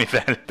 Cada nome,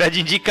 velho. Pede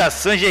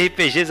indicações de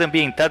RPGs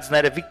ambientados na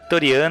era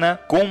vitoriana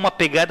com uma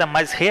pegada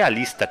mais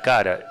realista,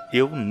 cara.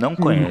 Eu não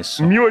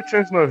conheço.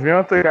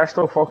 1890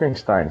 Castle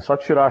Falkenstein. Só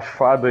tirar as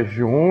fadas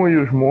de um e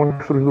os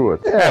monstros do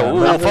outro.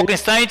 O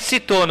Falkenstein a gente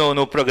citou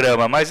no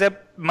programa, mas é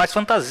mais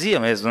fantasia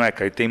mesmo, né,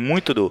 cara? E tem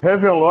muito do...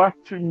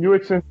 Revelote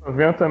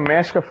 1890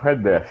 Mask of Red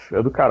Death.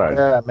 É do caralho.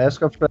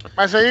 Mask of Red Death.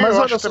 Mas aí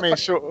eu acho também...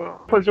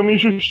 Vou fazer uma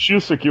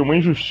injustiça aqui, uma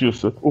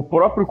injustiça. O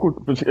próprio...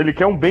 Ele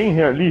quer um bem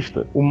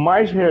realista. O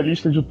mais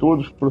realista de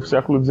todos pro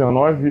século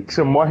XIX, que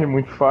você morre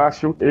muito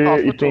fácil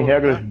e tem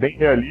regras bem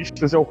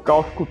realistas, é o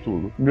Call of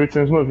Cthulhu.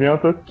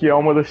 1890, que é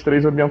uma das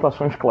 3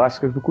 ambientações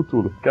clássicas do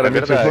Cthulhu. Que era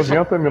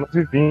 1890,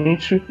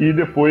 1920 e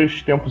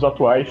depois tempos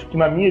atuais, que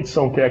na minha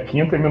edição, que é a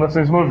 5ª, é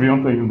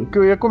 1990 ainda. O que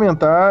eu ia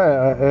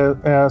comentar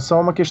é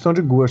só uma questão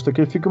de gosto. É que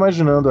eu fico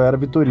imaginando a era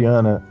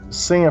vitoriana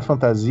sem a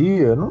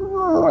fantasia, eu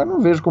não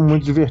vejo como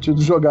muito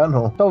divertido jogar,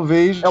 não.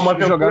 Talvez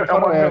jogar é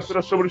uma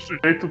aventura sobre o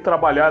sujeito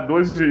trabalhar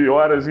 12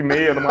 horas e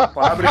meia numa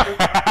fábrica,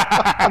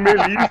 comer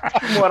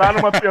lixo, morar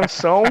numa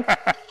pensão,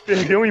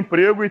 perder um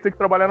emprego e ter que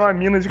trabalhar numa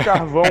mina de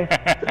carvão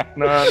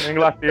na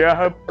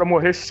Inglaterra pra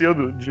morrer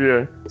cedo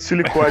de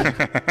silicose.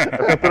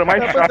 A aventura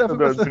mais chata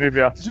do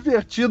universo.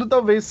 Divertido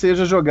talvez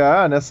seja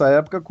jogar nessa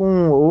época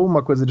com ou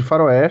uma coisa de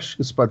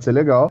faroeste, isso pode ser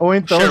legal, ou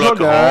então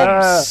Sherlock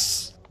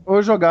Holmes. Ou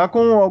jogar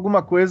com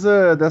alguma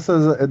coisa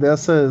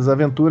dessas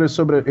aventuras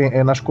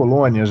nas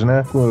colônias,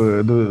 né?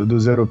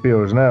 Dos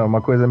europeus, né?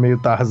 Uma coisa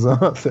meio Tarzan,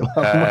 sei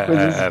lá, uma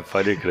coisa assim.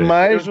 Pode crer.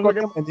 Mas, de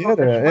qualquer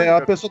maneira,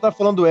 a pessoa tá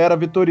falando era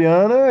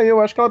vitoriana e eu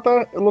acho que ela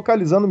tá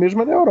localizando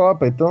mesmo na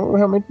Europa. Então,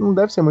 realmente não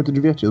deve ser muito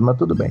divertido, mas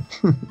tudo bem.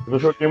 Eu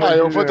joguei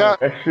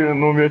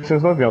no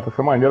 1890,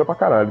 foi maneiro pra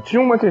caralho.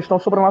 Tinha uma questão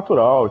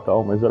sobrenatural e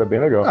tal, mas era bem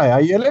legal.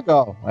 Aí é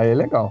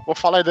legal. Vou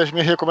falar aí das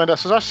minhas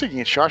recomendações. Eu acho o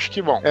seguinte, eu acho que,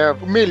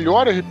 o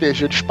melhor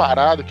RPG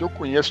disparado que eu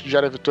conheço de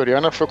era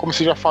vitoriana foi, como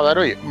vocês já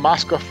falaram aí,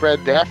 Mask of Red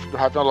Death, do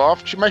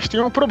Ravenloft, mas tem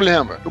um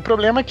problema. O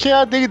problema é que é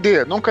a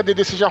D&D. Não que a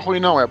D&D seja ruim,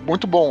 não. É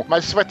muito bom.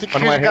 Mas você vai ter que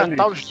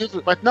resgatar os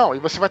livros... E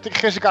você vai ter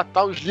que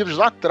resgatar os livros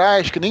lá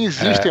atrás, que nem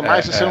existem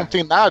mais, se você não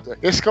tem nada.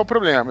 Esse que é o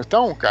problema.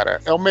 Então,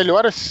 cara, é o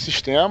melhor esse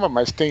sistema,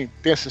 mas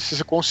se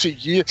você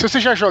conseguir... Se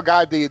você já jogar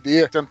a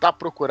D&D, tentar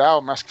procurar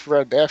o Mask of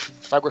Red Death,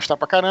 vai gostar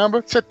pra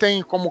caramba. Você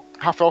tem, como o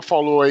Rafael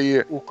falou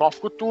aí, o Call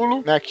of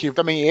Cthulhu, né, que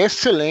também é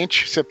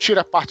excelente. Você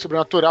tira a parte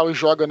sobrenatural e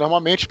joga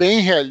normalmente,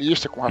 bem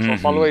realista, como o Rafael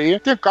falou aí.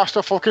 Tem o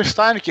Castle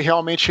Falkenstein, que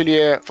realmente ele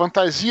é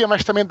fantasia,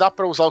 mas também dá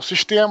pra usar o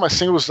sistema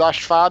sem usar as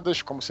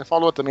fadas, como você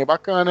falou, também é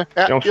bacana.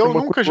 Eu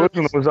nunca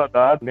joguei... Não usa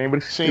dados,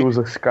 lembre-se que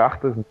usa as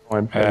cartas,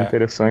 então é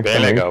interessante. Bem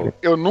também. Legal.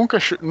 Eu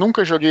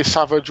nunca joguei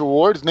Savage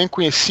Worlds, nem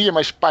conhecia,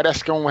 mas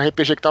parece que é um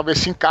RPG que talvez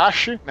se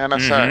encaixe, né,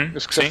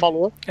 nisso que você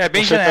falou. É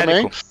bem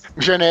genérico.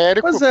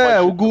 Genérico. Mas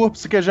o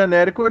GURPS, que é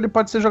genérico, ele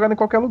pode ser jogado em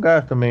qualquer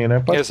lugar também,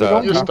 né?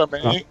 Exato. Isso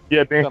também. E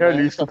é bem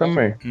realista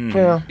também.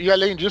 E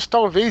além disso,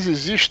 talvez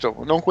existam,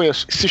 não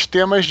conheço,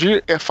 sistemas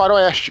de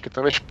faroeste que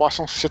talvez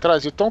possam ser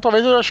trazidos. Então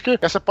talvez eu acho que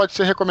essa pode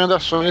ser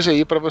recomendações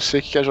aí pra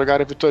você que quer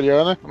jogar a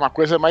vitoriana. Uma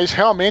coisa mais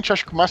realmente,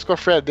 acho que o Mask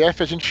of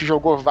Fear-Death a gente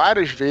jogou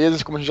várias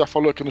vezes, como a gente já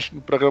falou aqui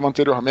no programa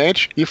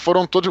anteriormente, e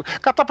foram todos...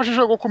 Catapa já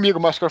jogou comigo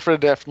Mask of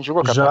Fear-Death, não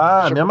jogou,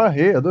 Catapa? Já, me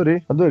amarrei,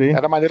 adorei.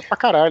 Era maneiro pra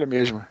caralho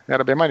mesmo,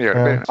 era bem maneiro.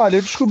 Olha,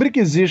 eu descobri que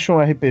existe um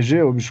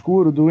RPG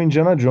obscuro do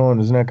Indiana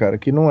Jones, né, cara,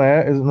 que não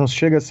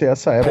chega a ser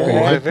essa época.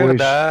 É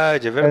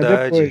verdade.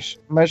 Depois,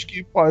 mas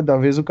que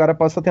talvez o cara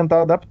possa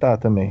tentar adaptar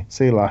também,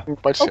 sei lá.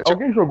 Pode ser.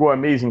 Alguém jogou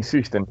Amazing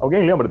System?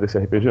 Alguém lembra desse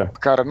RPG?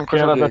 Cara, nunca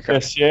Era joguei, da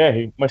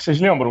TSR, mas vocês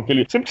lembram que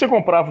sempre que você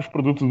comprava os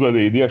produtos do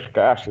AD&D, as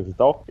caixas e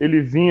tal,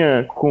 ele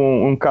vinha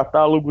com um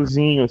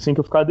catálogozinho, assim, que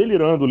eu ficava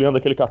delirando lendo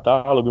aquele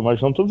catálogo,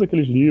 imaginando todos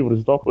aqueles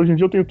livros e tal. Hoje em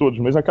dia eu tenho todos,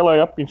 mas naquela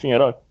época, enfim,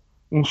 era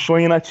um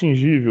sonho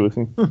inatingível,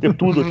 assim, ter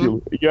tudo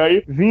aquilo. E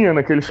aí vinha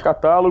naqueles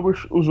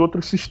catálogos os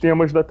outros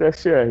sistemas da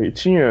TSR. E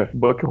tinha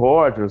Buck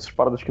Rogers,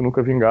 paradas que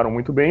nunca vingaram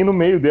muito bem, e no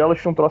meio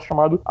delas tinha um troço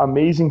chamado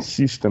Amazing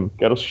System,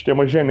 que era o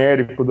sistema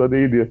genérico do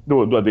AD&D,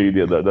 do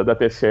AD&D, da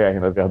TSR,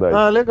 na verdade.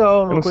 Ah,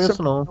 legal, não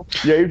conheço não.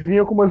 E aí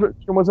vinha com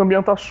umas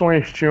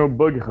ambientações, tinha o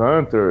Bug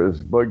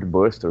Hunters, Bug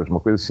Busters,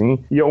 uma coisa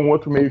assim, e um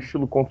outro meio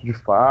estilo conto de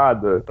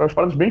fada. Então, umas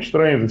paradas bem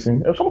estranhas,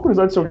 assim. É só uma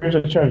curiosidade se alguém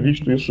já tinha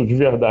visto isso de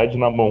verdade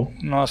na mão.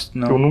 Nossa,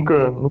 não. Que eu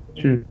nunca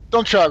tive.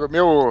 Então, Thiago,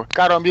 meu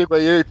caro amigo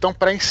aí, então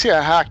pra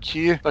encerrar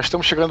aqui, nós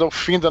estamos chegando ao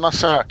fim da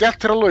nossa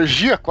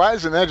tetralogia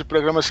quase, né, de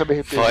programas sobre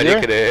RPG. Pode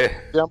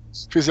crer.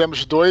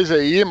 Fizemos 2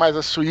 aí, mais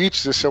a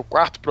Suíte, esse é o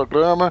 4º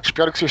programa.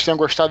 Espero que vocês tenham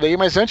gostado aí,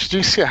 mas antes de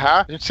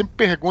encerrar, a gente sempre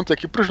pergunta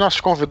aqui pros nossos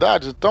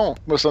convidados, então,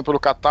 começando pelo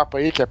Catapa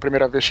aí, que é a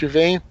primeira vez que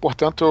vem,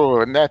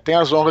 portanto, né, tem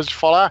as honras de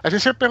falar. A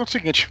gente sempre pergunta o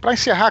seguinte, pra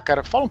encerrar,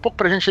 cara, fala um pouco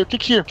pra gente aí, o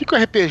que o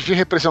RPG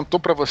representou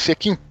pra você,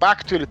 que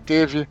impacto ele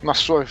teve na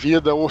sua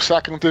vida, ou será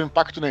que não teve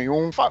impacto nenhum?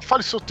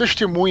 Fale seu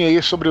testemunho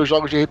aí sobre os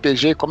jogos de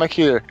RPG, como é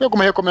que... Tem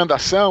alguma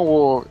recomendação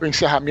ou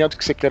encerramento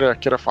que você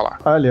queira falar?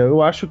 Olha,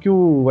 eu acho que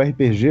o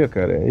RPG,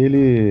 cara,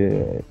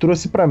 ele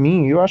trouxe pra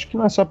mim, eu acho que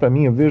não é só pra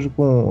mim, eu vejo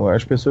com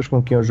as pessoas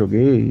com quem eu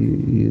joguei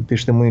e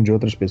testemunho de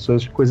outras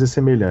pessoas, coisas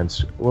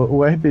semelhantes.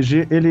 O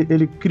RPG,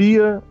 ele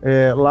cria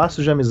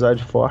laços de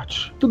amizade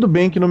fortes. Tudo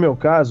bem que no meu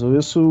caso,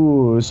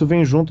 isso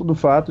vem junto do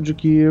fato de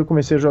que eu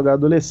comecei a jogar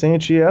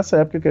adolescente e é essa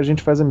época que a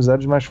gente faz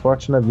amizades mais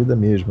fortes na vida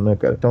mesmo, né,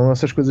 cara? Então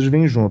essas coisas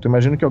vêm junto.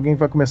 Imagino que alguém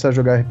vai começar a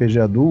jogar RPG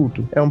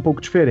adulto, é um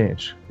pouco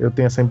diferente. Eu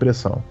tenho essa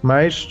impressão.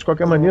 Mas, de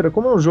qualquer maneira,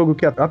 como é um jogo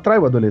que atrai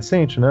o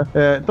adolescente, né?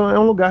 Então é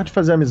um lugar de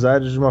fazer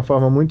amizades de uma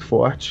forma muito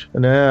forte,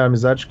 né?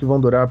 Amizades que vão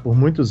durar por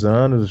muitos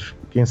anos,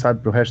 quem sabe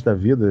pro resto da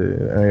vida,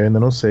 eu ainda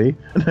não sei,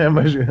 né?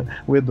 Mas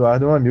o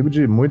Eduardo é um amigo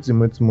de muitos e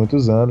muitos,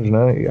 muitos anos,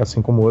 né?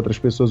 Assim como outras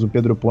pessoas, o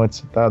Pedro Ponte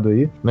citado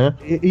aí, né?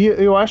 E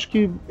eu acho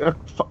que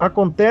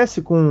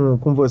acontece com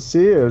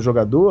você,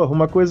 jogador,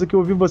 uma coisa que eu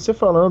ouvi você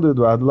falando,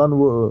 Eduardo, lá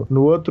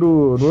no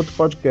outro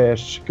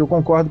podcast, que eu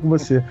concordo com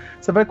você.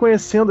 Você vai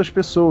conhecendo as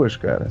pessoas,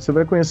 cara. Você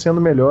vai conhecendo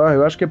melhor.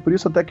 Eu acho que é por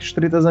isso até que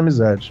estreita as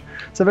amizades.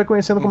 Você vai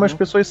conhecendo como as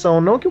pessoas são.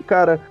 Não que o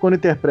cara, quando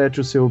interprete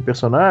o seu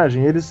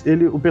personagem,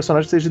 o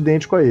personagem seja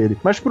idêntico a ele.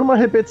 Mas por uma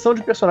repetição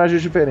de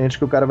personagens diferentes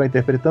que o cara vai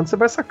interpretando, você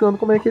vai sacando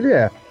como é que ele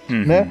é.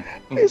 Né?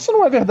 Isso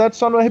não é verdade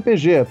só no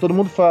RPG. Todo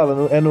mundo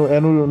fala. É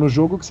no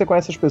jogo que você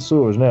conhece as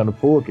pessoas, né? No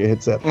poker,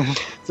 etc.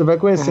 Você vai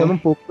conhecendo um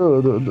pouco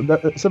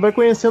você vai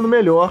conhecendo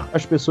melhor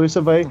as pessoas,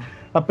 você vai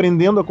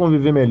aprendendo a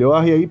conviver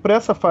melhor, e aí pra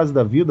essa fase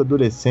da vida,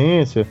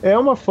 adolescência, é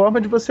uma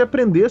forma de você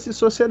aprender a se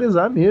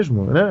socializar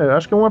mesmo, né? Eu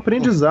acho que é um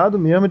aprendizado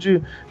mesmo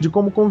de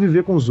como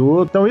conviver com os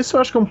outros. Então isso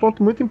eu acho que é um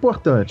ponto muito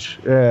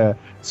importante.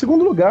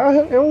 Segundo lugar,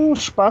 é um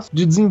espaço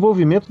de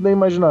desenvolvimento da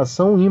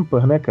imaginação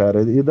ímpar, né,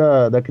 cara? E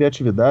da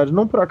criatividade.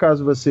 Não por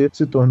acaso você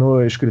se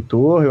tornou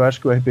escritor, eu acho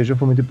que o RPG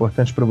foi muito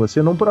importante pra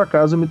você, não por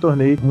acaso eu me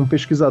tornei um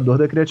pesquisador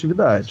da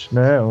criatividade,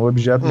 né? Um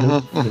objeto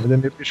da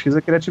minha pesquisa é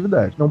a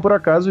criatividade. Não por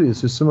acaso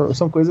isso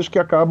são coisas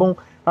que acabam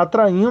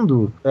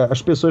atraindo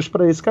as pessoas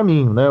para esse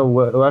caminho, né?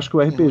 Eu acho que o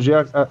RPG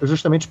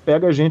justamente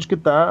pega a gente que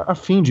tá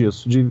afim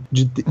disso,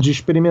 de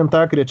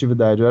experimentar a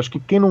criatividade. Eu acho que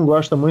quem não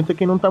gosta muito é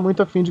quem não tá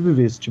muito afim de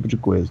viver esse tipo de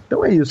coisa.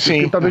 Então é isso.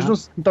 Sim,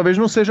 talvez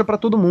não seja para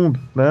todo mundo,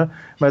 né?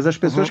 Mas as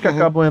pessoas que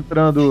acabam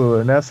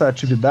entrando nessa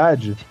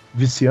atividade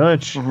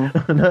viciante,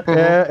 né?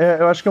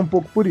 Eu acho que é um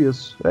pouco por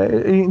isso.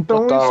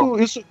 Então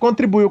isso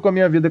contribuiu com a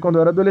minha vida quando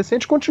eu era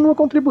adolescente, continua a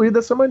contribuir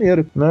dessa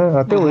maneira, né?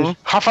 Até hoje.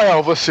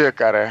 Rafael, você,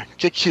 cara,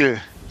 que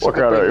Pô,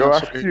 cara, eu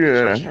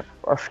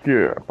acho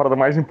que a parada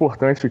mais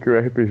importante que o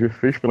RPG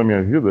fez pela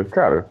minha vida,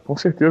 cara, com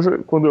certeza,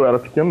 quando eu era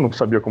pequeno, não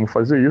sabia como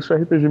fazer isso, o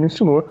RPG me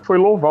ensinou, foi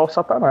louvar o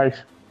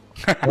Satanás.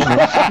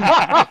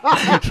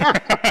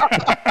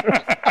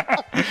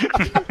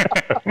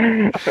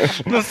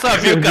 Não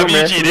sabia o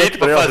caminho direito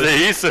pra fazer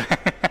isso?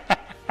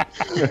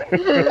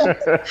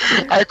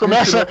 Aí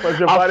começa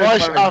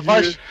a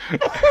voz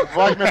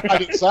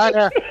metalizar,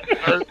 né?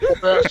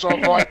 Começa a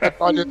voz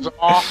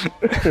metalizar.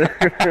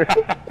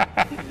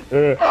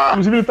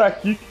 Inclusive ele tá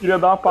aqui, queria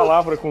dar uma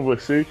palavra com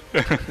vocês.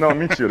 Não,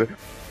 mentira.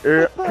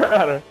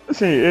 Cara,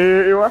 assim,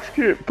 eu acho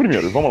que...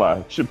 Primeiro, vamos lá.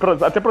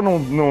 Até pra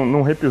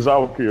não repisar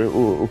o que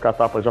o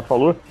Catapa já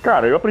falou.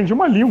 Cara, eu aprendi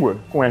uma língua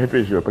com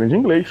RPG. Eu aprendi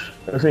inglês.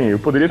 Assim, eu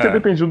poderia ter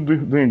dependido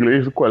do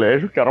inglês do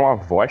colégio, que era uma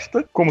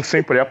bosta. Como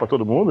sempre é pra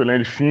todo mundo, né?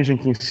 Eles fingem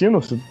que ensinam,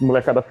 a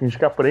molecada finge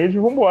que aprende e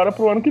vambora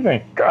pro ano que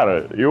vem.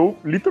 Cara, eu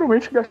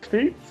literalmente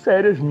gastei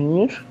férias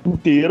minhas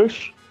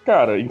inteiras.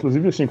 Cara,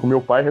 inclusive assim, com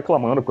meu pai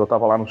reclamando, porque eu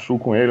tava lá no sul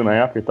com ele na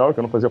época e tal, que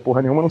eu não fazia porra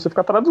nenhuma, não sei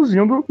ficar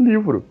traduzindo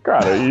livro.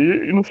 Cara,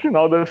 e no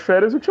final das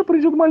férias eu tinha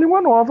aprendido uma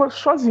língua nova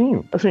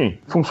sozinho. Assim,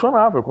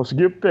 funcionava, eu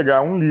conseguia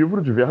pegar um livro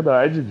de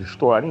verdade, de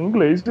história em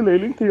inglês e ler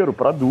ele inteiro,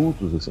 pra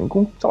adultos, assim,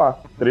 com, sei lá,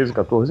 13,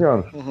 14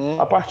 anos.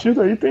 A partir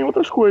daí tem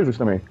outras coisas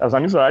também. As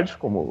amizades,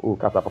 como o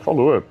Catapa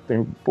falou,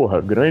 tem, porra,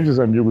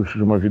 grandes amigos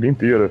de uma vida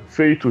inteira,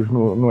 feitos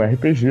no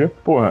RPG.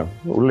 Porra,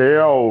 o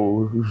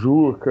Léo,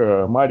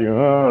 Juca,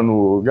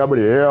 Mariano,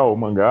 Gabriel,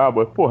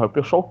 Mangaba, porra, o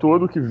pessoal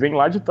todo que vem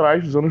lá de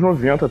trás dos anos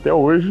 90 até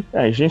hoje,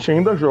 a gente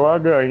ainda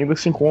joga, ainda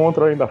se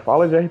encontra, ainda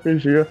fala de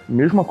RPG,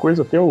 mesma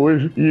coisa até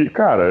hoje. E,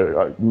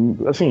 cara,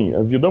 assim,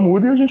 a vida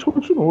muda e a gente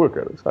continua,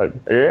 cara, sabe?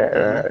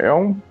 É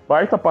um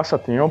baita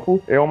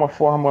passatempo, é uma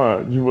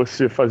forma de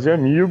você fazer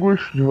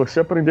amigos, de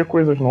você aprender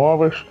coisas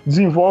novas,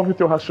 desenvolve o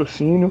teu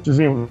raciocínio,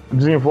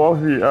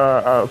 desenvolve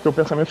o teu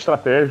pensamento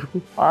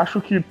estratégico.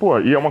 Acho que, pô,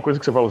 e é uma coisa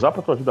que você vai usar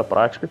pra tua vida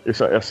prática,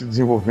 esse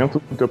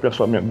desenvolvimento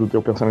do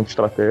teu pensamento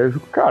estratégico.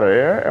 Cara,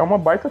 é uma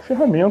baita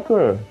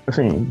ferramenta,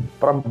 assim,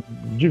 pra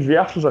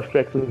diversos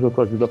aspectos da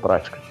tua vida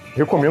prática.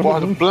 Recomendo.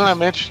 Concordo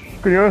plenamente.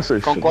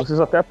 Crianças, vocês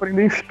até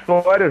aprendem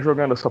história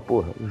jogando essa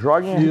porra.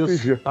 Joguem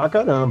RPG. Ah,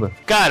 caramba.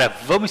 Cara,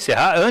 vamos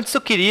encerrar. Antes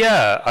eu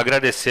queria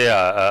agradecer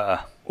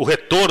o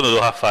retorno do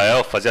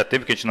Rafael. Fazia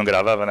tempo que a gente não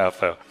gravava, né,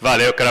 Rafael?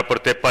 Valeu, cara, por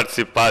ter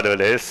participado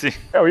desse.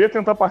 Eu ia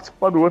tentar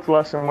participar do outro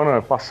lá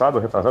semana passada,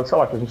 retrasada, sei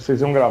lá, que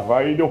vocês iam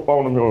gravar e deu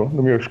pau no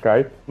meu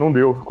Skype. Não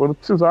deu. Quando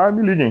precisar,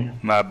 me liguem.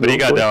 Mas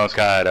brigadão,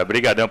 cara.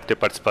 Brigadão por ter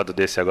participado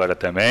desse agora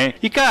também.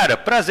 E, cara,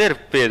 prazer,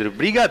 Pedro.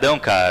 Brigadão,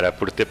 cara,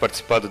 por ter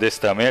participado desse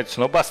também.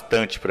 Adicionou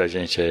bastante pra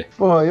gente aí.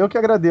 Pô, eu que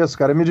agradeço,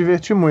 cara. Me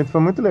diverti muito.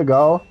 Foi muito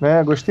legal,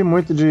 né? Gostei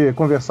muito de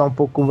conversar um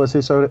pouco com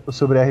vocês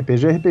sobre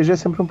RPG. RPG é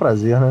sempre um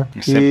prazer, né?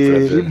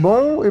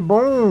 E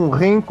bom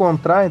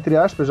reencontrar, entre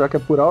aspas, já que é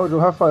por áudio, o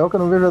Rafael, que eu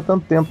não vejo há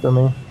tanto tempo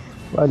também.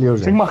 Valeu,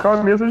 gente. Tem que marcar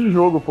uma mesa de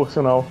jogo, por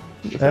sinal.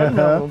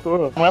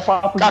 Não é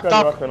papo de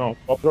carioca, não.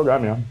 Pode jogar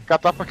mesmo.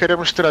 Catapa,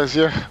 queremos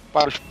trazer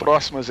para os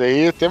próximos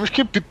aí. Temos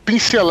que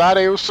pincelar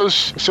aí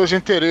os seus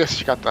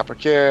interesses, Catapa.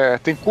 Que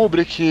tem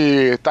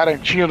Kubrick,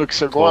 Tarantino, que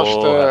você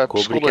gosta,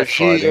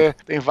 psicologia.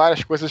 Tem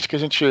várias coisas que a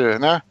gente,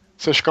 né?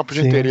 Seus campos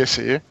de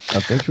interesse aí.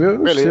 Tem que ver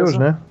os seus,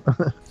 né?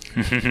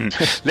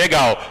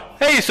 Legal.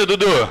 É isso,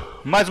 Dudu.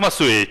 Mais uma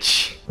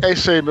suíte. É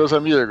isso aí, meus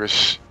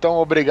amigos. Então,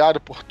 obrigado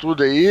por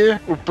tudo aí.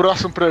 O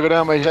próximo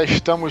programa já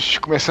estamos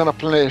começando a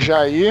planejar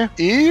aí.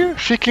 E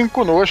fiquem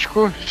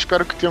conosco.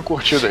 Espero que tenham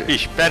curtido aí.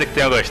 Espero que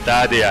tenham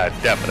gostado e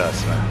até a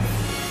próxima.